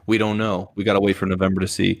 2? We don't know. We got to wait for November to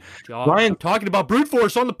see. I'm talking about Brute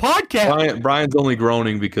Force on the podcast. Brian's only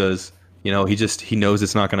groaning because, he knows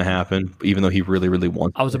it's not going to happen, even though he really, really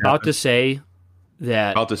wants it. I was about to say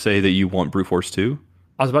that you want Brute Force 2?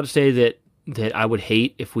 I was about to say that I would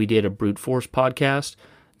hate if we did a Brute Force podcast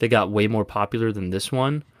that got way more popular than this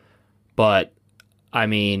one. But, I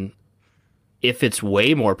mean, if it's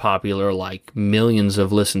way more popular, like millions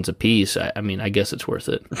of listens a piece, I guess it's worth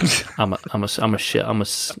it. I'm a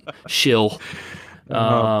shill.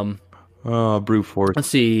 Brute Force. Let's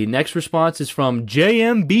see. Next response is from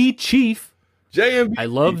JMB Chief. JMB. I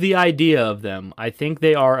love the idea of them. I think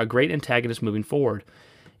they are a great antagonist moving forward.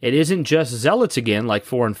 It isn't just zealots again, like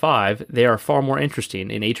 4 and 5. They are far more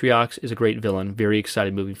interesting, and Atriox is a great villain. Very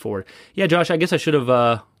excited moving forward. Yeah, Josh, I guess we should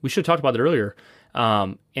have talked about it earlier.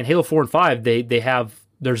 In Halo 4 and 5, there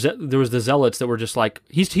was the zealots that were just like,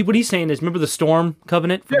 what he's saying is, remember the Storm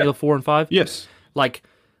Covenant from Halo 4 and 5? Yes. Like,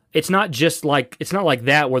 it's not like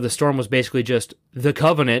that where the Storm was basically just the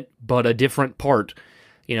Covenant, but a different part.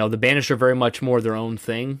 The Banished are very much more their own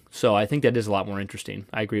thing, so I think that is a lot more interesting.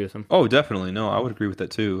 I agree with him. Oh, definitely. No, I would agree with that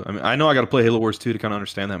too. I mean, I know I got to play Halo Wars 2 to kind of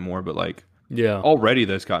understand that more, but already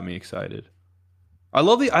that's got me excited. I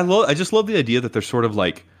just love the idea that they're sort of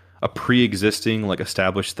like a pre-existing, like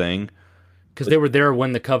established thing. Because they were there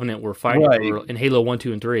when the Covenant were fighting in Halo 1,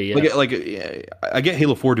 2, and 3. Yeah. I get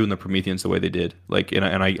Halo 4 doing the Prometheans the way they did. I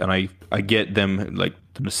get them like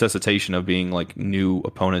the necessitation of being like new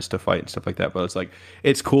opponents to fight and stuff like that. But it's like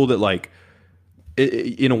it's cool that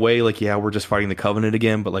in a way we're just fighting the Covenant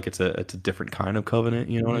again, but it's a different kind of Covenant.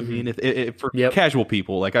 You know what I mean? For casual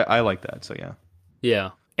people, I like that. So yeah. Yeah.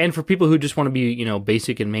 And for people who just want to be,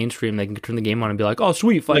 basic and mainstream, they can turn the game on and be like, "Oh,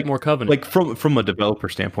 sweet, fight more Covenant." From a developer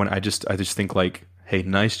standpoint, I just think hey,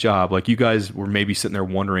 nice job. You guys were maybe sitting there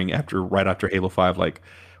wondering right after Halo 5,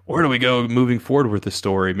 where do we go moving forward with this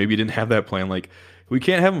story? Maybe you didn't have that plan. We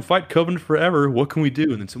can't have them fight Covenant forever. What can we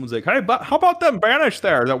do? And then someone's like, "Hey, how about them Banished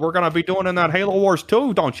there that we're gonna be doing in that Halo Wars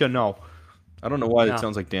 2? Don't you know?" I don't know why it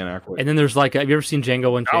sounds like Dan Aykroyd. And then there's have you ever seen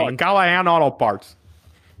Django Unchained? Callahan Auto Parts.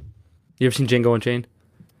 You ever seen Django Unchained?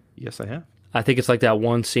 Yes, I have. I think it's like that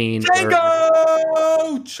one scene. Django!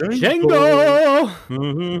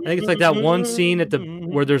 I think it's like that one scene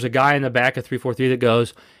where there's a guy in the back of 343 that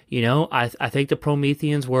goes, I think the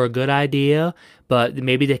Prometheans were a good idea, but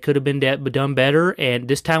maybe they could have been done better. And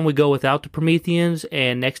this time we go without the Prometheans,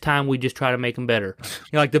 and next time we just try to make them better.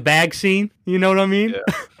 Like the bag scene. You know what I mean? Yeah.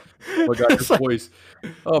 Oh my God, your voice.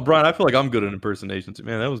 Oh, Brian, I feel like I'm good at impersonations.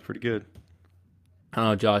 Man, that was pretty good.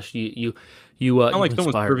 Oh, Josh, you sound like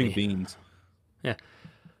someone's serving me. beans. Yeah.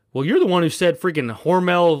 Well, you're the one who said freaking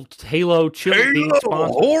Hormel Halo chili bean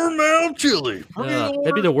sponsor. Hormel chili.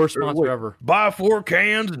 That'd be the worst sponsor ever. Buy 4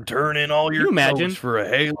 cans and turn in all your imagine for a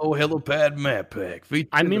Halo Helipad map pack.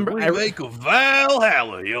 I remember the remake of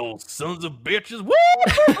Valhalla, you old sons of bitches.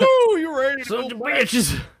 Woo! You ready to sons of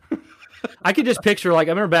bitches? I could just picture, I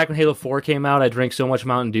remember back when Halo 4 came out, I drank so much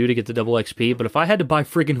Mountain Dew to get the double XP, but if I had to buy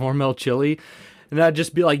freaking Hormel chili, and I'd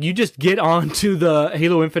just be like, you just get onto the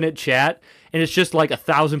Halo Infinite chat, and it's just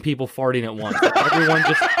 1,000 people farting at once.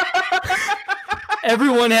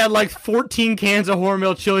 Everyone had 14 cans of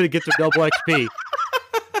Hormel chili to get their double XP.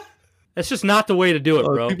 That's just not the way to do it,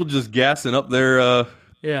 bro. People just gassing up their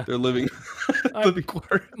living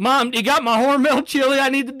quarters. Mom, you got my Hormel chili? I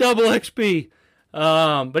need the double XP.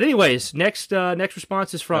 But anyways, next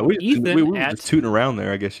response is from Ethan. We were just tooting around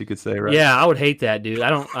there, I guess you could say, right? Yeah, I would hate that, dude. I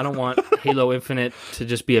don't want Halo Infinite to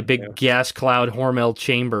just be a big gas cloud Hormel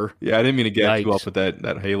chamber. Yeah, I didn't mean to gas you up with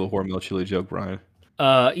that Halo Hormel chili joke, Brian.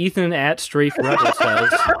 Ethan at Strafe Rebel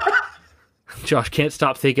says, Josh can't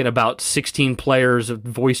stop thinking about 16 players of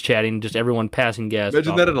voice chatting, just everyone passing gas.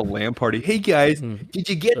 Imagine that at a LAN party. Hey guys, did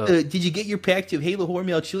you get your pack of Halo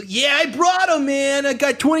Hormel chili? Yeah, I brought them, man. I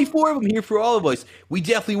got 24 of them here for all of us. We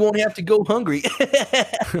definitely won't have to go hungry.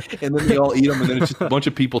 And then they all eat them, and then it's just a bunch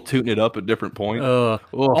of people tooting it up at different points.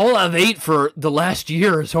 All I've ate for the last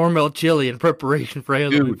year is Hormel chili in preparation for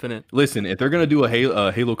Halo Infinite. Listen, if they're gonna do a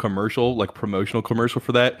Halo commercial, promotional commercial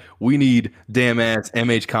for that, we need damn ass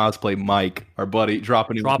MH Cosplay Mike, our buddy,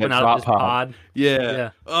 dropping out of his pod.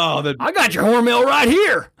 Yeah. Oh, I got your Hormel right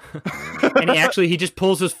here. And he just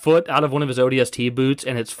pulls his foot out of one of his ODST boots,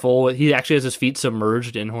 and it's full. He actually has his feet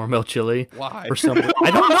submerged in Hormel chili. Why? For some reason.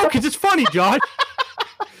 I don't know, because it's funny, Josh.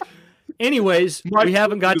 Anyways, we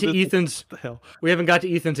haven't got to Ethan's. We haven't got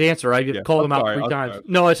to Ethan's answer. I called him out 3 times.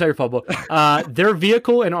 No, it's not your fault. Their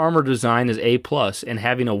vehicle and armor design is A+, and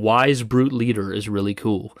having a wise brute leader is really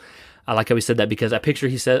cool. I like how he said that because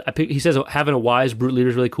he says having a wise brute leader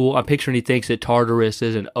is really cool. I'm picturing he thinks that Tartarus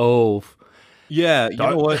is an oaf. Yeah, you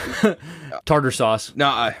know what? Tartar sauce.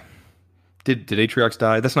 No, did Atriox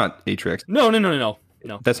die? That's not Atriox. No.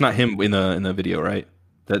 That's not him in the video, right?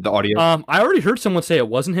 The audio. I already heard someone say it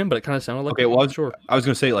wasn't him, but it kind of sounded like. Okay, well, I was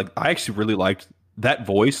gonna say like I actually really liked that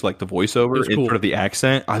voice, like the voiceover and sort of the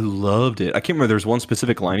accent. I loved it. I can't remember. There's one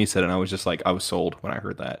specific line he said, and I was just like, I was sold when I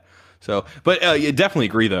heard that. So, but you definitely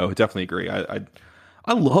agree, though. Definitely agree.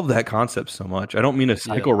 I love that concept so much. I don't mean to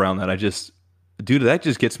cycle around that. Dude, that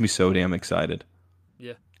just gets me so damn excited.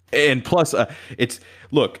 Yeah. And plus, if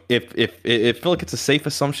I feel like it's a safe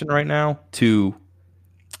assumption right now to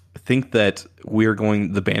think that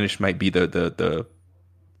the Banished might be the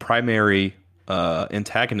primary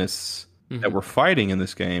antagonists that we're fighting in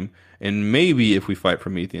this game, and maybe if we fight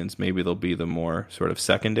Prometheans, maybe they'll be the more sort of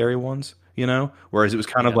secondary ones, you know? Whereas it was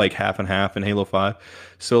kind of like half and half in Halo 5.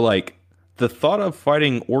 So like the thought of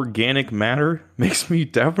fighting organic matter makes me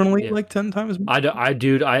definitely like 10 times more. I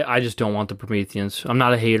just don't want the Prometheans. I'm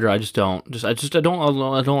not a hater. I just don't. I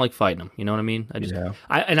don't like fighting them. You know what I mean?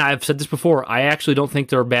 I've said this before. I actually don't think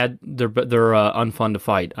they're bad. They're unfun to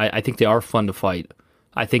fight. I think they are fun to fight.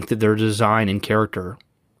 I think that their design and character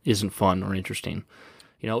isn't fun or interesting.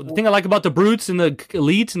 You know, the thing I like about the brutes and the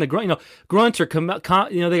elites and the grunts are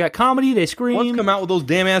they got comedy, they scream. Ones come out with those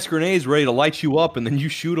damn ass grenades ready to light you up, and then you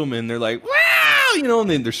shoot them, and they're like, wow, you know, and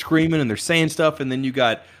then they're screaming and they're saying stuff, and then you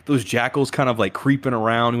got those jackals kind of like creeping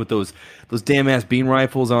around with those damn ass beam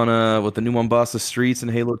rifles on with the new Mombasa streets in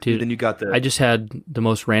Halo 2. Then you got I just had the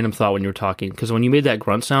most random thought when you were talking, because when you made that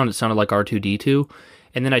grunt sound, it sounded like R2-D2,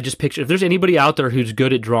 and then I just pictured, if there's anybody out there who's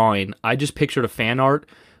good at drawing, I just pictured a fan art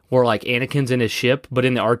where like Anakin's in his ship, but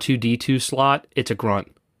in the R2-D2 slot, it's a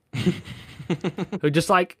grunt. Just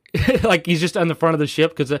like he's just on the front of the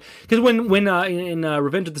ship, because when in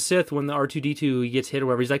Revenge of the Sith, when the R2-D2 he gets hit or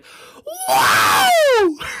whatever, he's like, wow!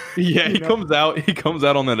 Yeah, he comes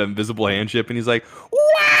out on that invisible hand ship, and he's like,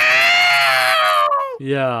 wow!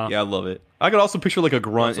 Yeah, I love it. I could also picture like a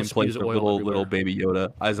grunt in place of little baby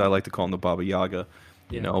Yoda, as I like to call him, the Baba Yaga.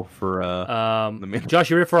 You know, for Josh,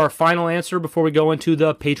 you ready for our final answer before we go into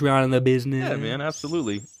the Patreon and the business? Yeah, man,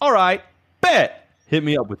 absolutely. All right, bet. Hit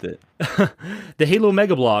me up with it. The Halo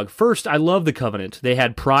Mega Blog. First, I love the Covenant. They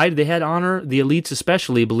had pride, they had honor. The elites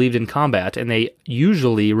especially believed in combat, and they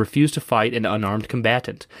usually refused to fight an unarmed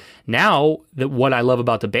combatant. Now, what I love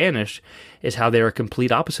about the Banished is how they are a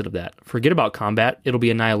complete opposite of that. Forget about combat, it'll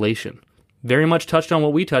be annihilation. Very much touched on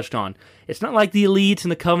what we touched on. It's not like the elites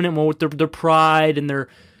and the Covenant with their pride and their,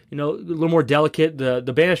 a little more delicate. The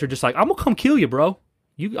Banished are just like, I'm gonna come kill you, bro.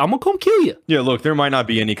 I'm gonna come kill you. Yeah, look, there might not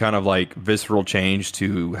be any kind of like visceral change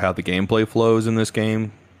to how the gameplay flows in this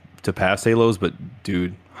game to past Halos, but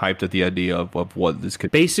dude, hyped at the idea of what this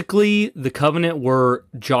could be. Basically, the Covenant were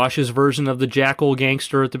Josh's version of the Jackal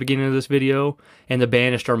gangster at the beginning of this video, and the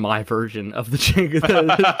Banished are my version of the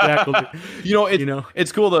Jackal.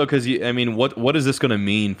 It's cool though, because what is this going to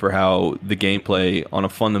mean for how the gameplay on a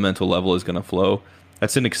fundamental level is going to flow?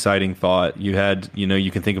 That's an exciting thought. You had, you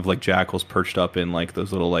can think of like jackals perched up in like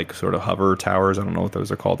those little like sort of hover towers. I don't know what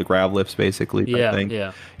those are called, the grav lifts, basically. Yeah. And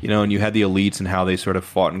you had the elites and how they sort of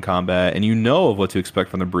fought in combat, and of what to expect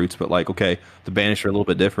from the brutes. But like, okay, the Banished are a little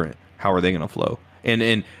bit different. How are they going to flow?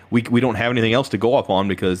 And we don't have anything else to go off on,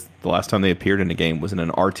 because the last time they appeared in a game was in an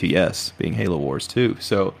RTS, being Halo Wars 2.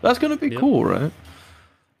 So that's going to be cool, right?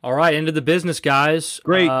 All right, into the business, guys.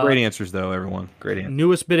 Great answers, though, everyone. Great answers.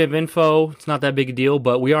 Newest bit of info. It's not that big a deal,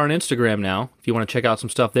 but we are on Instagram now. If you want to check out some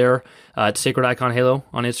stuff there, it's Sacred Icon Halo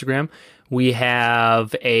on Instagram. We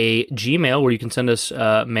have a Gmail where you can send us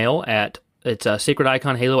mail it's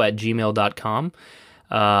sacrediconhalo@gmail.com.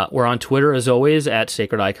 We're on Twitter, as always, at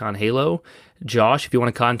Sacred Icon Halo. Josh, if you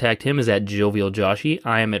want to contact him, is at Jovial Joshy.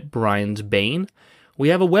 I am at Brian's Bane. We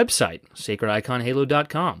have a website,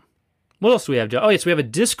 sacrediconhalo.com. What else do we have, Joe? Oh, yes, we have a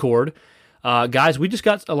Discord. Guys, we just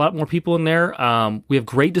got a lot more people in there. We have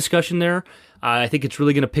great discussion there. I think it's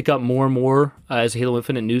really going to pick up more and more as Halo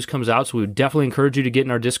Infinite news comes out, so we would definitely encourage you to get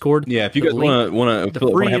in our Discord. Yeah, if you guys want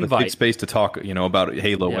to have a good space to talk about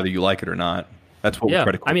Halo, whether you like it or not. That's what we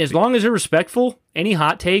try to I mean, as long as you're respectful, any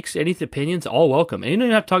hot takes, any opinions, all welcome. And you don't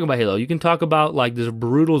even have to talk about Halo. You can talk about like this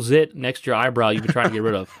brutal zit next to your eyebrow you've been trying to get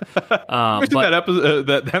rid of. That episode,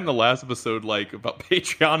 that the last episode, like about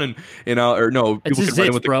Patreon and people can write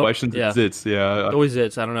in with the questions. Yeah. Zits, yeah. It's always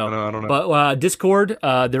zits. I don't know. I don't know. But Discord,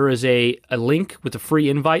 there is a link with a free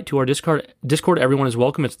invite to our Discord. Discord, everyone is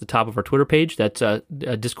welcome. It's at the top of our Twitter page. That's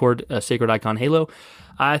Discord, Sacred Icon Halo.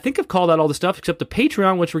 I think I've called out all the stuff except the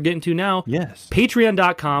Patreon, which we're getting to now. Yes.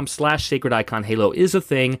 Patreon.com/Sacred Icon Halo. Halo is a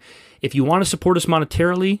thing. If you want to support us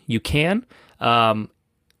monetarily, you can.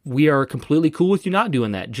 We are completely cool with you not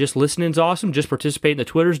doing that. Just listening's awesome. Just participating. The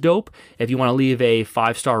Twitter's dope. If you want to leave a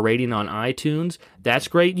 5-star rating on iTunes, that's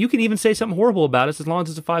great. You can even say something horrible about us as long as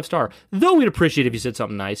it's a 5-star. Though we'd appreciate if you said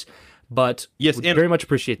something nice. But yes, we very much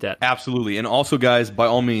appreciate that. Absolutely. And also, guys, by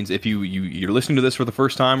all means, if you're listening to this for the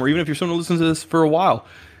first time, or even if you're someone who listens to this for a while,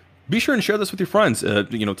 be sure and share this with your friends. Tell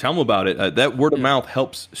them about it. That word of mouth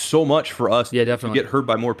helps so much for us to get heard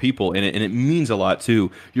by more people, and it means a lot, too.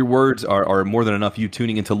 Your words are more than enough. You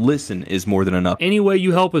tuning in to listen is more than enough. Any way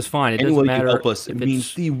you help is fine. It doesn't matter. You help us, it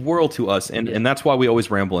means the world to us. And that's why we always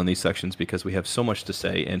ramble in these sections, because we have so much to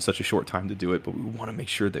say in such a short time to do it, but we want to make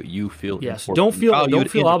sure that you feel don't feel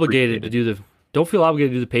obligated to do the... Don't feel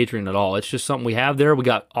obligated to do the Patreon at all. It's just something we have there. We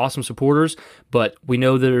got awesome supporters, but we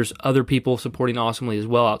know there's other people supporting awesomely as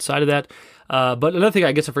well outside of that. But another thing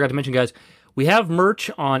I guess I forgot to mention, guys, we have merch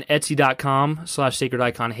on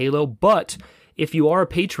Etsy.com/SacredIconHalo, but if you are a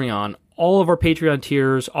Patreon, all of our Patreon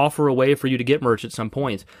tiers offer a way for you to get merch at some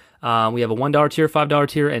point. We have a $1 tier, $5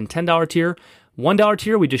 tier, and $10 tier. $1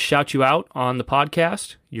 tier, we just shout you out on the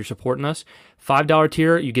podcast. You're supporting us. $5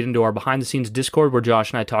 tier, you get into our behind-the-scenes Discord where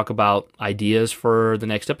Josh and I talk about ideas for the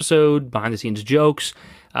next episode, behind-the-scenes jokes.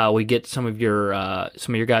 We get some of your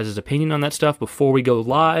guys' opinion on that stuff before we go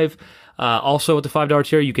live. Also, at the $5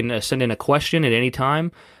 tier, you can send in a question at any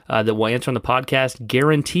time that we'll answer on the podcast,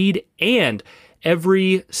 guaranteed. And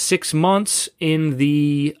every 6 months in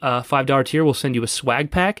the $5 tier, we'll send you a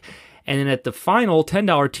swag pack. And then at the final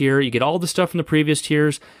 $10 tier, you get all the stuff from the previous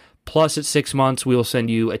tiers. Plus, at 6 months, we will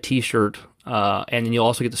send you a T-shirt. And then you'll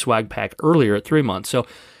also get the swag pack earlier at 3 months. So,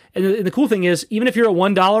 and the cool thing is, even if you're at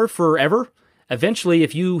 $1 forever, eventually,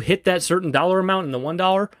 if you hit that certain dollar amount in the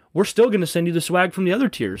 $1, we're still going to send you the swag from the other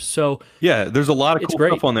tiers. So, yeah, there's a lot of cool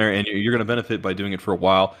stuff on there, and you're going to benefit by doing it for a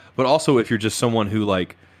while. But also, if you're just someone who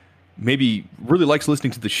maybe really likes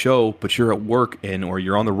listening to the show, but you're at work or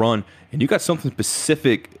you're on the run, and you got something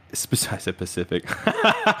specific. I said Pacific.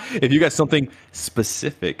 If you got something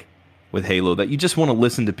specific with Halo that you just want to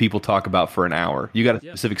listen to people talk about for an hour, you got a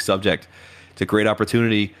specific subject, it's a great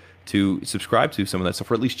opportunity to subscribe to some of that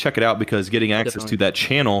stuff, or at least check it out, because getting access to that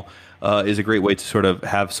channel is a great way to sort of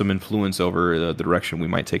have some influence over the direction we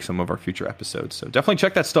might take some of our future episodes. So definitely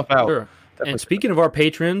check that stuff out. Sure. And speaking of our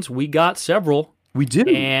patrons, we got several. We did.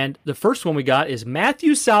 And the first one we got is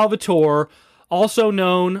Matthew Salvatore, also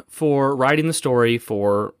known for writing the story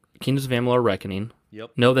for Kingdoms of Amalur Reckoning.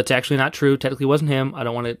 Yep. No, that's actually not true. Technically, it wasn't him. I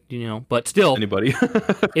don't want to, but still, anybody.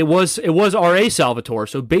 it was R.A. Salvatore,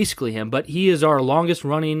 so basically him. But he is our longest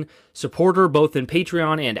running supporter, both in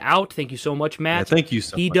Patreon and out. Thank you so much, Matt. Yeah, thank you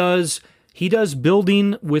so much. He does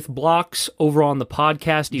building with blocks over on the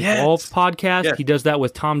podcast Evolve podcast. Yes. He does that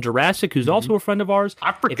with Tom Jurassic, who's also a friend of ours.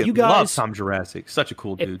 I freaking love Tom Jurassic. Such a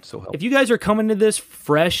cool dude. So helpful. If you guys are coming to this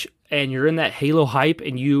fresh and you're in that Halo hype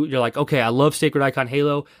and you're like, okay, I love Sacred Icon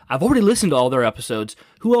Halo. I've already listened to all their episodes.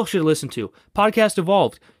 Who else should I listen to? Podcast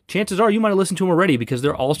Evolved. Chances are you might have listened to them already, because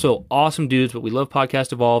they're also awesome dudes, but we love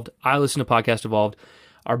Podcast Evolved. I listen to Podcast Evolved.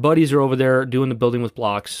 Our buddies are over there doing the building with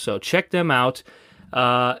blocks, so check them out.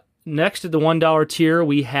 Next at the $1 tier,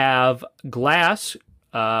 we have Glass.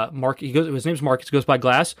 His name's Marcus. Goes by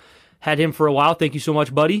Glass. Had him for a while. Thank you so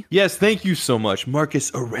much, buddy. Yes, thank you so much,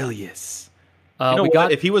 Marcus Aurelius.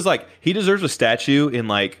 If he was he deserves a statue in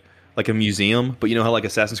like a museum. But you know how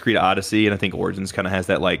Assassin's Creed Odyssey and I think Origins kind of has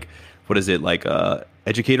that what is it,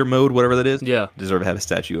 educator mode, whatever that is. Yeah, deserve to have a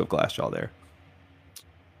statue of Glassjaw there.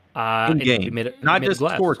 In game, not just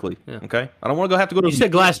historically. Yeah. Okay, I don't want to have to go to. You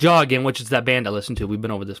said Glassjaw again, which is that band I listen to. We've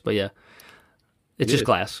been over this, but yeah, it's just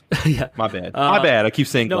Glass. Yeah, my bad. My bad. I keep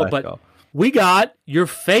saying Glassjaw. But we got your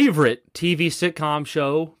favorite TV sitcom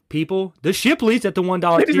show, people, the Shipleys at the $1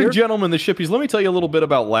 tier. Ladies and gentlemen, the Shipleys. Let me tell you a little bit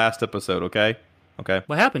about last episode. Okay.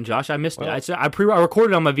 What happened, Josh? I missed it. I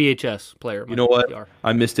recorded on my VHS player. You know what? VCR.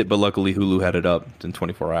 I missed it, but luckily Hulu had it up in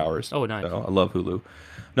 24 hours. Oh, nice. So I love Hulu.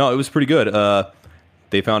 No, it was pretty good.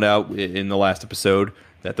 They found out in the last episode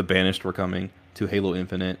that the Banished were coming to Halo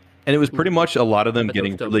Infinite. And it was pretty much a lot of them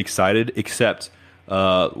getting really excited, except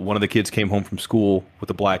one of the kids came home from school with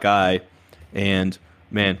a black eye. And,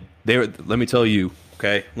 man, let me tell you,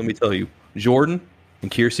 Jordan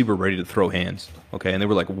and Kiersey were ready to throw hands, okay? And they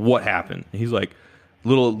were like, what happened? And he's like,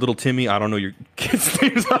 little Timmy, I don't know your kid's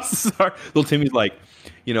name. I'm sorry. Little Timmy's like,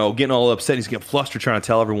 getting all upset. He's getting flustered trying to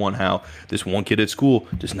tell everyone how this one kid at school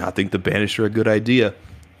does not think the Banished are a good idea.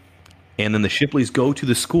 And then the Shipleys go to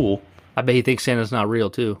the school. I bet he thinks Santa's not real,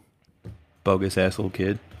 too. Bogus ass little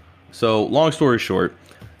kid. So, long story short,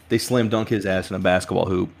 they slam dunk his ass in a basketball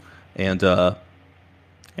hoop. And,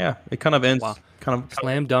 it kind of ends kind of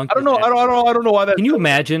Slam dunk. I don't know. I don't know why that. Can you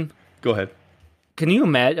imagine? Go ahead. Can you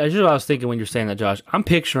imagine? That's just what I was thinking when you're saying that, Josh. I'm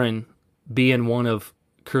picturing being one of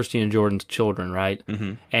Kirsty and Jordan's children, right?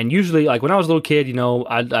 Mm-hmm. And usually, like when I was a little kid,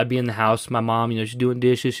 I'd be in the house. My mom, she's doing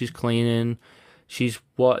dishes, she's cleaning, she's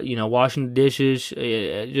washing the dishes,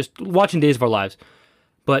 just watching Days of Our Lives.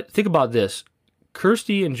 But think about this: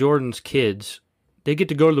 Kirsty and Jordan's kids, they get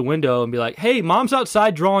to go to the window and be like, "Hey, mom's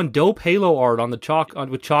outside drawing dope Halo art on the chalk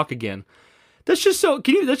with chalk again." That's just so.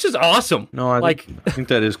 That's just awesome. No, I think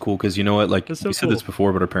that is cool because you know what? Like we said cool. this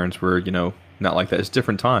before, but our parents were not like that. It's a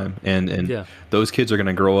different time, and those kids are going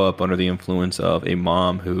to grow up under the influence of a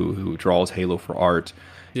mom who draws Halo for art.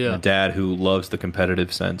 Yeah. A dad who loves the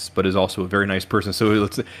competitive sense, but is also a very nice person. So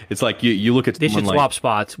it's like you look at they should swap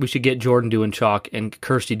spots. We should get Jordan doing chalk and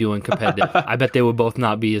Kirsty doing competitive. I bet they would both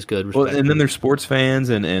not be as good. Well, and then there's sports fans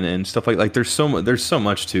and stuff like there's so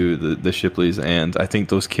much to the Shipleys, and I think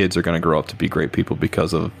those kids are going to grow up to be great people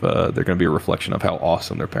because of they're going to be a reflection of how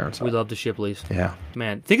awesome their parents are. We love the Shipleys. Yeah,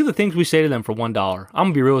 man. Think of the things we say to them for $1. I'm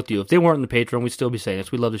gonna be real with you. If they weren't in the Patreon, we'd still be saying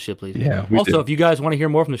this. We love the Shipleys. Yeah. Also, if you guys want to hear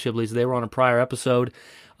more from the Shipleys, they were on a prior episode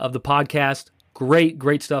of the podcast.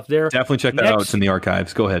 Great stuff there. Definitely check that out. It's in the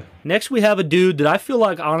archives. Go ahead. Next, we have a dude that I feel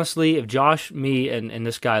like, honestly, if Josh, me, and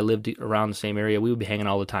this guy lived around the same area, we would be hanging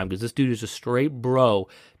all the time because this dude is a straight bro.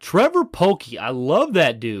 Trevor Polkey. I love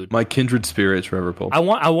that dude. My kindred spirit, Trevor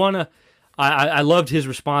Polkey. I loved his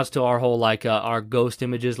response to our whole our ghost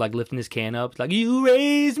images, like lifting his can up. It's like, you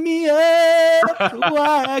raised me up so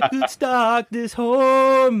I could stock this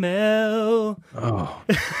Hormel. Oh,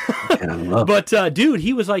 I love but dude,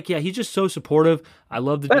 he was like, he's just so supportive. I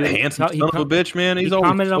love the that dude. handsome son of a bitch, man. He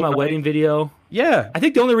commented on my wedding video. Yeah, I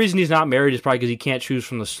think the only reason he's not married is probably because he can't choose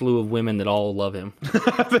from the slew of women that all love him.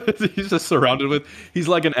 He's just surrounded with. He's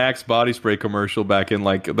like an Axe body spray commercial back in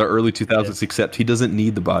like the early 2000s. Except he doesn't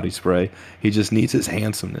need the body spray. He just needs his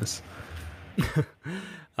handsomeness. Oh,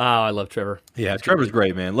 I love Trevor. Yeah, Trevor's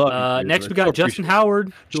great, man. Love. Next, we got Justin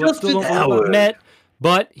Howard, who I still don't know met,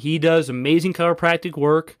 but he does amazing chiropractic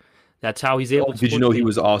work. That's how he's able to. Did you know he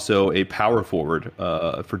was also a power forward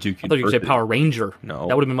for Duke University? I thought you were going to say Power Ranger. No.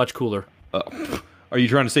 That would have been much cooler. Are you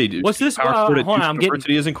trying to say, dude, what's this? Power Forward at Duke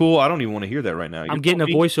University isn't cool? I don't even want to hear that right now. I'm getting a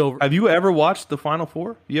voiceover. Have you ever watched the Final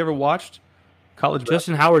Four? You ever watched college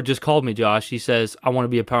Justin Howard just called me, Josh. He says, I want to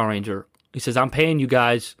be a Power Ranger. He says, I'm paying you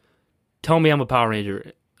guys. Tell me I'm a Power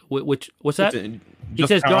Ranger. What's that? He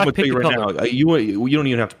says, Josh, pick the color. Now, you don't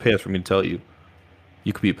even have to pay us for me to tell you.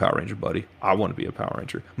 You could be a Power Ranger, buddy. I want to be a Power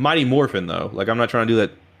Ranger. Mighty Morphin, though. Like, I'm not trying to do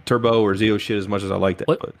that Turbo or Zeo shit as much as I like that.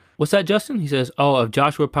 But what's that, Justin? He says, oh, if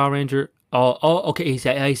Joshua Power Ranger. Oh, okay. He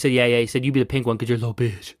said, yeah. He said, you be the pink one because you're a little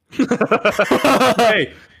bitch.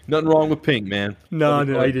 Hey, nothing wrong with pink, man. No,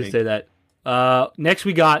 I didn't say that. Next,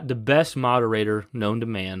 we got the best moderator known to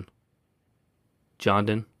man,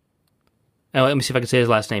 Jondon. Oh, let me see if I can say his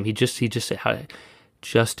last name. He just said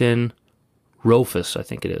Justin Rofus, I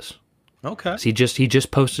think it is. Okay. So he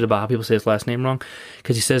just posted about how people say his last name wrong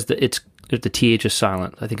because he says that the TH is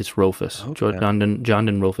silent. I think it's Rofus. Okay.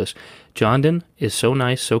 Jondon Rofus. Jondon is so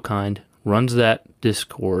nice, so kind, runs that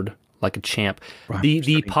Discord like a champ.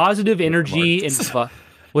 The positive energy and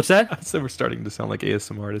what's that? I said we're starting to sound like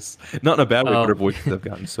ASMR artists. Not in a bad way, but our voices have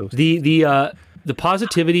gotten so. The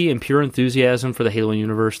positivity and pure enthusiasm for the Halo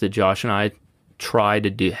universe that Josh and I try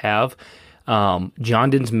to have.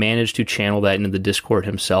 Jondon's managed to channel that into the Discord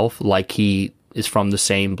himself, like he is from the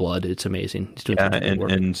same blood. It's amazing. He's doing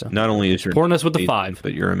and not only is you're supporting us with the 5,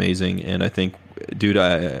 but you're amazing. And I think, dude,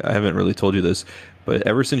 I haven't really told you this, but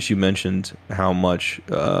ever since you mentioned how much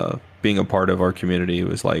being a part of our community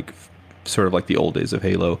was like sort of like the old days of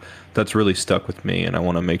Halo, that's really stuck with me. And I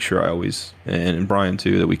want to make sure I always, and Bryan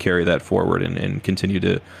too, that we carry that forward and continue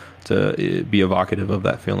to be evocative of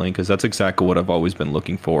that feeling, because that's exactly what I've always been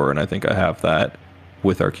looking for, and I think I have that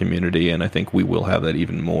with our community, and I think we will have that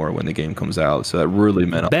even more when the game comes out. So that really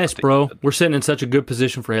meant best, bro. We're sitting in such a good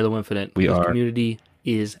position for Halo Infinite. We are. Community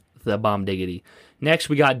is the bomb diggity. Next,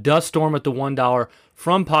 we got Dust Storm at the $1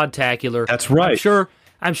 from Podtacular. That's right.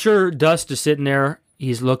 I'm sure Dust is sitting there.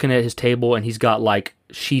 He's looking at his table, and he's got like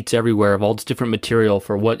sheets everywhere of all this different material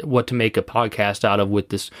for what to make a podcast out of with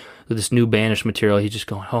this new Banished material. He's just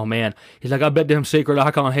going, oh man. He's like, I bet them Sacred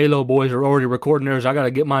Icon Halo boys are already recording theirs. I got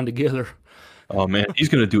to get mine together. Oh man, he's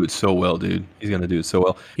gonna do it so well, dude. He's gonna do it so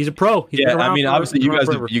well. He's a pro. I mean, obviously, you guys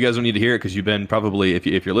don't need to hear it because you've been probably,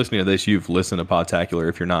 if you're listening to this, you've listened to Podtacular.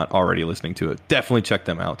 If you're not already listening to it, definitely check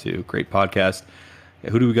them out too. Great podcast.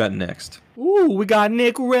 Who do we got next? Ooh, we got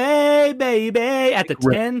Nick Ray, baby, at the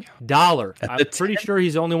 $10. I'm pretty sure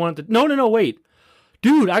he's the only one at the... No, wait.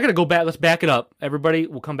 Dude, I got to go back. Let's back it up. Everybody,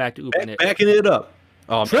 we'll come back to Nick. Backing it up.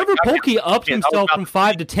 Oh, Trevor man, Polkey upped I was himself about from to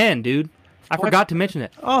 5 to 10, dude. I forgot to mention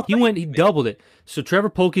that. Oh, He doubled it. So Trevor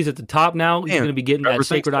Polkey's at the top now. He's Man, going to be getting Trevor, that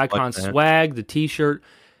thanks Sacred so much, Icon man. swag, the T-shirt.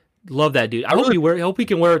 Love that dude. I hope he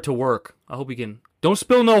can wear it to work. I hope he can. Don't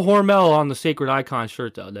spill no Hormel on the Sacred Icon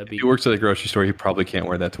shirt though. That'd be. If he works at a grocery store, he probably can't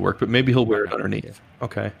wear that to work, but maybe he'll wear it underneath.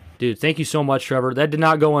 Okay. Dude, thank you so much, Trevor. That did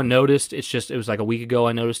not go unnoticed. It was like a week ago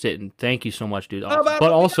I noticed it, and thank you so much, dude. Awesome.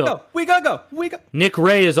 But also, we gotta go. Nick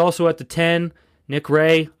Ray is also at the 10. Nick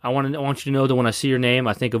Ray, I want you to know that when I see your name,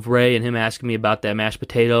 I think of Ray and him asking me about that mashed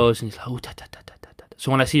potatoes, and he's like, "Ooh, ta ta ta ta ta ta."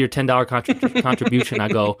 So when I see your $10 contribution, I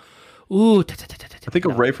go, "Ooh, ta ta ta ta ta." I think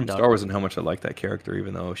of Ray from Star Wars and how much I like that character,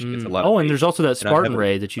 even though she gets a lot. Oh, of and there's also that Spartan haven't-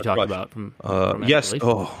 Ray that you talked about from. Yes.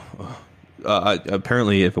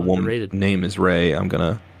 Apparently, if a woman's Underrated. name is Ray, I'm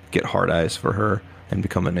gonna get hard eyes for her and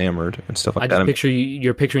become enamored and stuff I like just that. picture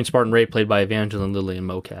you're picturing Spartan Ray played by Evangeline Lilly in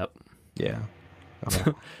mocap. Yeah.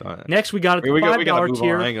 Next, we got at the we $5 gotta move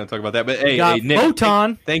tier. on. I ain't gonna talk about that. But hey, got Nick,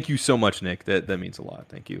 Photon. thank you so much, Nick. That means a lot.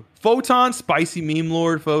 Thank you. Photon, spicy meme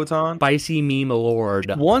lord, Photon. Spicy meme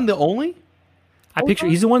lord. One, the only.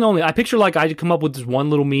 He's the one only. I picture like I come up with this one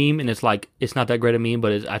little meme, and it's like it's not that great a meme,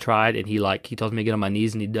 but I tried, and he tells me to get on my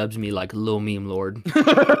knees, and he dubs me like a little meme lord.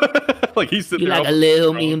 Like he's sitting You there. like a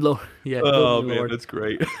little meme lord. Yeah. Oh little meme man, lord. that's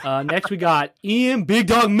great. Next we got Ian Big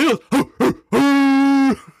Dog Mills.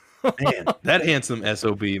 Man, that handsome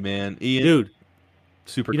SOB, man. Ian, Dude,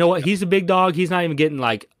 super. you know what? He's a big dog. He's not even getting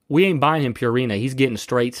we ain't buying him Purina. He's getting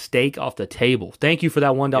straight steak off the table. Thank you for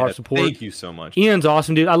that $1 support. Thank you so much. Ian's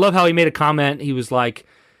awesome, dude. I love how he made a comment. He was like,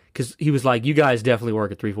 you guys definitely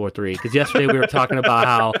work at 343. Because yesterday we were talking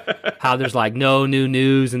about how there's like no new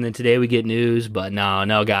news, and then today we get news. But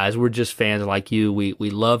no, guys, we're just fans like you. We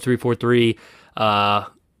love 343.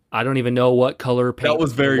 I don't even know what color paint That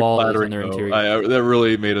was very the wall flattering. is in their interior. That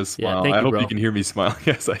really made us smile. thank I you, hope bro. you can hear me smiling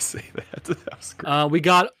as I say that. That was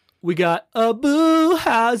great. We got a boo,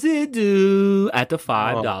 how's it do at the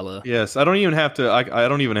 $5. Yes, I don't even have to. I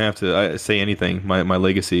don't even have to say anything. My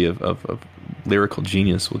legacy of lyrical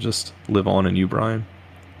genius will just live on in you, Brian.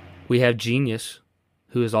 We have Genius,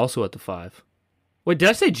 who is also at the 5. Wait, did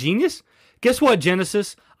I say Genius? Guess what,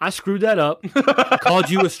 Genesis? I screwed that up. I called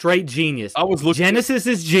you a straight genius. Genesis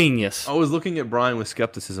is genius. I was looking at Brian with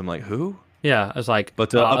skepticism, like who? Yeah, I was like,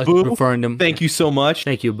 But I was Boo, referring to him. thank you so much.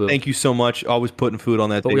 Thank you, Boo. Thank you so much. Always putting food on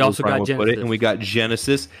that But table. we also Brian got would put it, Genesis. and we got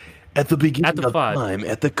Genesis at the beginning At the of 5. time,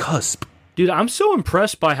 at the cusp. Dude, I'm so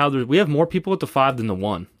impressed by how we have more people at the 5 than the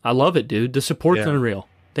 1. I love it, dude. The support's Yeah. unreal.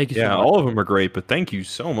 Thank you so Yeah, much. all of them are great, but thank you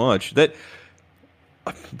so much. That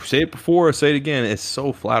I say it before, I say it again. It's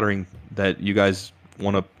so flattering that you guys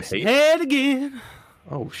want to pay. Say it again.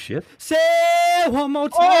 Oh shit! Say it one more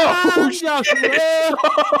time, Joshua.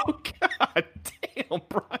 Oh god damn,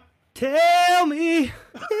 Brian! Tell me.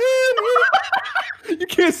 You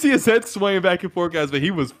can't see his head swaying back and forth, guys, but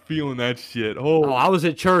he was feeling that shit. Oh, Oh, I was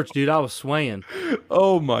at church, dude. I was swaying.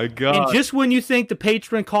 oh my god! And just when you think the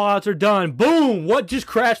patron callouts are done, boom! What just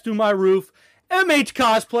crashed through my roof? MH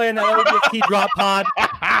cosplay in that ODST drop pod.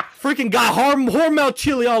 Freaking got Hormel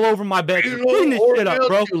chili all over my bed. Clean this shit up,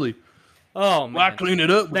 bro. Oh, man. Why clean it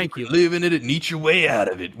up? Thank you. Live in it and eat your way out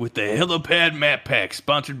of it with the Helipad Map Pack,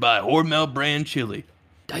 sponsored by Hormel brand chili.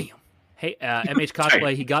 Damn. Hey, MH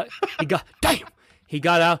cosplay. He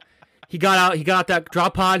got out that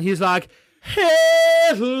drop pod. He's like,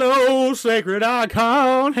 hello, sacred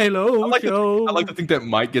icon. Hello, show. I like to think that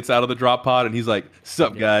Mike gets out of the drop pod and he's like,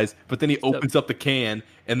 sup, guys? But then he opens up the can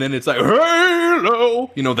and then it's like, hello.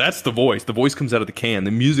 You know, that's the voice. The voice comes out of the can.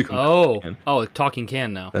 The music comes out of the can. Oh, talking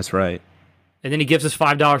can now. That's right. And then he gives us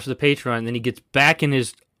 $5 for the Patreon, and then he gets back in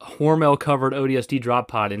his Hormel-covered ODSD drop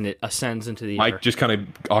pod, and it ascends into the air. Mike just kind of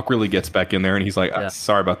awkwardly gets back in there and he's like,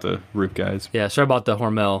 sorry about the roof, guys. Yeah, sorry about the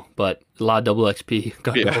Hormel, but a lot of double XP.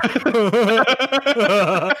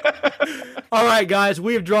 All right, guys,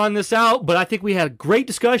 we have drawn this out, but I think we had a great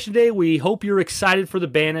discussion today. We hope you're excited for the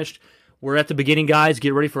Banished. We're at the beginning, guys.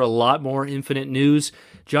 Get ready for a lot more Infinite news.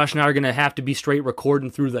 Josh and I are going to have to be straight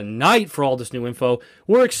recording through the night for all this new info.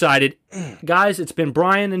 We're excited. Guys, it's been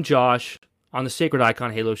Brian and Josh on the Sacred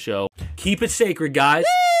Icon Halo Show. Keep it sacred, guys.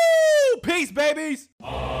 Woo! Peace, babies!